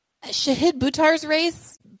Shahid Buttar's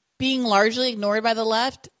race being largely ignored by the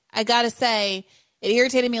left, I got to say, it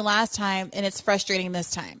irritated me last time, and it's frustrating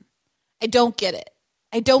this time. I don't get it.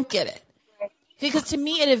 Because to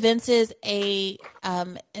me, it evinces an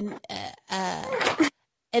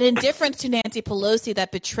indifference to Nancy Pelosi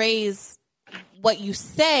that betrays what you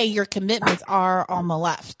say your commitments are on the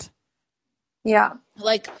left. Yeah.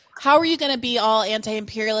 How are you going to be all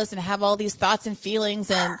anti-imperialist and have all these thoughts and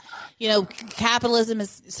feelings and, capitalism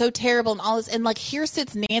is so terrible and all this. And here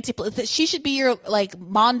sits Nancy Pelosi. She should be your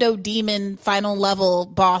Mondo demon final level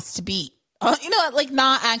boss to beat.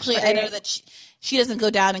 Not actually. Right. I know that she doesn't go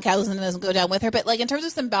down and capitalism doesn't go down with her. But in terms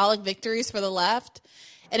of symbolic victories for the left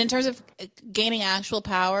and in terms of gaining actual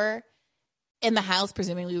power in the House,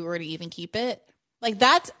 presuming we were to even keep it,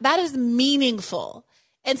 that is meaningful.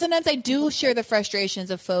 And sometimes I do share the frustrations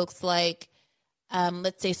of folks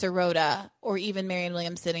let's say Sirota or even Marianne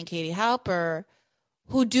Williamson and Katie Halper,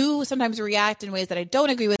 who do sometimes react in ways that I don't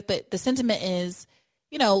agree with. But the sentiment is,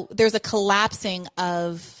 there's a collapsing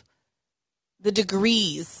of the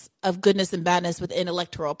degrees of goodness and badness within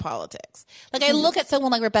electoral politics. I look at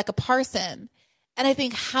someone like Rebecca Parson, and I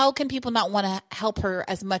think, how can people not want to help her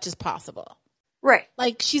as much as possible? Right.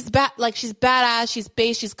 She's badass. She's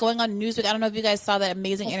based. She's going on Newsweek. I don't know if you guys saw that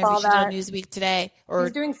amazing interview she did on Newsweek today or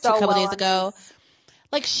She's doing so a couple days ago.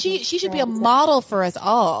 She should be a model for us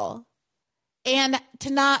all. And to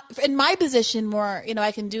not, in my position more,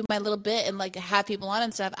 I can do my little bit and have people on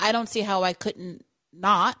and stuff. I don't see how I couldn't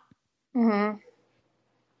not. Mm-hmm.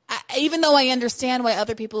 Even though I understand why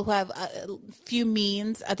other people who have a few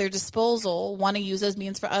means at their disposal want to use those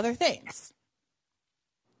means for other things.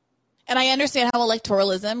 And I understand how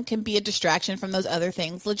electoralism can be a distraction from those other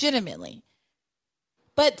things legitimately.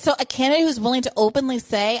 But so a candidate who's willing to openly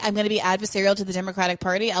say, I'm going to be adversarial to the Democratic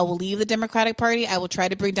Party. I will leave the Democratic Party. I will try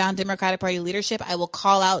to bring down Democratic Party leadership. I will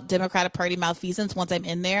call out Democratic Party malfeasance once I'm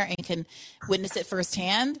in there and can witness it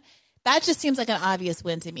firsthand. That just seems like an obvious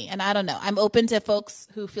win to me. And I don't know. I'm open to folks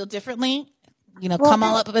who feel differently. Come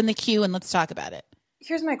all up in the queue and let's talk about it.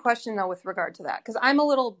 Here's my question, though, with regard to that, because I'm a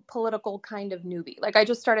little political kind of newbie. Like, I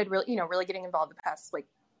just started really getting involved the past,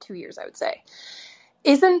 2 years, I would say.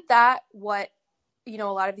 Isn't that what, a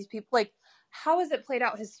lot of these people, like, how has it played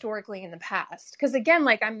out historically in the past? Because, again,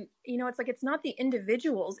 it's not the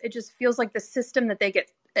individuals. It just feels like the system that they get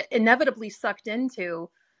inevitably sucked into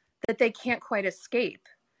that they can't quite escape.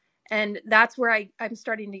 And that's where I'm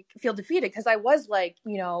starting to feel defeated, because I was like,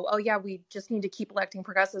 oh yeah, we just need to keep electing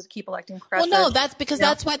progressives. Well, no, that's because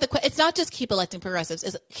that's why it's not just keep electing progressives.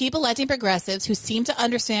 It's keep electing progressives who seem to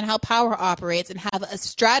understand how power operates and have a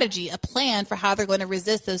strategy, a plan for how they're going to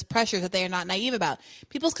resist those pressures that they are not naive about.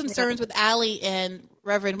 People's concerns with Allie and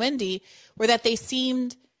Reverend Wendy were that they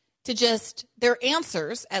seemed to just, their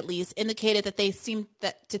answers at least indicated that they seemed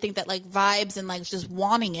to think that vibes and just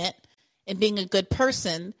wanting it and being a good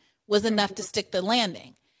person was enough to stick the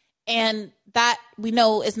landing. And that we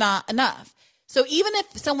know is not enough. So even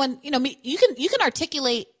if someone, you can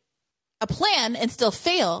articulate a plan and still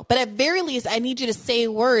fail, but at very least, I need you to say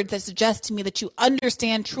words that suggest to me that you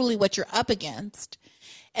understand truly what you're up against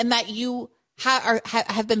and that you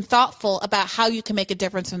have been thoughtful about how you can make a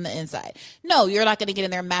difference from the inside. No, you're not going to get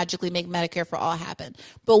in there and magically make Medicare for all happen.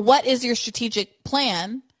 But what is your strategic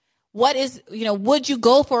plan? What is, would you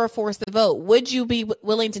go for a forced vote? Would you be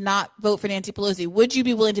willing to not vote for Nancy Pelosi? Would you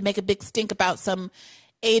be willing to make a big stink about some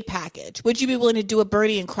aid package? Would you be willing to do a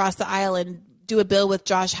Bernie and cross the aisle and do a bill with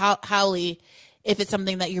Josh Hawley if it's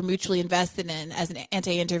something that you're mutually invested in as an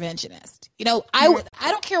anti-interventionist? I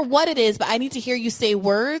don't care what it is, but I need to hear you say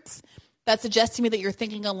words that suggest to me that you're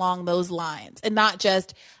thinking along those lines and not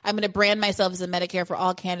just, I'm going to brand myself as a Medicare for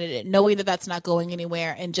all candidate, knowing that that's not going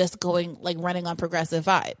anywhere and just going running on progressive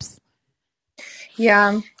vibes.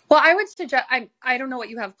 Yeah. Well, I would suggest, I don't know what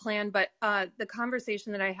you have planned, but the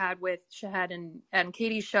conversation that I had with Shahed and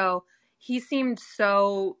Katie's show, he seemed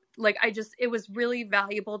so it was really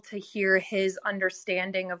valuable to hear his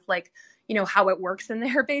understanding of how it works in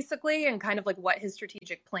there basically, and kind of what his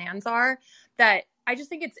strategic plans are. That I just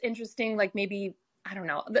think it's interesting, maybe, I don't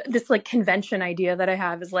know, this convention idea that I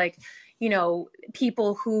have is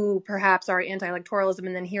people who perhaps are anti-electoralism,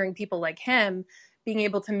 and then hearing people like him being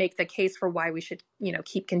able to make the case for why we should,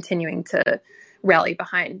 keep continuing to rally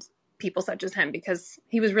behind people such as him, because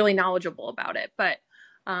he was really knowledgeable about it. But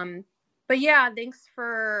yeah, thanks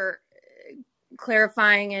for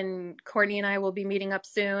clarifying, and Courtney and I will be meeting up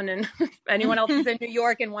soon. And if anyone else is in New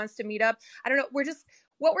York and wants to meet up, I don't know.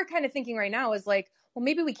 What we're kind of thinking right now is well,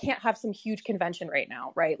 maybe we can't have some huge convention right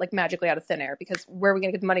now, right? Magically out of thin air, because where are we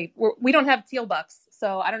going to get the money? We don't have teal bucks.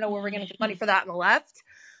 So I don't know where we're going to get money for that on the left.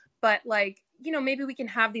 But maybe we can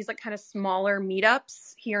have these kind of smaller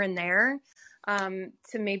meetups here and there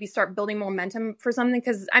to maybe start building momentum for something.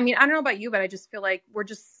 Because I don't know about you, but I just feel like we're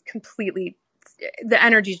just completely, the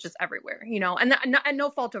energy is just everywhere, and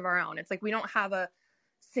no fault of our own. It's we don't have a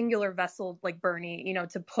singular vessel like Bernie,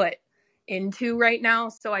 to put into right now.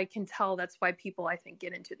 So I can tell that's why people, I think,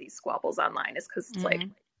 get into these squabbles online, is because it's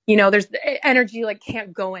there's energy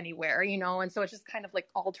can't go anywhere, and so it's just kind of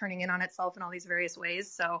all turning in on itself in all these various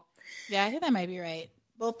ways. So yeah, I think that might be right.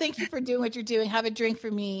 Well, thank you for doing what you're doing. Have a drink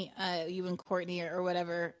for me, you and Courtney, or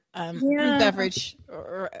whatever beverage,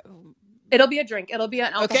 or it'll be a drink. It'll be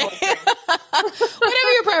an alcohol drink.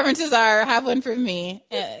 Whatever your preferences are, have one for me.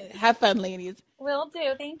 Have fun, ladies. Will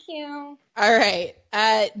do. Thank you. All right.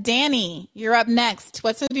 Danny, you're up next.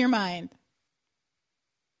 What's on your mind?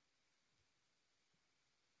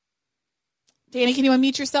 Danny, can you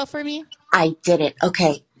unmute yourself for me? I did it.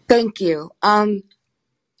 Okay. Thank you.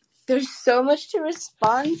 There's so much to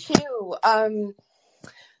respond to.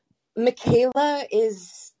 Michaela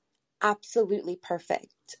is absolutely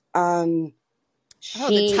perfect. The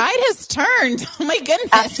tide has turned. Oh my goodness.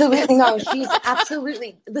 Absolutely. No, she's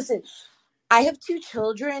absolutely, listen, I have 2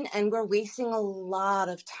 children and we're wasting a lot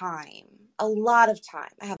of time. I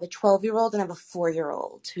have a 12-year-old and I have a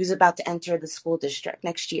 4-year-old who's about to enter the school district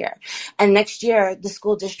next year. And next year, the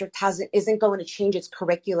school district isn't going to change its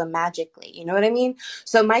curriculum magically. You know what I mean?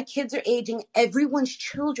 So my kids are aging. Everyone's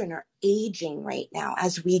children are aging right now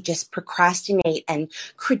as we just procrastinate and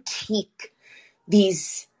critique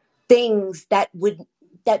these things that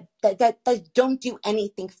don't do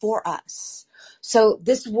anything for us. So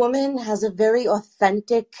this woman has a very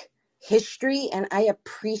authentic history, and I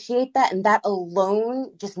appreciate that. And that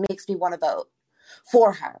alone just makes me want to vote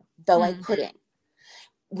for her, though I couldn't.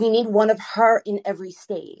 We need one of her in every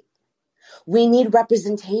state. We need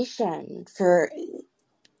representation for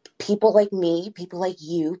people like me, people like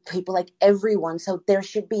you, people like everyone. So there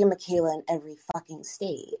should be a Michaela in every fucking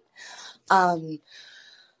state. I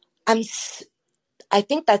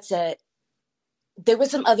think that's it. There were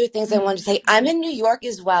some other things I wanted to say. I'm in New York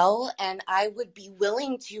as well, and I would be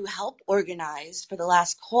willing to help organize for the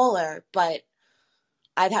last caller, but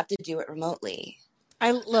I'd have to do it remotely.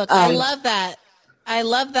 I love that. I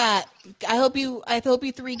love that. I hope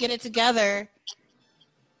you three get it together.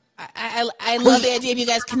 I love the idea of you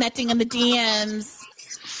guys connecting in the DMs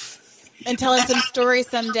and telling some stories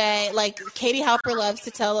someday. Like Katie Halper loves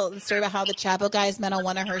to tell the story about how the Chapo guys met on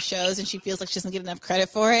one of her shows, and she feels like she doesn't get enough credit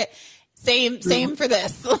for it. Same for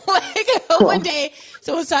this. Like one day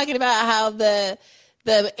someone's talking about how the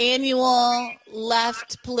annual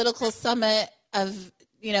left political summit of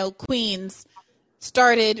Queens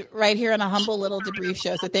started right here on a humble little debrief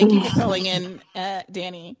show. So thank you for calling in,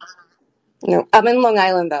 Danny. No, I'm in Long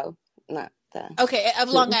Island though. Not okay, of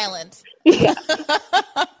Long Island. Yeah.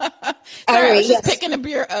 Sorry, I was just picking a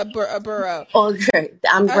borough. Oh, great.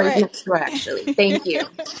 I'm All right next door, actually. Thank you.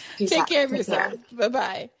 Take care of yourself.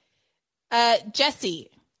 Bye-bye. Jesse,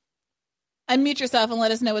 unmute yourself and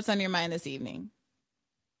let us know what's on your mind this evening.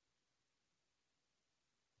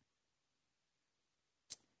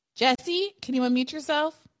 Jesse, can you unmute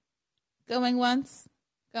yourself? Going once,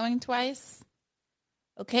 going twice.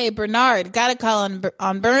 Okay, Bernard, got to call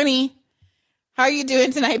on Bernie. How are you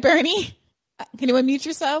doing tonight, Bernie? Can you unmute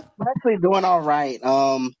yourself? I'm actually doing all right.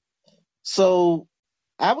 So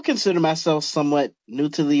I would consider myself somewhat new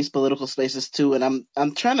to these political spaces too, and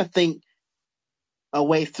I'm trying to think a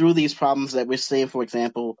way through these problems that we're seeing, for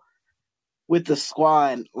example, with the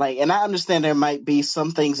squad. Like, and I understand there might be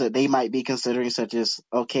some things that they might be considering, such as,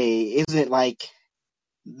 okay, isn't it like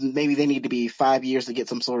maybe they need to be 5 years to get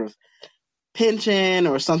some sort of pension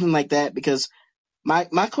or something like that? Because my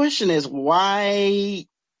question is, why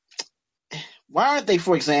aren't they,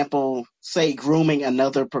 for example, say grooming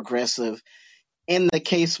another progressive in the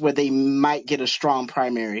case where they might get a strong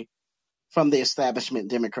primary from the establishment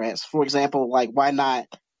Democrats? For example, like, why not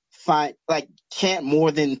can't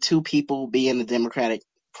more than two people be in the Democratic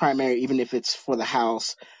primary, even if it's for the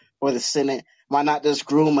House or the Senate? Why not just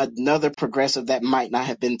groom another progressive that might not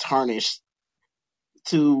have been tarnished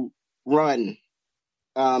to run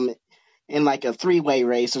in like a three-way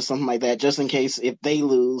race or something like that, just in case if they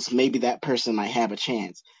lose, maybe that person might have a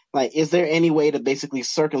chance? Like, is there any way to basically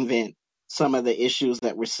circumvent some of the issues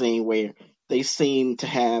that we're seeing where they seem to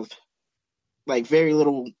have like very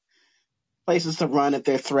little places to run if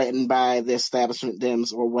they're threatened by the establishment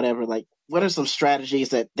Dems or whatever? Like, what are some strategies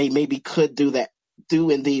that they maybe could do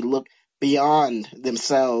indeed look beyond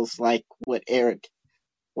themselves, like what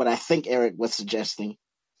I think Eric was suggesting?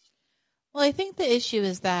 Well, I think the issue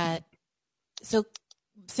is that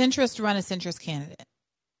centrists run a centrist candidate,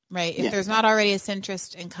 right? If there's not already a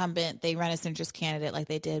centrist incumbent, they run a centrist candidate like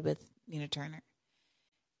they did with Nina Turner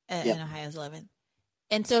in Ohio's 11th.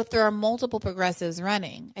 And so if there are multiple progressives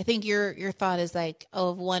running, I think your thought is like,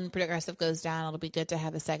 oh, if one progressive goes down, it'll be good to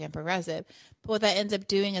have a second progressive. But what that ends up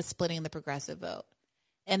doing is splitting the progressive vote.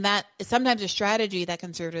 And that is sometimes a strategy that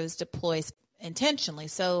conservatives deploy intentionally.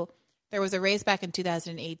 So there was a race back in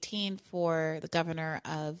 2018 for the governor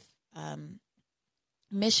of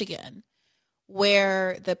Michigan,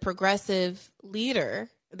 where the progressive leader,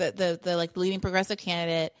 the like leading progressive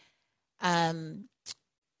candidate,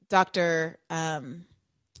 Dr.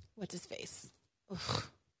 What's his face? Ugh.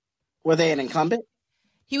 Were they an incumbent?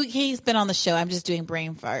 He's been on the show. I'm just doing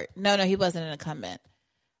brain fart. No, he wasn't an incumbent.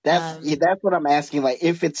 That's what I'm asking. Like,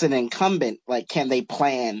 if it's an incumbent, like, can they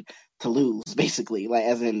plan to lose? Basically, like,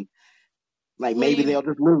 as in, like, maybe they'll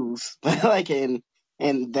just lose, like, and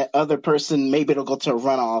the other person, maybe it'll go to a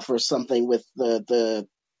runoff or something with the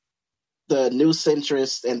new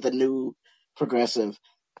centrist and the new progressive.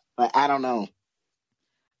 Like, I don't know.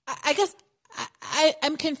 I guess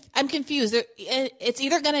I'm confused. It's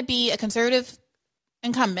either going to be a conservative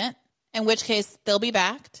incumbent, in which case they'll be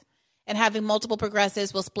backed, and having multiple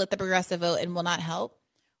progressives will split the progressive vote and will not help,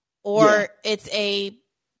 or it's a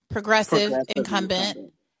progressive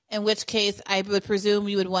incumbent, in which case I would presume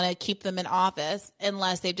you would want to keep them in office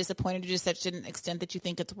unless they've disappointed you to such an extent that you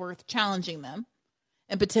think it's worth challenging them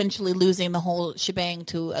and potentially losing the whole shebang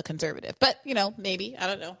to a conservative. But, maybe, I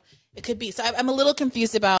don't know. It could be. So I'm a little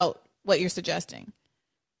confused about what you're suggesting.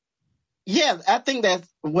 Yeah, I think that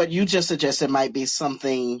what you just suggested might be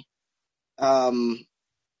something that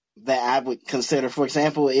I would consider. For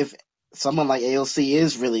example, if someone like AOC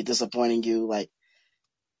is really disappointing you, like,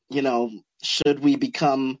 should we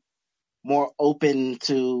become more open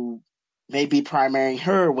to maybe primarying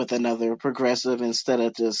her with another progressive instead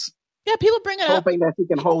of just people bring it up, hoping that she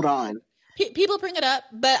can hold on. People bring it up,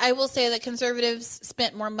 but I will say that conservatives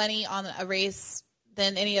spent more money on a race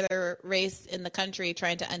than any other race in the country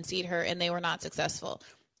trying to unseat her, and they were not successful.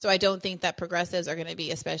 So I don't think that progressives are going to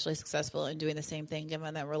be especially successful in doing the same thing,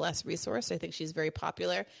 given that we're less resourced. I think she's very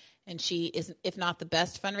popular, and she is, if not the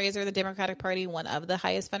best fundraiser in the Democratic Party, one of the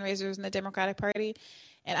highest fundraisers in the Democratic Party.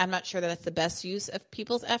 And I'm not sure that that's the best use of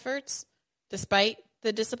people's efforts, despite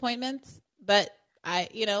the disappointments. But I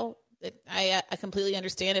completely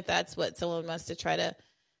understand if that's what someone wants to try to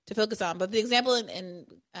focus on. But the example in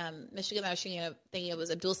Michigan I was thinking of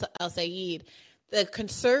was Abdul El-Sayed. The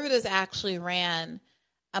conservatives actually ran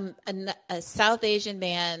a South Asian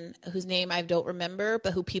man whose name I don't remember,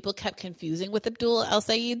 but who people kept confusing with Abdul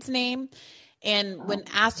El-Sayed's name. And when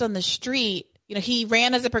asked on the street, he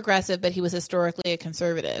ran as a progressive, but he was historically a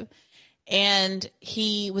conservative. And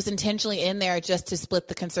he was intentionally in there just to split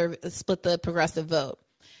the progressive vote.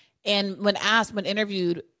 And when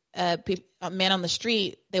interviewed, a man on the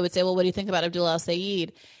street, they would say, well, what do you think about Abdul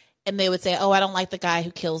El-Sayed? And they would say, oh, I don't like the guy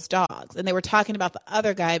who kills dogs. And they were talking about the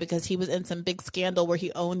other guy because he was in some big scandal where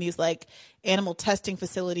he owned these like animal testing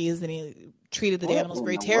facilities and he treated the animals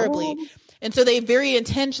very terribly. And so they very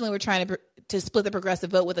intentionally were trying to split the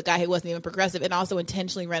progressive vote with a guy who wasn't even progressive, and also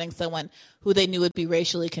intentionally running someone who they knew would be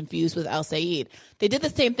racially confused with El-Sayed. They did the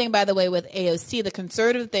same thing, by the way, with AOC. The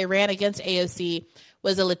conservative they ran against AOC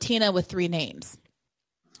was a Latina with 3 names,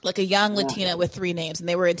 like a young Latina with 3 names, and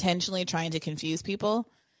they were intentionally trying to confuse people.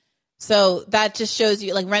 So that just shows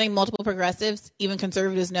you, like, running multiple progressives, even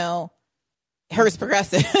conservatives know hers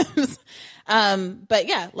progressives. But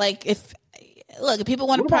yeah, like if people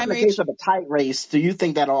want to primary. In the case of a tight race, do you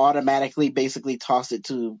think that'll automatically basically toss it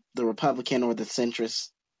to the Republican or the centrist?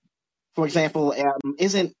 For example, I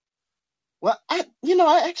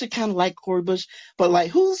actually kind of like Cori Bush, but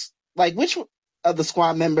like which of the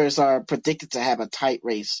squad members are predicted to have a tight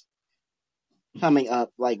race coming up?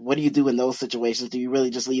 Like, what do you do in those situations? Do you really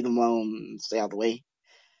just leave them alone and stay out of the way?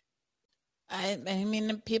 I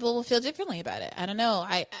mean, people will feel differently about it. I don't know.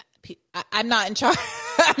 I'm not in charge.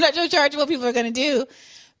 I'm not in charge of what people are going to do,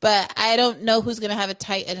 but I don't know who's going to have a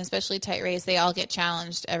tight and especially tight race. They all get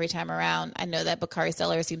challenged every time around. I know that Bakari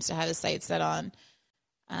Seller seems to have his sights set on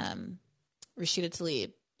Rashida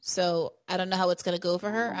Tlaib. So I don't know how it's going to go for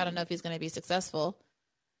her. I don't know if he's going to be successful.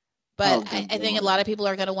 But I think a lot of people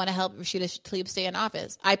are going to want to help Rashida Tlaib stay in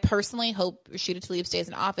office. I personally hope Rashida Tlaib stays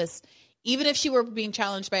in office. Even if she were being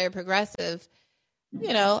challenged by a progressive,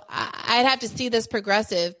 I'd have to see this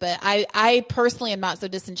progressive. But I personally am not so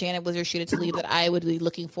disenchanted with Rashida Tlaib that I would be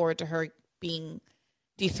looking forward to her being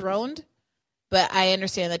dethroned. But I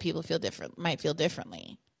understand that people might feel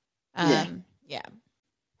differently. Yeah.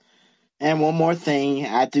 And one more thing,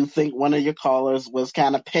 I do think one of your callers was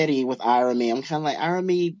kind of petty with Irami. I'm kind of like,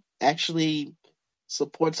 Irami actually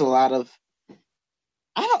supports a lot of.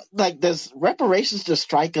 I don't like. Does reparations just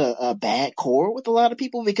strike a bad chord with a lot of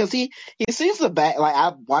people? Because he seems to like.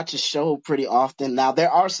 I watch his show pretty often. Now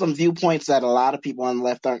there are some viewpoints that a lot of people on the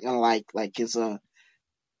left aren't gonna like his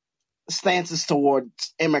stances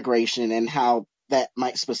towards immigration and how that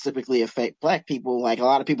might specifically affect Black people. Like, a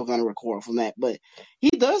lot of people are going to recoil from that, but he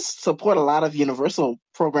does support a lot of universal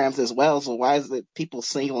programs as well. So why is it people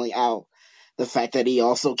singling out the fact that he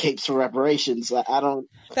also capes for reparations? I don't.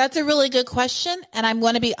 That's a really good question, and I'm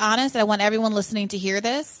going to be honest. I want everyone listening to hear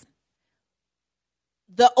this.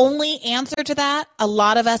 The only answer to that a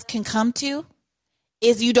lot of us can come to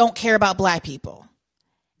is you don't care about Black people.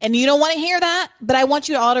 And you don't want to hear that, but I want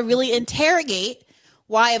you all to really interrogate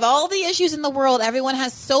why, of all the issues in the world, everyone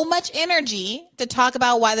has so much energy to talk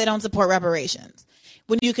about why they don't support reparations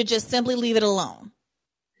when you could just simply leave it alone.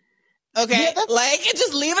 Okay? Yeah,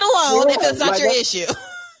 just leave it alone if it's not your issue.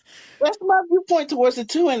 That's my viewpoint towards it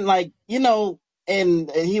too. And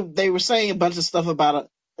they were saying a bunch of stuff about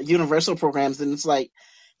universal programs, and it's like,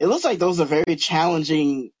 it looks like those are very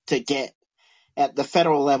challenging to get at the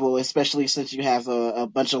federal level, especially since you have a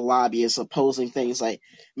bunch of lobbyists opposing things like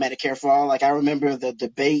Medicare for all. Like, I remember the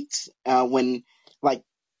debates when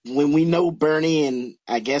we know Bernie and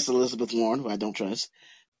I guess Elizabeth Warren, who I don't trust,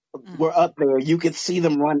 were up there. You could see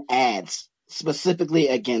them run ads specifically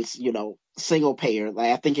against, single payer.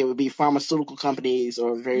 Like, I think it would be pharmaceutical companies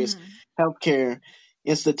or various healthcare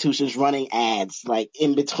institutions running ads, like,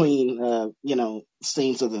 in between,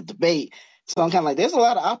 scenes of the debate. So I'm kind of like, there's a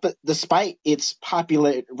lot of despite its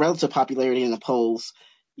relative popularity in the polls,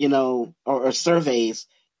 or surveys,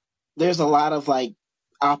 there's a lot of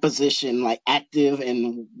opposition, like active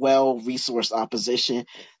and well-resourced opposition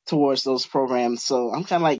towards those programs. So I'm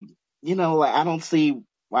kind of like, like I don't see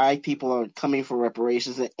why people are coming for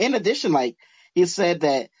reparations. In addition, like he said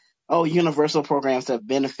that, oh, universal programs have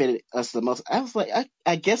benefited us the most. I was like,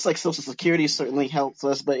 I guess like Social Security certainly helps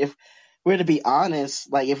us, but if we're to be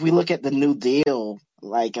honest, like if we look at the New Deal,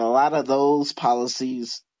 like a lot of those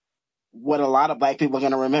policies, what a lot of Black people are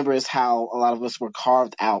going to remember is how a lot of us were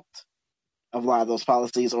carved out of a lot of those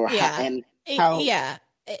policies, or Yeah. how Yeah.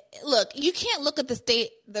 Look, you can't look at the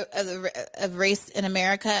state of race in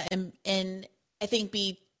America and I think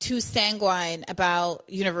be too sanguine about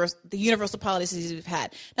the universal policies we've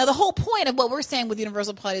had. Now, the whole point of what we're saying with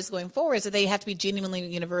universal policies going forward is that they have to be genuinely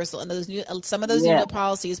universal, and some of those universal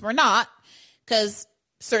policies were not, because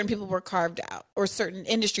certain people were carved out, or certain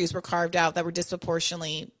industries were carved out that were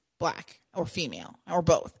disproportionately Black or female or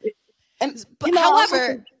both. But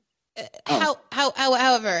however,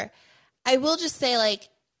 however, I will just say, like,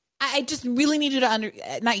 I just really need you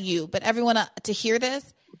to not you, but everyone to hear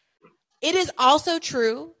this. It is also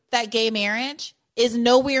true that gay marriage is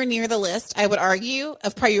nowhere near the list, I would argue,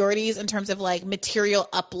 of priorities in terms of like material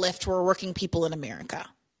uplift for working people in America.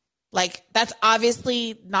 Like, that's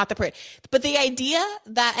obviously not the priority. But the idea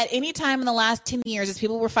that at any time in the last 10 years, as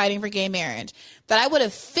people were fighting for gay marriage, that I would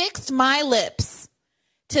have fixed my lips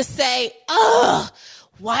to say, ugh,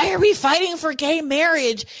 why are we fighting for gay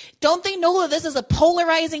marriage? Don't they know that this is a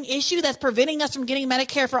polarizing issue that's preventing us from getting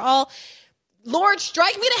Medicare for all? Lord,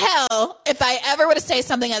 strike me to hell if I ever were to say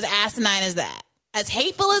something as asinine as that, as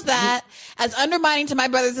hateful as that, as undermining to my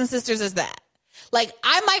brothers and sisters as that. Like,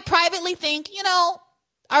 I might privately think,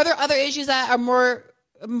 are there other issues that are more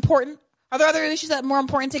important? Are there other issues that are more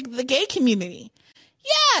important to the gay community?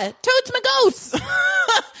 Yeah, totes my ghosts.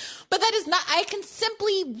 But that is not, I can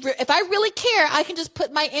simply, if I really care, I can just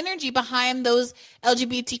put my energy behind those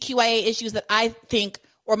LGBTQIA issues that I think,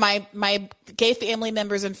 or my gay family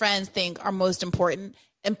members and friends think are most important,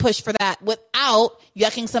 and push for that without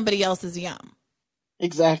yucking somebody else's yum.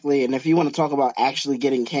 Exactly. And if you want to talk about actually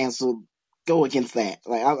getting canceled, go against that.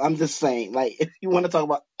 Like, I'm just saying, like, if you want to talk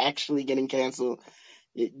about actually getting canceled,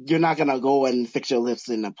 you're not going to go and fix your lips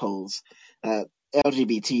and oppose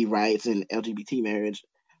LGBT rights and LGBT marriage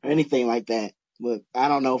or anything like that. But I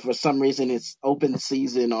don't know, for some reason it's open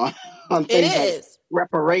season on things like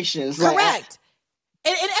reparations. Correct.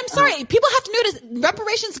 And I'm sorry, people have to notice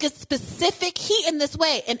reparations get specific heat in this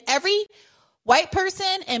way. And every white person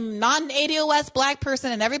and non-ADOS Black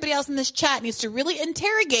person and everybody else in this chat needs to really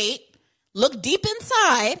look deep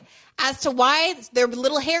inside as to why their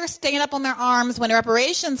little hair staying up on their arms when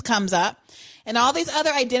reparations comes up, and all these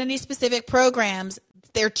other identity-specific programs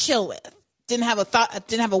they're chill with. Didn't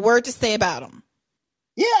have a word to say about them.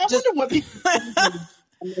 Yeah, I wonder what people.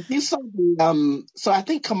 If you saw so I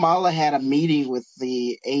think Kamala had a meeting with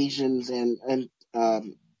the Asians and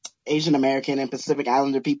Asian American and Pacific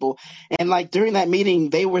Islander people, and like during that meeting,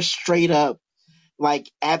 they were straight up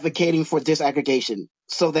like advocating for disaggregation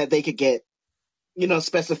so that they could get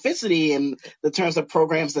specificity in the terms of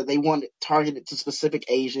programs that they wanted targeted to specific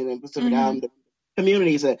Asian and Pacific Islander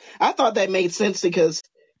communities. And I thought that made sense because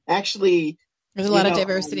actually there's a lot of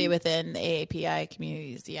diversity within the AAPI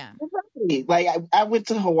communities. Yeah. Exactly. Like I went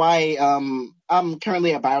to Hawaii. I'm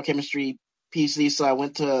currently a biochemistry PhD, so I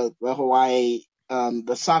went to the Hawaii,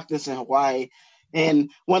 the SOCNIS in Hawaii,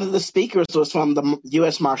 and one of the speakers was from the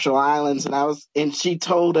U.S. Marshall Islands, and she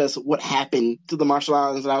told us what happened to the Marshall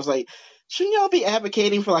Islands, and I was like, shouldn't y'all be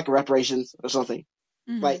advocating for like reparations or something?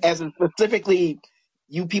 Like, as in specifically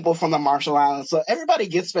you people from the Marshall Islands. So everybody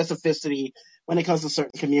gets specificity when it comes to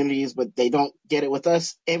certain communities, but they don't get it with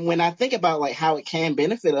us. And when I think about like how it can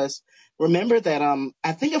benefit us, remember that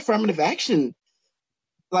I think affirmative action,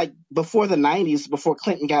 like before the 90s, before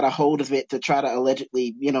Clinton got a hold of it to try to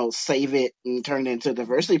allegedly, save it and turn it into a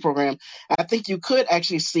diversity program, I think you could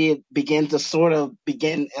actually see it begin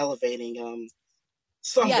elevating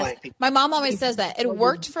some Black people. My mom always says that. It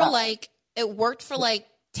worked for like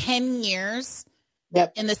 10 years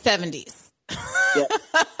in the 70s. Yep.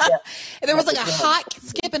 There was like a hot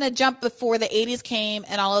skip and a jump before the 80s came,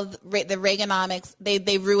 and all of the Reaganomics,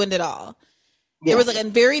 they ruined it all. There was like a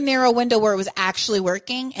very narrow window where it was actually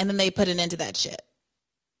working, and then they put an end to that shit.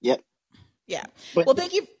 Yep. Yeah. Well,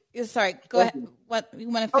 thank you. Sorry, go ahead. What, you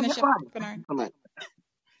want to finish up, Bernard?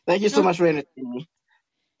 Thank you so much for entertaining me.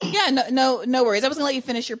 Yeah, no worries. I was gonna let you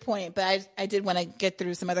finish your point, but I did want to get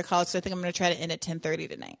through some other calls, so I think I'm gonna try to end at 10:30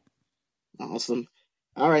 tonight. Awesome.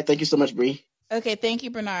 All right. Thank you so much, Bree. Okay. Thank you,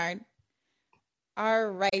 Bernard. All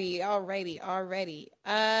righty.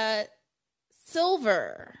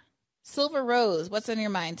 Silver Rose, what's on your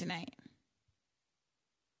mind tonight?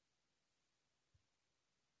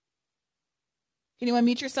 Can you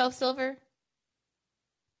unmute yourself, Silver?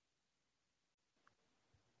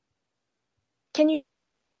 Can you?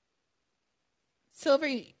 Silver,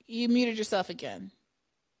 you muted yourself again.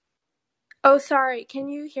 Oh, sorry. Can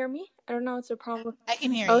you hear me? I don't know what's the problem. I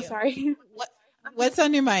can hear you. Oh, sorry. What's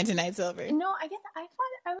on your mind tonight, Silver? No, I guess I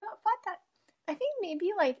thought that I think maybe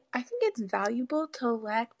I think it's valuable to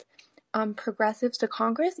elect progressives to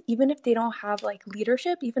Congress, even if they don't have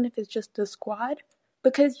leadership, even if it's just a squad,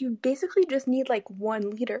 because you basically just need one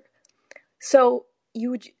leader. So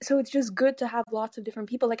it's just good to have lots of different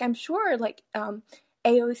people. I'm sure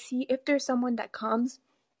AOC, if there's someone that comes,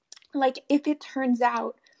 if it turns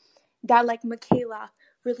out that Michaela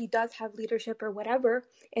really does have leadership or whatever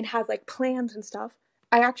and has plans and stuff,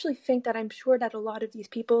 I actually think that I'm sure that a lot of these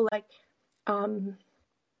people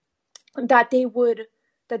that they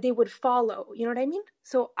would follow, you know what I mean?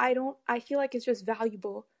 So I feel like it's just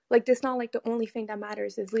valuable. It's not the only thing that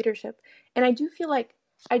matters is leadership. And I do feel like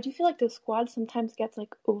the squad sometimes gets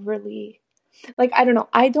overly, I don't know.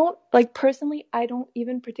 I don't personally, I don't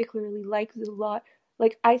even particularly like the lot.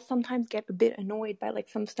 I sometimes get a bit annoyed by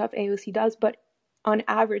some stuff AOC does, but on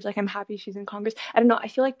average, I'm happy she's in Congress. I don't know. I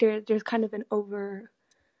feel like there's kind of an over,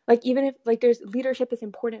 even if there's leadership is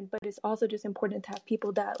important, but it's also just important to have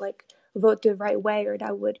people that vote the right way or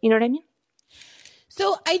that would, you know what I mean?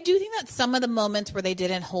 So I do think that some of the moments where they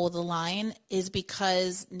didn't hold the line is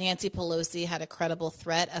because Nancy Pelosi had a credible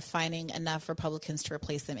threat of finding enough Republicans to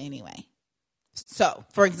replace them anyway. So,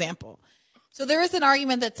 for example, there is an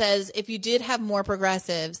argument that says if you did have more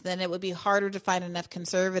progressives, then it would be harder to find enough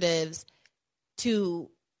conservatives to,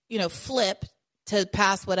 flip to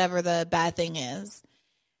pass whatever the bad thing is.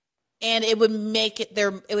 And it would make it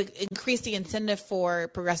it would increase the incentive for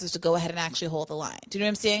progressives to go ahead and actually hold the line. Do you know what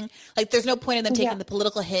I'm saying? There's no point in them taking the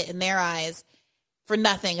political hit in their eyes for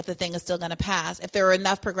nothing if the thing is still going to pass. If there are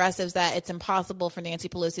enough progressives that it's impossible for Nancy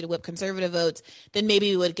Pelosi to whip conservative votes, then maybe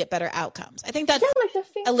we would get better outcomes. I think that's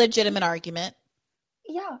a legitimate argument.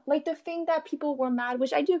 Yeah, the thing that people were mad,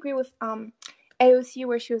 which I do agree with AOC,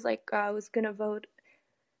 where she was was going to vote.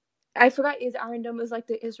 I forgot is Arundel was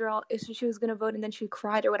the Israel issue. She was going to vote and then she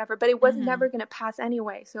cried or whatever, but it was never going to pass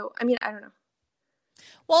anyway. So, I mean, I don't know.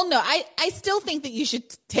 Well, no, I still think that you should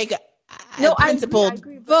take a principled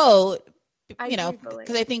vote,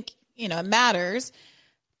 because I think, it matters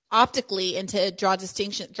optically and to draw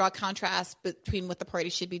contrast between what the party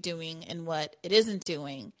should be doing and what it isn't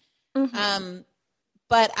doing. Mm-hmm.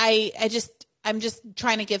 But I'm just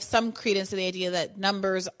trying to give some credence to the idea that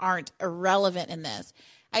numbers aren't irrelevant in this.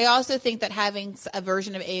 I also think that having a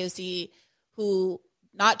version of AOC who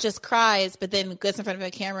not just cries, but then gets in front of a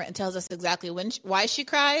camera and tells us exactly why she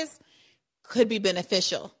cries could be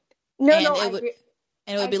beneficial. I agree.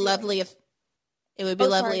 And it would be lovely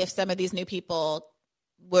if some of these new people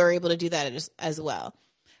were able to do that as well.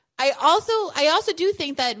 I also do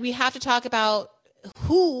think that we have to talk about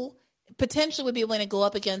who potentially would be willing to go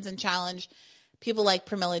up against and challenge people like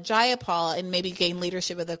Pramila Jayapal and maybe gain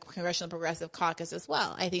leadership of the Congressional Progressive Caucus as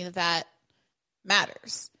well. I think that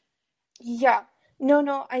matters. Yeah.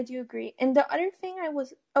 No, I do agree. And the other thing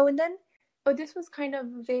this was kind of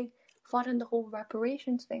a vague thought on the whole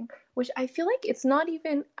reparations thing, which I feel like it's not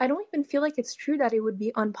even, I don't even feel like it's true that it would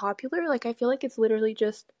be unpopular. I feel like it's literally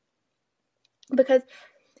just because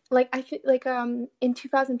I feel in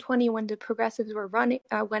 2020 when the progressives were running,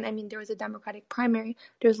 there was a Democratic primary,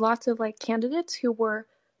 there's lots of candidates who were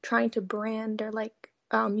trying to brand their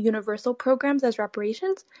universal programs as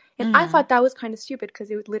reparations, and I thought that was kind of stupid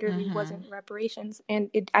because it literally wasn't reparations, and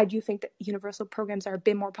I do think that universal programs are a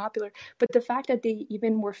bit more popular, but the fact that they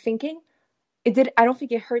even were thinking I don't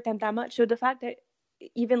think it hurt them that much. So the fact that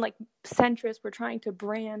even centrists were trying to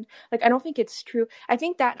brand, I don't think it's true. I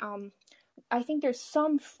think that I think there's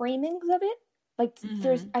some framings of it.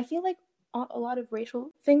 I feel like a lot of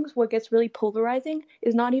racial things, what gets really polarizing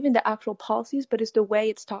is not even the actual policies, but it's the way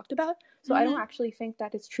it's talked about. So I don't actually think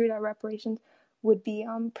that it's true that reparations would be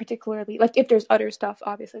particularly, if there's other stuff,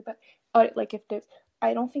 obviously, but if there's,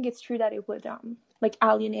 I don't think it's true that it would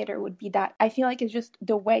alienate or would be that. I feel like it's just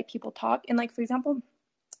the way people talk. And for example,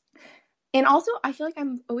 and also I feel like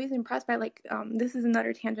I'm always impressed by this is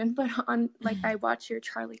another tangent, but on I watched your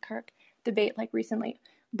Charlie Kirk debate recently,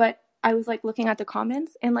 but I was looking at the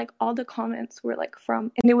comments and all the comments were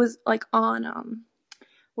from, and it was on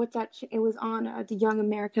what's that it was on the Young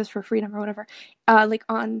Americans for Freedom or whatever, on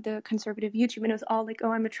the conservative YouTube, and it was all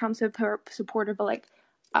oh, I'm a Trump supporter, but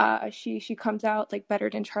she comes out better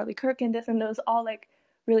than Charlie Kirk and this, and those all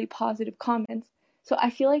really positive comments. So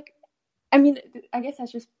I feel I guess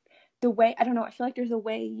that's just the way, I don't know, I feel like there's a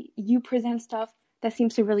way you present stuff that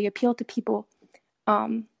seems to really appeal to people,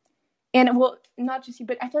 And well, not just you,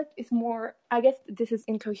 but I feel like it's more, I guess this is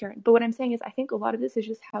incoherent, but what I'm saying is I think a lot of this is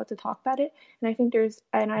just how to talk about it. And I think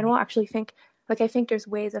and I don't actually think, like, I think there's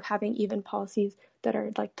ways of having even policies that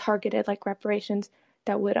are like targeted, like reparations,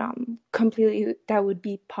 that would that would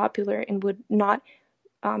be popular and would not,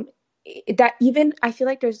 that even, I feel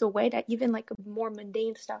like there's a way that even like more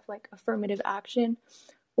mundane stuff like affirmative action,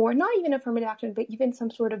 or not even affirmative action, but even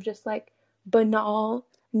some sort of just like banal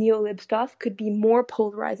neolib stuff could be more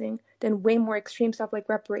polarizing than way more extreme stuff like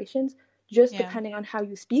reparations, just depending on how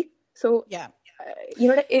you speak. So you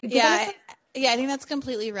know what I think that's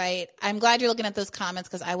completely right. I'm glad you're looking at those comments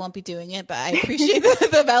because I won't be doing it, but I appreciate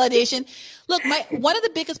the validation. Look, one of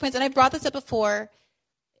the biggest points, and I brought this up before,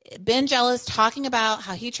 Ben Jealous talking about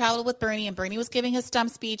how he traveled with Bernie, and Bernie was giving his stump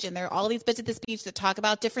speech, and there are all these bits of the speech that talk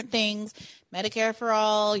about different things, Medicare for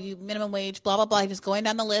all, minimum wage, blah, blah, blah. He's going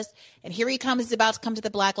down the list, and here he comes. He's about to come to the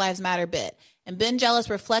Black Lives Matter bit. And Ben Jealous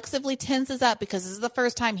reflexively tenses up because this is the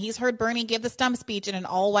first time he's heard Bernie give the stump speech in an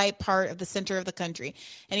all-white part of the center of the country.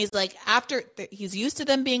 And he's like, he's used to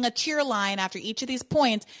them being a cheer line after each of these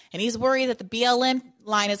points, and he's worried that the BLM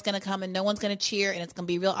line is going to come and no one's going to cheer, and it's going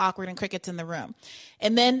to be real awkward and crickets in the room.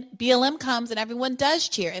 And then BLM comes and everyone does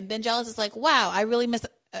cheer. And Ben Jealous is like, wow, I really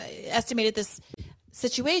estimated this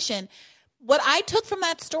situation. What I took from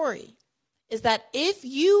that story is that if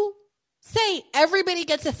you say everybody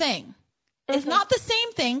gets a thing, it's not the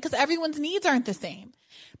same thing because everyone's needs aren't the same.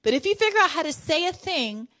 But if you figure out how to say a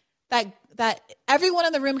thing that everyone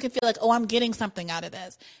in the room can feel like, oh, I'm getting something out of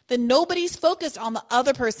this, then nobody's focused on the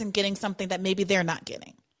other person getting something that maybe they're not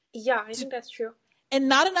getting. Yeah, I think that's true. And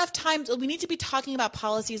not enough times, we need to be talking about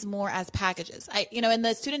policies more as packages. And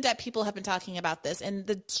the student debt people have been talking about this, and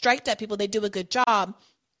the strike debt people, they do a good job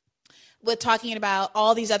with talking about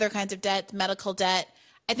all these other kinds of debt, medical debt.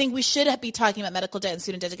 I think we should be talking about medical debt and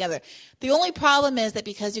student debt together. The only problem is that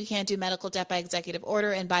because you can't do medical debt by executive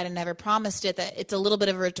order, and Biden never promised it, that it's a little bit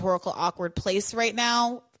of a rhetorical awkward place right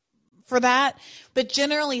now for that. But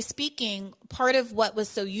generally speaking, part of what was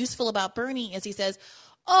so useful about Bernie is he says,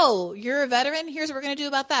 oh, you're a veteran? Here's what we're going to do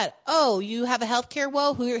about that. Oh, you have a healthcare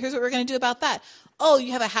woe? Here's what we're going to do about that. Oh,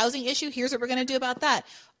 you have a housing issue? Here's what we're going to do about that.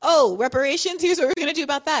 Oh, reparations? Here's what we're going to do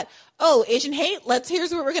about that. Oh, Asian hate?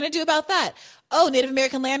 Here's what we're going to do about that. Oh, Native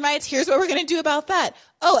American land rights? Here's what we're going to do about that.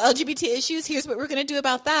 Oh, LGBT issues? Here's what we're going to do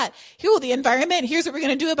about that. Here, the environment? Here's what we're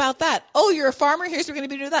going to do about that. Oh, you're a farmer? Here's what we're going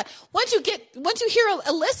to do about that. Once you hear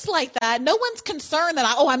a list like that, no one's concerned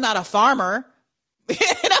that, I'm not a farmer. All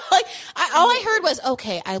I heard was,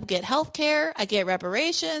 okay, I get health care, I get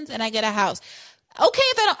reparations, and I get a house. Okay,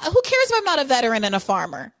 who cares if I'm not a veteran and a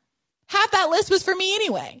farmer? Half that list was for me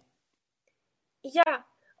anyway. Yeah.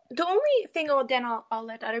 The only thing, I'll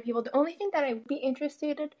let other people, the only thing that I would be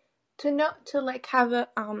interested to know, to like have a,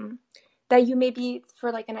 that you maybe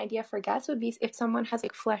for like an idea for guests would be if someone has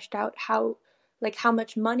like fleshed out how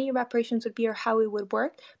much money reparations would be or how it would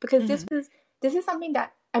work. Because this is something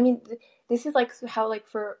that, this is like how like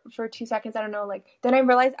for 2 seconds, I don't know, like then I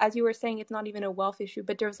realized as you were saying it's not even a wealth issue,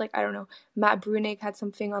 but there was like, I don't know, Matt Brunig had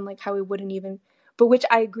something on like how it wouldn't even, but which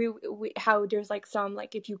I agree with how there's like some,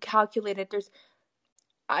 like if you calculate it, there's,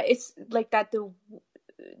 it's like that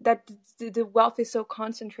the wealth is so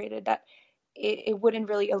concentrated that it wouldn't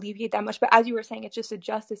really alleviate that much. But as you were saying, it's just a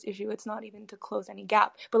justice issue. It's not even to close any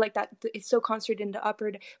gap. But like that, it's so concentrated in the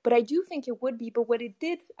upper. But I do think it would be. But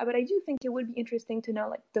I do think it would be interesting to know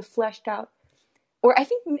like the fleshed out. Or I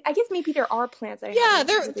guess maybe there are plans.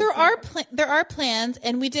 There are plans,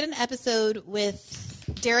 and we did an episode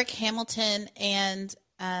with Derek Hamilton and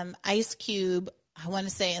Ice Cube. I want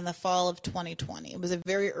to say in the fall of 2020. It was a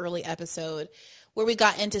very early episode where we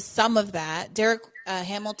got into some of that. Derek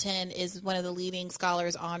Hamilton is one of the leading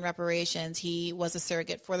scholars on reparations. He was a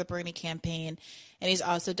surrogate for the Bernie campaign, and he's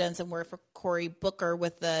also done some work for Cory Booker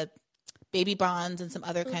with the baby bonds and some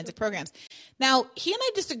other kinds of programs. Now, he and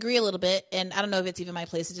I disagree a little bit, and I don't know if it's even my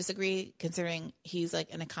place to disagree, considering he's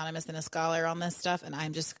like an economist and a scholar on this stuff, and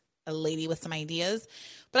I'm just a lady with some ideas.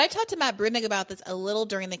 But I talked to Matt Brunig about this a little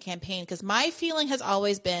during the campaign because my feeling has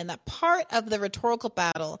always been that part of the rhetorical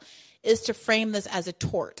battle is to frame this as a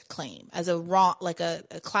tort claim, as a wrong, like a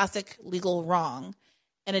classic legal wrong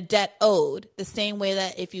and a debt owed, the same way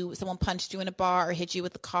that if someone punched you in a bar or hit you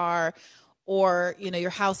with a car or, your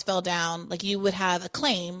house fell down, like you would have a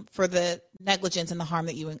claim for the negligence and the harm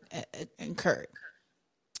that you incurred.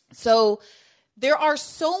 So there are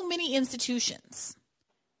so many institutions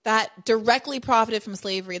that directly profited from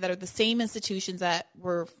slavery that are the same institutions that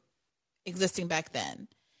were existing back then,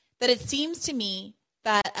 that it seems to me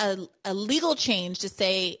that a legal change to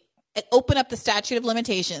say, open up the statute of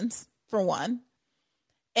limitations, for one,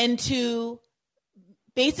 and to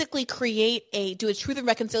basically do a Truth and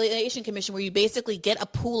Reconciliation Commission where you basically get a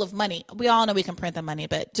pool of money. We all know we can print the money,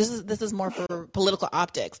 but this is more for political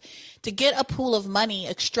optics. To get a pool of money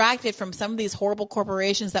extracted from some of these horrible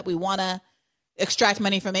corporations that we want to extract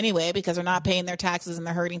money from anyway because they're not paying their taxes and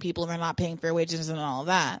they're hurting people and they're not paying fair wages and all of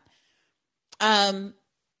that.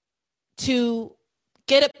 To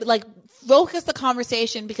get it, like, focus the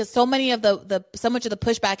conversation, because so much of the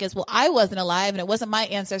pushback is, well, I wasn't alive and it wasn't my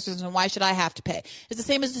ancestors, and why should I have to pay? It's the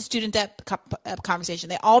same as the student debt conversation.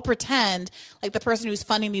 They all pretend like the person who's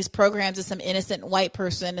funding these programs is some innocent white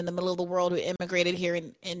person in the middle of the world who immigrated here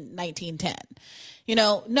in 1910.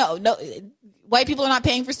 No, white people are not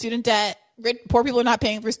paying for student debt. Poor people are not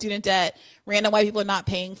paying for student debt. Random white people are not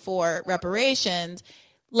paying for reparations.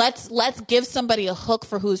 Let's give somebody a hook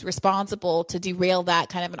for who's responsible to derail that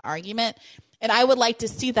kind of an argument. And I would like to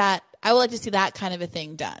see that. I would like to see that kind of a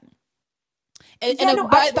thing done.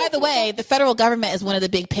 By the way, the federal government is one of the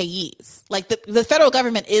big payees. Like the federal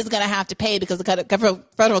government is going to have to pay because the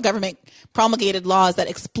federal government promulgated laws that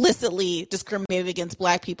explicitly discriminated against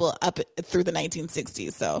Black people up through the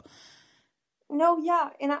 1960s. So, I'll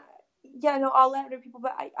let other people,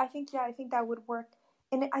 but I think that would work.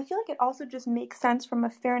 And I feel like it also just makes sense from a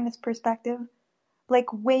fairness perspective,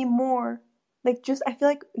 like way more. Like I feel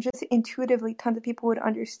like just intuitively tons of people would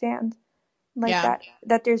understand that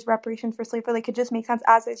there's reparations for slavery. Like it just makes sense,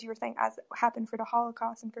 as you were saying, as happened for the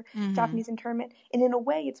Holocaust and for Japanese internment. And in a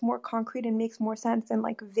way, it's more concrete and makes more sense than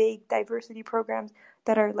like vague diversity programs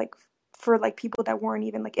that are like for like people that weren't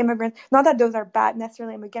even like immigrants. Not that those are bad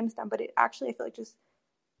necessarily, I'm against them, but it actually, I feel like just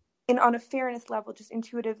on a fairness level, just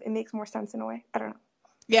intuitive, it makes more sense in a way. I don't know.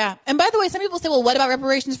 Yeah. And by the way, some people say, well, what about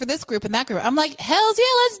reparations for this group and that group? I'm like, hells yeah,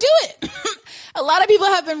 let's do it. A lot of people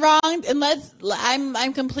have been wronged, and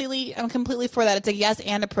I'm completely for that. It's a yes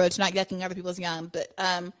and approach, not yucking other people's yum. But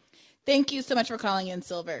thank you so much for calling in,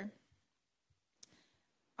 Silver.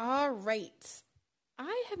 All right.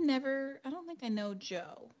 I don't think I know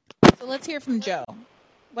Joe. So let's hear from Joe.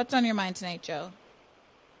 What's on your mind tonight, Joe?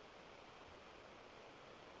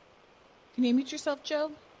 Can you mute yourself,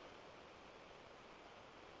 Joe?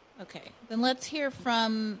 Okay, then let's hear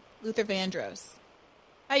from Luther Vandross.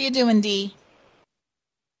 How you doing, D?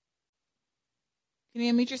 Can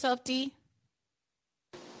you unmute yourself, D?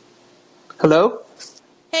 Hello?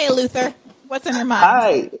 Hey, Luther. What's on your mind?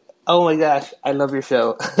 Hi. Oh my gosh, I love your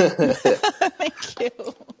show. Thank you.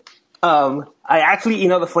 I actually,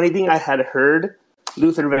 the funny thing, I had heard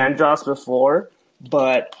Luther Vandross before,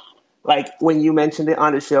 but like when you mentioned it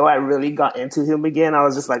on the show, I really got into him again. I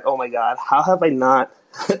was just like, oh my God, how have I not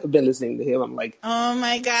been listening to him? I'm like, oh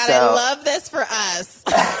my God, I love this for us.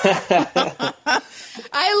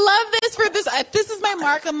 I love this for this. If this is my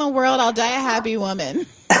mark on the world, I'll die a happy woman.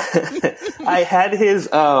 I had his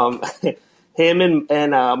him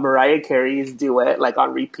and Mariah Carey's duet like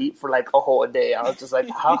on repeat for like a whole day. I was just like,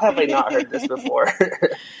 how have I not heard this before?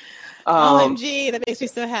 OMG, that makes me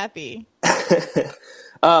so happy.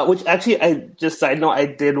 Which actually, side note, I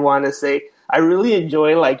did want to say, I really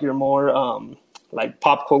enjoy like your more like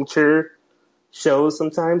pop culture shows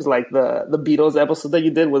sometimes. Like the Beatles episode that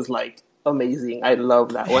you did was like amazing. I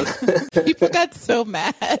love that one. People got so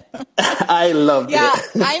mad. I loved it.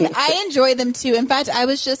 I enjoy them too. In fact, I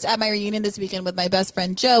was just at my reunion this weekend with my best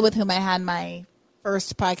friend Joe, with whom I had my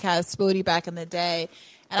first podcast, Spody, back in the day.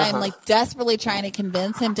 And I'm like desperately trying to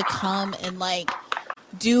convince him to come and like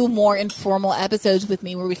do more informal episodes with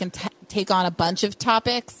me where we can take on a bunch of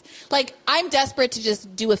topics. Like, I'm desperate to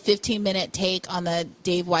just do a 15-minute take on the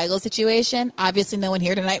Dave Weigel situation. Obviously, no one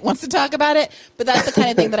here tonight wants to talk about it, but that's the kind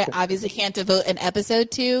of thing that I obviously can't devote an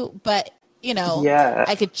episode to. But,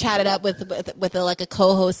 I could chat it up with a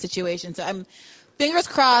co-host situation. So I'm fingers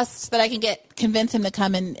crossed that I can convince him to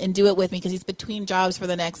come and do it with me, because he's between jobs for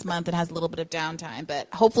the next month and has a little bit of downtime. But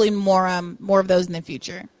hopefully more of those in the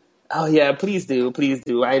future. Oh yeah, please do.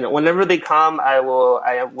 I know whenever they come, I will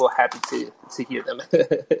happy to hear them.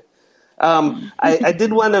 I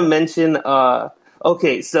did want to mention.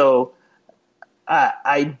 Okay, so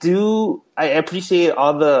I appreciate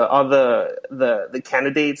all the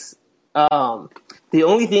candidates. The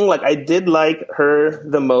only thing, like, I did like her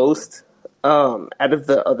the most out of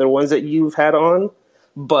the other ones that you've had on,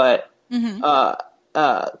 but but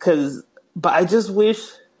I just wish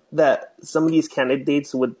that some of these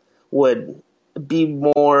candidates would be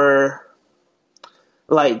more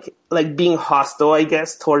like being hostile, I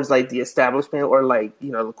guess, towards like the establishment or like,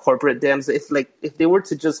 the corporate Dems. If they were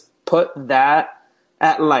to just put that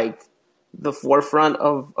at like the forefront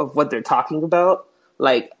of what they're talking about,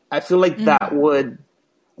 like, I feel like that would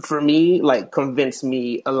for me, like, convinced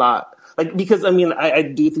me a lot. Like, because, I mean, I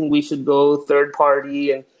do think we should go third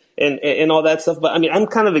party and all that stuff. But, I mean, I'm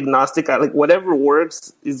kind of agnostic. Like, whatever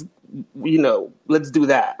works is, let's do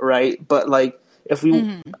that, right? But, like,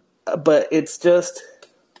 but it's just,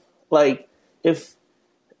 like, if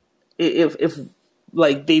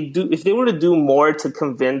like if they were to do more to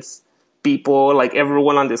convince people, like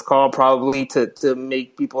everyone on this call, probably to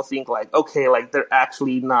make people think like, okay, like they're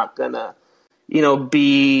actually not gonna,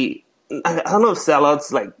 be, I don't know if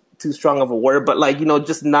sellouts like too strong of a word, but like,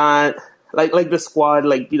 just not like the squad,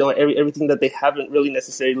 like, everything that they haven't really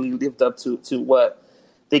necessarily lived up to what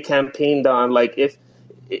they campaigned on. Like if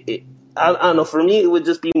I don't know, for me, it would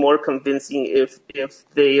just be more convincing if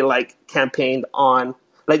they like campaigned on,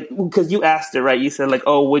 like, because you asked her, right? You said like,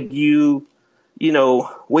 oh, would you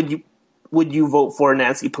vote for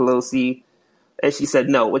Nancy Pelosi? And she said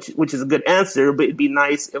no, which is a good answer, but it'd be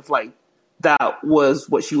nice if like that was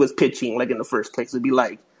what she was pitching, like in the first place. It'd be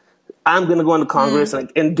like, I'm gonna go into Congress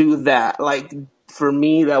and do that. Like, for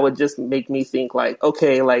me, that would just make me think like,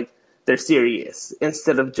 okay, like they're serious,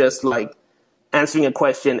 instead of just like answering a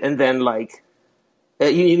question and then like,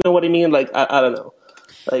 you know what I mean? Like, I don't know.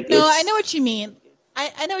 Like, no, I know what you mean.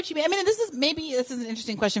 I know what you mean. I mean, this is an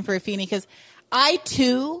interesting question for Afeni, because I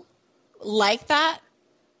too like that.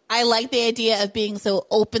 I like the idea of being so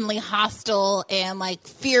openly hostile and like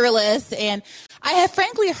fearless. And I have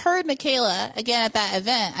frankly heard Michaela, again at that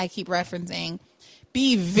event I keep referencing,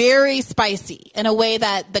 be very spicy in a way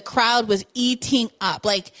that the crowd was eating up.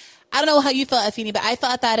 Like, I don't know how you felt, Afeni, but I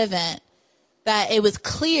felt at that event that it was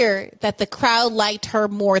clear that the crowd liked her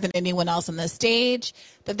more than anyone else on the stage,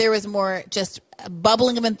 that there was more just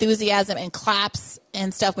bubbling of enthusiasm and claps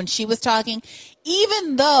and stuff when she was talking,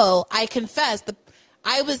 even though I confess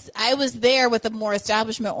I was there with a more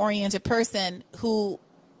establishment-oriented person who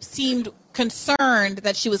seemed concerned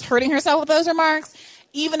that she was hurting herself with those remarks,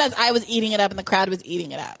 even as I was eating it up and the crowd was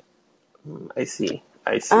eating it up. I see.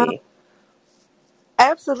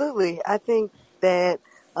 Absolutely. I think that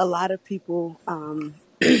a lot of people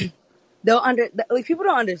people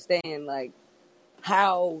don't understand like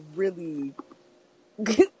how really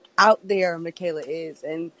out there Michaela is.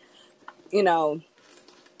 And I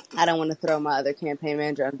don't want to throw my other campaign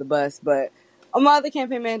manager under the bus, but my other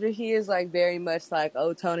campaign manager, he is like very much like,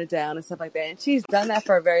 oh, tone it down and stuff like that. And she's done that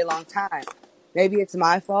for a very long time. Maybe it's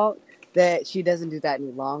my fault that she doesn't do that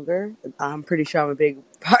any longer. I'm pretty sure I'm a big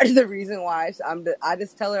part of the reason why. I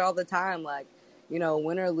just tell her all the time, like,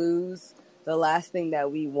 win or lose, the last thing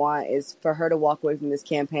that we want is for her to walk away from this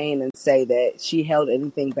campaign and say that she held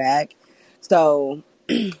anything back. So,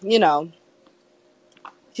 she's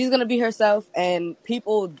going to be herself, and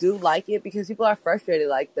people do like it because people are frustrated.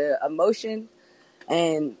 Like, the emotion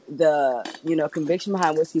and the, conviction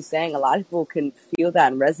behind what she's saying, a lot of people can feel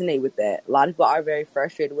that and resonate with that. A lot of people are very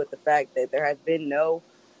frustrated with the fact that there has been no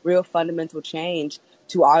real fundamental change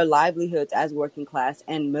to our livelihoods as working class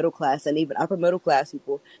and middle class and even upper middle class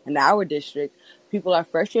people in our district. People are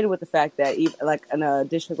frustrated with the fact that even like in a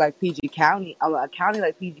district like PG County, a county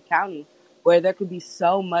like PG County, where there could be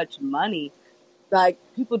so much money, like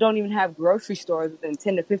people don't even have grocery stores within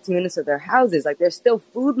 10 to 15 minutes of their houses. Like there's still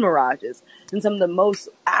food mirages in some of the most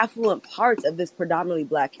affluent parts of this predominantly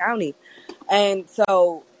black county. And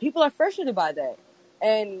so people are frustrated by that.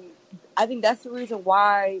 And I think that's the reason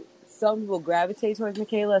why some people gravitate towards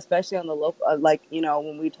Michaela, especially on the local,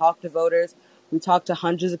 when we talk to voters, we talk to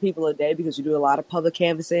hundreds of people a day because we do a lot of public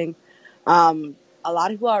canvassing. A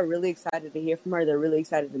lot of people are really excited to hear from her. They're really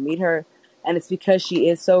excited to meet her. And it's because she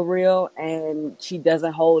is so real and she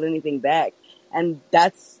doesn't hold anything back. And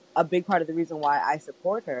that's a big part of the reason why I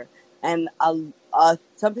support her. And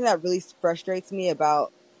something that really frustrates me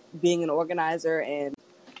about being an organizer and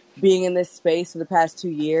being in this space for the past 2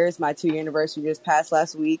 years, my 2-year anniversary just passed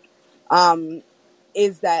last week,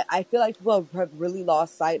 is that I feel like people have really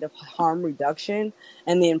lost sight of harm reduction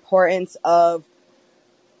and the importance of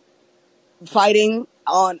fighting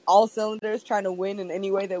on all cylinders, trying to win in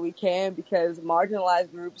any way that we can, because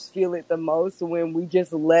marginalized groups feel it the most when we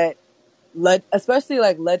just let especially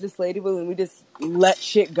like legislatively, when we just let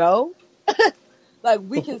shit go. Like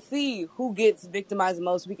we can see who gets victimized the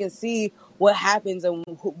most. We can see what happens and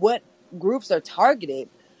what groups are targeted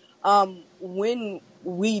when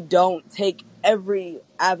we don't take every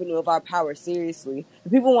avenue of our power seriously.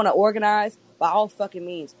 If people want to organize, by all fucking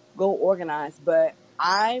means, go organize. But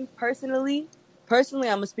I'm personally, I'm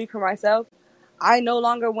gonna speak for myself. I no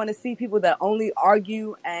longer want to see people that only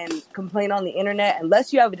argue and complain on the internet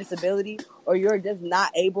unless you have a disability or you're just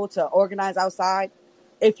not able to organize outside.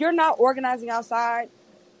 If you're not organizing outside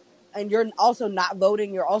and you're also not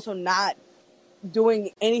voting, you're also not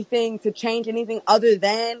doing anything to change anything other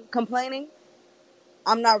than complaining,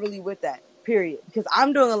 I'm not really with that, period. Because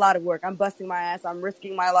I'm doing a lot of work. I'm busting my ass. I'm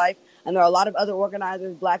risking my life. And there are a lot of other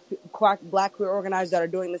organizers, black queer organizers that are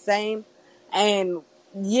doing the same. And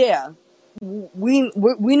yeah, we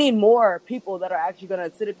need more people that are actually going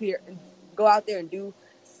to sit up here and go out there and do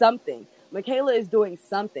something. Michaela is doing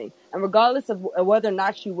something. And regardless of whether or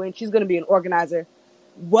not she wins, she's going to be an organizer,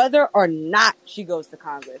 whether or not she goes to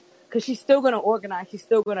Congress. Because she's still going to organize. She's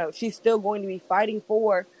still going to be fighting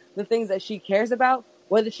for the things that she cares about,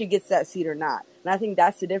 whether she gets that seat or not. And I think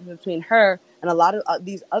that's the difference between her and a lot of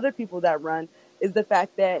these other people that run, is the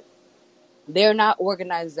fact that they're not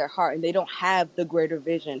organized at heart and they don't have the greater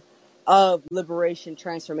vision of liberation,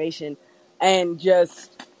 transformation, and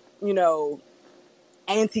just,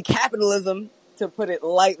 anti-capitalism, to put it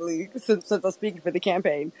lightly, since I'm speaking for the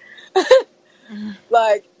campaign.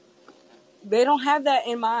 Like, they don't have that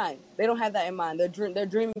in mind. They're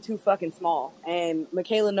dreaming too fucking small. And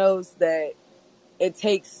Michaela knows that it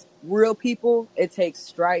takes real people. It takes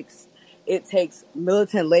strikes. It takes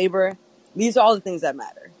militant labor. These are all the things that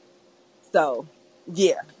matter. So,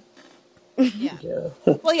 yeah. Yeah.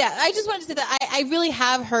 Well, yeah, I just wanted to say that I really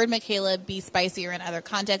have heard Michaela be spicier in other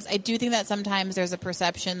contexts. I do think that sometimes there's a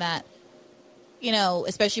perception that,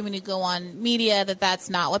 especially when you go on media, that that's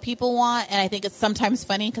not what people want. And I think it's sometimes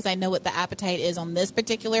funny because I know what the appetite is on this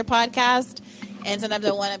particular podcast. And sometimes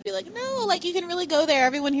I want to be like, no, like, you can really go there.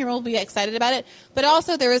 Everyone here will be excited about it. But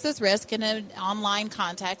also there is this risk in an online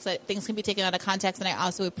context that things can be taken out of context. And I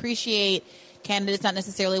also appreciate candidates not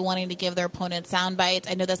necessarily wanting to give their opponents sound bites.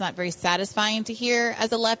 I know that's not very satisfying to hear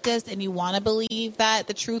as a leftist, and you want to believe that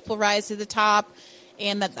the truth will rise to the top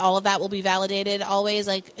and that all of that will be validated always,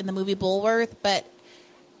 like in the movie Bulworth. But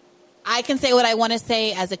I can say what I want to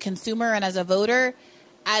say as a consumer and as a voter.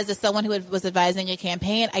 As someone who was advising a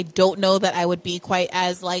campaign, I don't know that I would be quite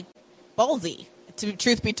as, like, ballsy, to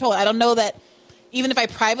truth be told. I don't know that even if I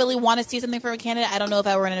privately want to see something from a candidate, I don't know if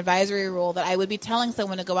I were in an advisory role that I would be telling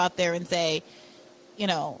someone to go out there and say,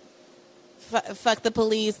 fuck the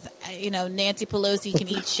police, Nancy Pelosi can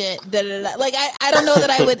eat shit. Da, da, da. Like, I don't know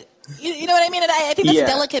that I would, you know what I mean? And I think that's a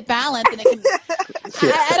delicate balance. And it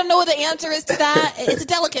can, I don't know what the answer is to that. It's a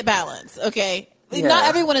delicate balance, okay? Yeah. Not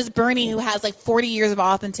everyone is Bernie, who has like 40 years of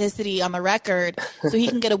authenticity on the record, so he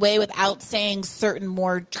can get away without saying certain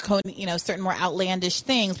more outlandish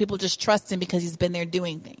things. People just trust him because he's been there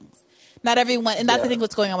doing things. Not everyone, and that's I think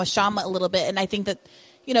what's going on with Shama a little bit. And I think that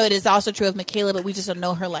it is also true of Michaela, but we just don't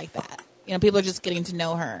know her like that. People are just getting to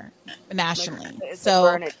know her nationally. So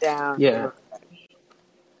burn it down. Yeah.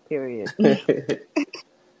 Period.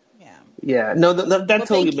 Yeah. No, that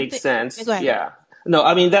totally makes sense. Go ahead. Yeah. No,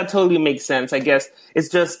 I mean, that totally makes sense. I guess it's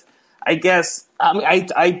just,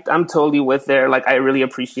 I'm totally with there. Like, I really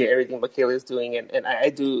appreciate everything Michaela is doing. And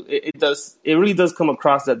I do, it really does come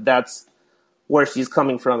across that that's where she's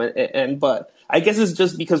coming from. But I guess it's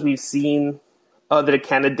just because we've seen other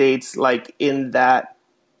candidates like in that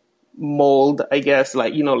mold, I guess,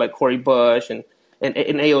 like, like Cori Bush and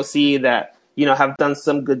AOC that, have done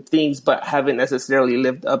some good things, but haven't necessarily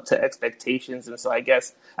lived up to expectations. And so I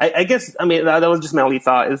guess, that was just my only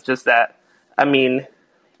thought, is just that,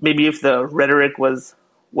 maybe if the rhetoric was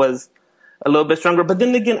a little bit stronger, but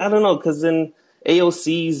then again, I don't know, because in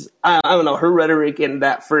AOC's, I don't know, her rhetoric in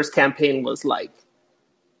that first campaign was like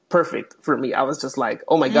perfect for me. I was just like,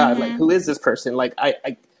 oh my God, like, who is this person? Like,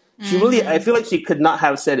 she really, I feel like she could not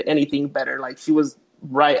have said anything better. Like, she was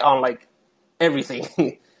right on like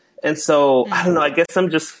everything. And so, I don't know, I guess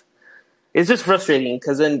it's just frustrating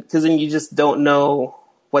because then you just don't know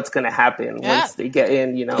what's going to happen once they get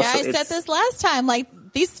in, Yeah, so I said this last time, like,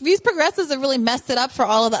 these progressives have really messed it up for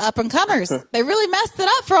all of the up and comers. They really messed it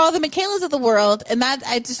up for all the Michaelas of the world. And that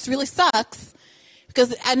just really sucks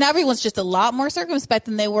because now everyone's just a lot more circumspect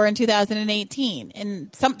than they were in 2018.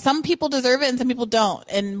 And some people deserve it and some people don't.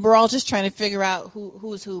 And we're all just trying to figure out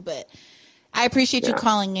who's who. But I appreciate you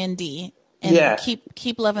calling in, D. And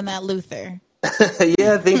keep loving that Luther.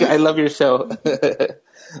 Yeah, thank you. I love your show.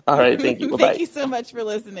 All right, thank you. Bye-bye. Thank you so much for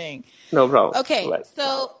listening. No problem. Okay, Bye-bye.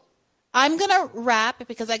 So I'm going to wrap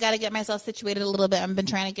because I got to get myself situated a little bit. I've been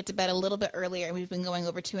trying to get to bed a little bit earlier, and we've been going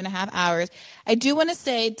over 2.5 hours. I do want to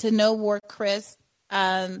say to No War Chris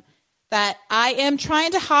that I am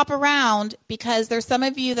trying to hop around because there's some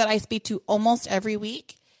of you that I speak to almost every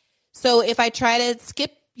week. So if I try to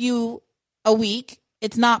skip you a week,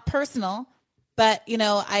 it's not personal. But,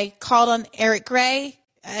 I called on Eric Gray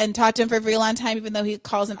and talked to him for a very long time, even though he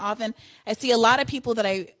calls in often. I see a lot of people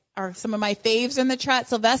that are some of my faves in the chat.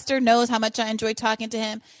 Sylvester knows how much I enjoy talking to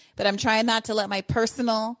him, but I'm trying not to let my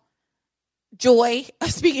personal joy of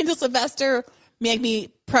speaking to Sylvester make me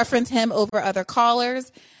preference him over other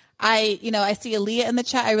callers. I see Aaliyah in the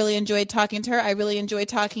chat. I really enjoyed talking to her. I really enjoyed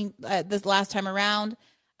talking this last time around.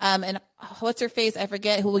 And what's her face? I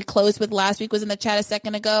forget who we closed with last week was in the chat a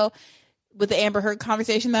second ago with the Amber Heard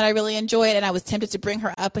conversation that I really enjoyed. And I was tempted to bring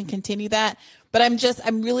her up and continue that. But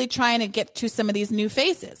I'm really trying to get to some of these new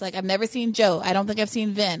faces. Like I've never seen Joe. I don't think I've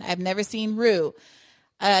seen Vin. I've never seen Rue.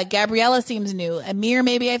 Gabriella seems new. Amir,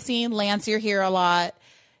 maybe I've seen. Lance, you're here a lot.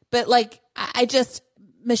 But like,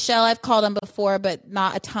 Michelle, I've called him before, but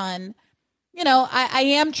not a ton. I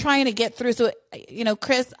am trying to get through. So,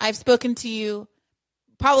 Chris, I've spoken to you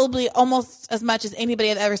probably almost as much as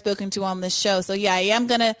anybody I've ever spoken to on this show. So yeah,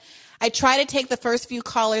 I try to take the first few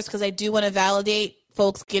callers because I do want to validate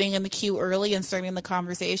folks getting in the queue early and starting the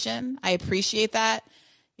conversation. I appreciate that.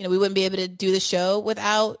 We wouldn't be able to do the show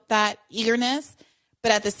without that eagerness.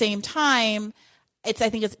 But at the same time, I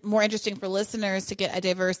think it's more interesting for listeners to get a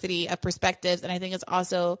diversity of perspectives. And I think it's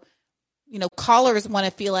also, callers want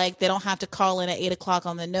to feel like they don't have to call in at 8:00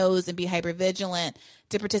 on the nose and be hyper vigilant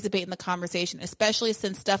to participate in the conversation, especially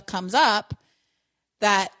since stuff comes up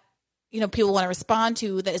that, people want to respond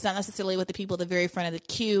to that is not necessarily what the people at the very front of the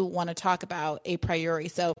queue want to talk about a priori.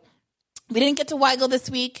 So we didn't get to Weigel this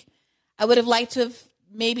week. I would have liked to have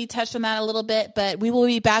maybe touched on that a little bit, but we will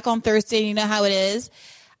be back on Thursday. You know how it is.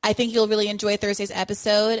 I think you'll really enjoy Thursday's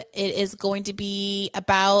episode. It is going to be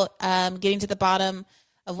about getting to the bottom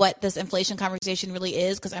of what this inflation conversation really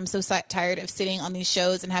is, because I'm so tired of sitting on these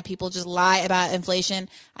shows and have people just lie about inflation.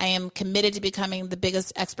 I am committed to becoming the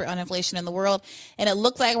biggest expert on inflation in the world. And it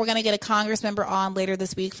looks like we're going to get a Congress member on later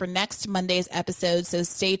this week for next Monday's episode. So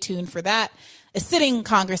stay tuned for that. A sitting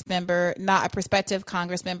Congress member, not a prospective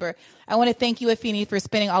Congress member. I want to thank you, Afeni, for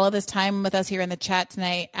spending all of this time with us here in the chat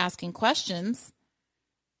tonight, answering questions,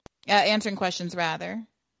 rather.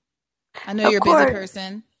 I know you're a busy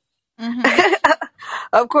person. Mm-hmm.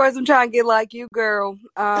 Of course, I'm trying to get like you, girl.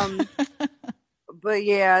 But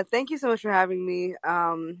yeah, thank you so much for having me.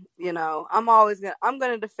 I'm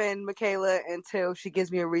gonna defend Michaela until she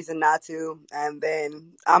gives me a reason not to, and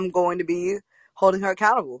then I'm going to be holding her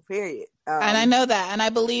accountable. Period. And I know that, and I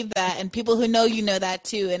believe that, and people who know you know that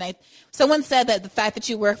too. And someone said that the fact that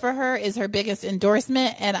you work for her is her biggest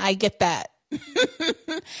endorsement, and I get that.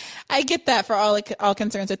 I get that for all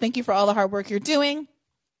concerned. So thank you for all the hard work you're doing.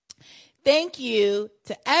 Thank you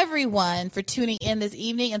to everyone for tuning in this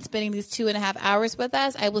evening and spending these 2.5 hours with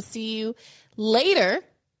us. I will see you later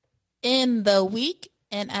in the week.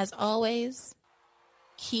 And as always,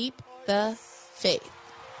 keep the faith.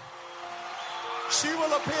 She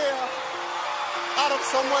will appear out of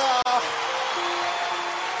somewhere.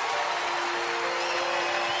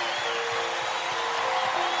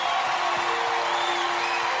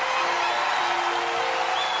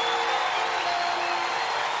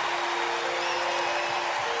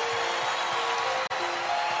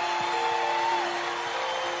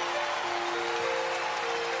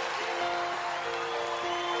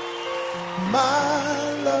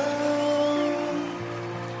 My love,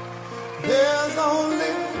 there's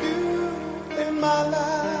only you in my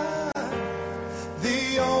life,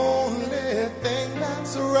 the only thing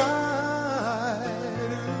that's right.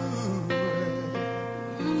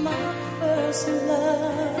 Ooh. My first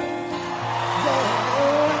love,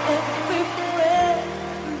 yeah. Every breath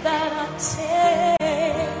that I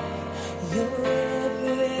take, your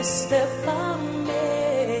every step I make.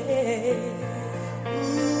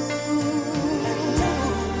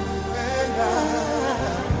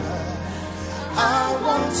 I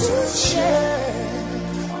want to share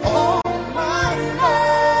all my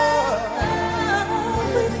love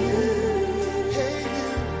with you. Hey,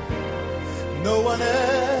 you. No one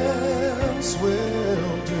else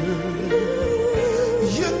will do.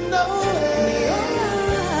 You know it.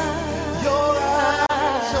 Your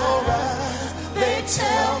eyes, they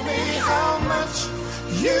tell me how much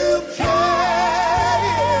you care.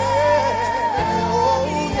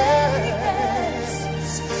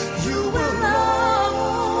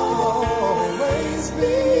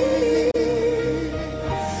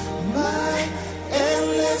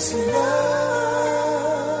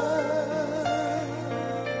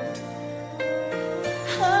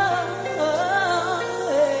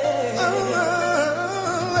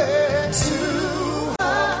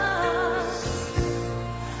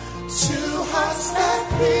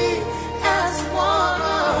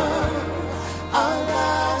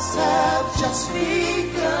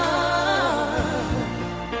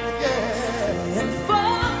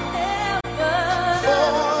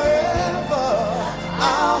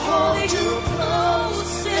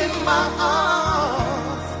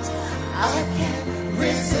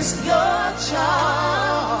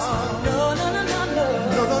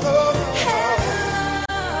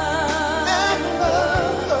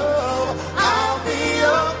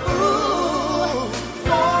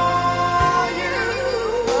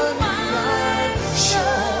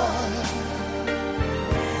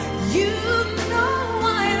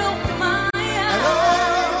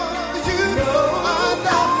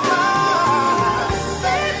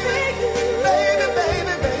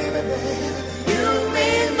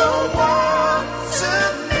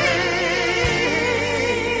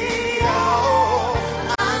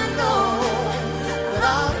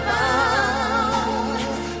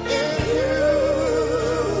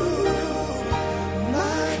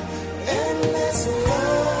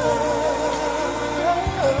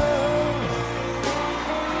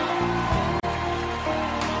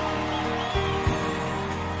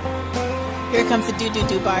 comes the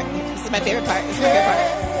do part. This is my favorite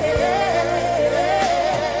part.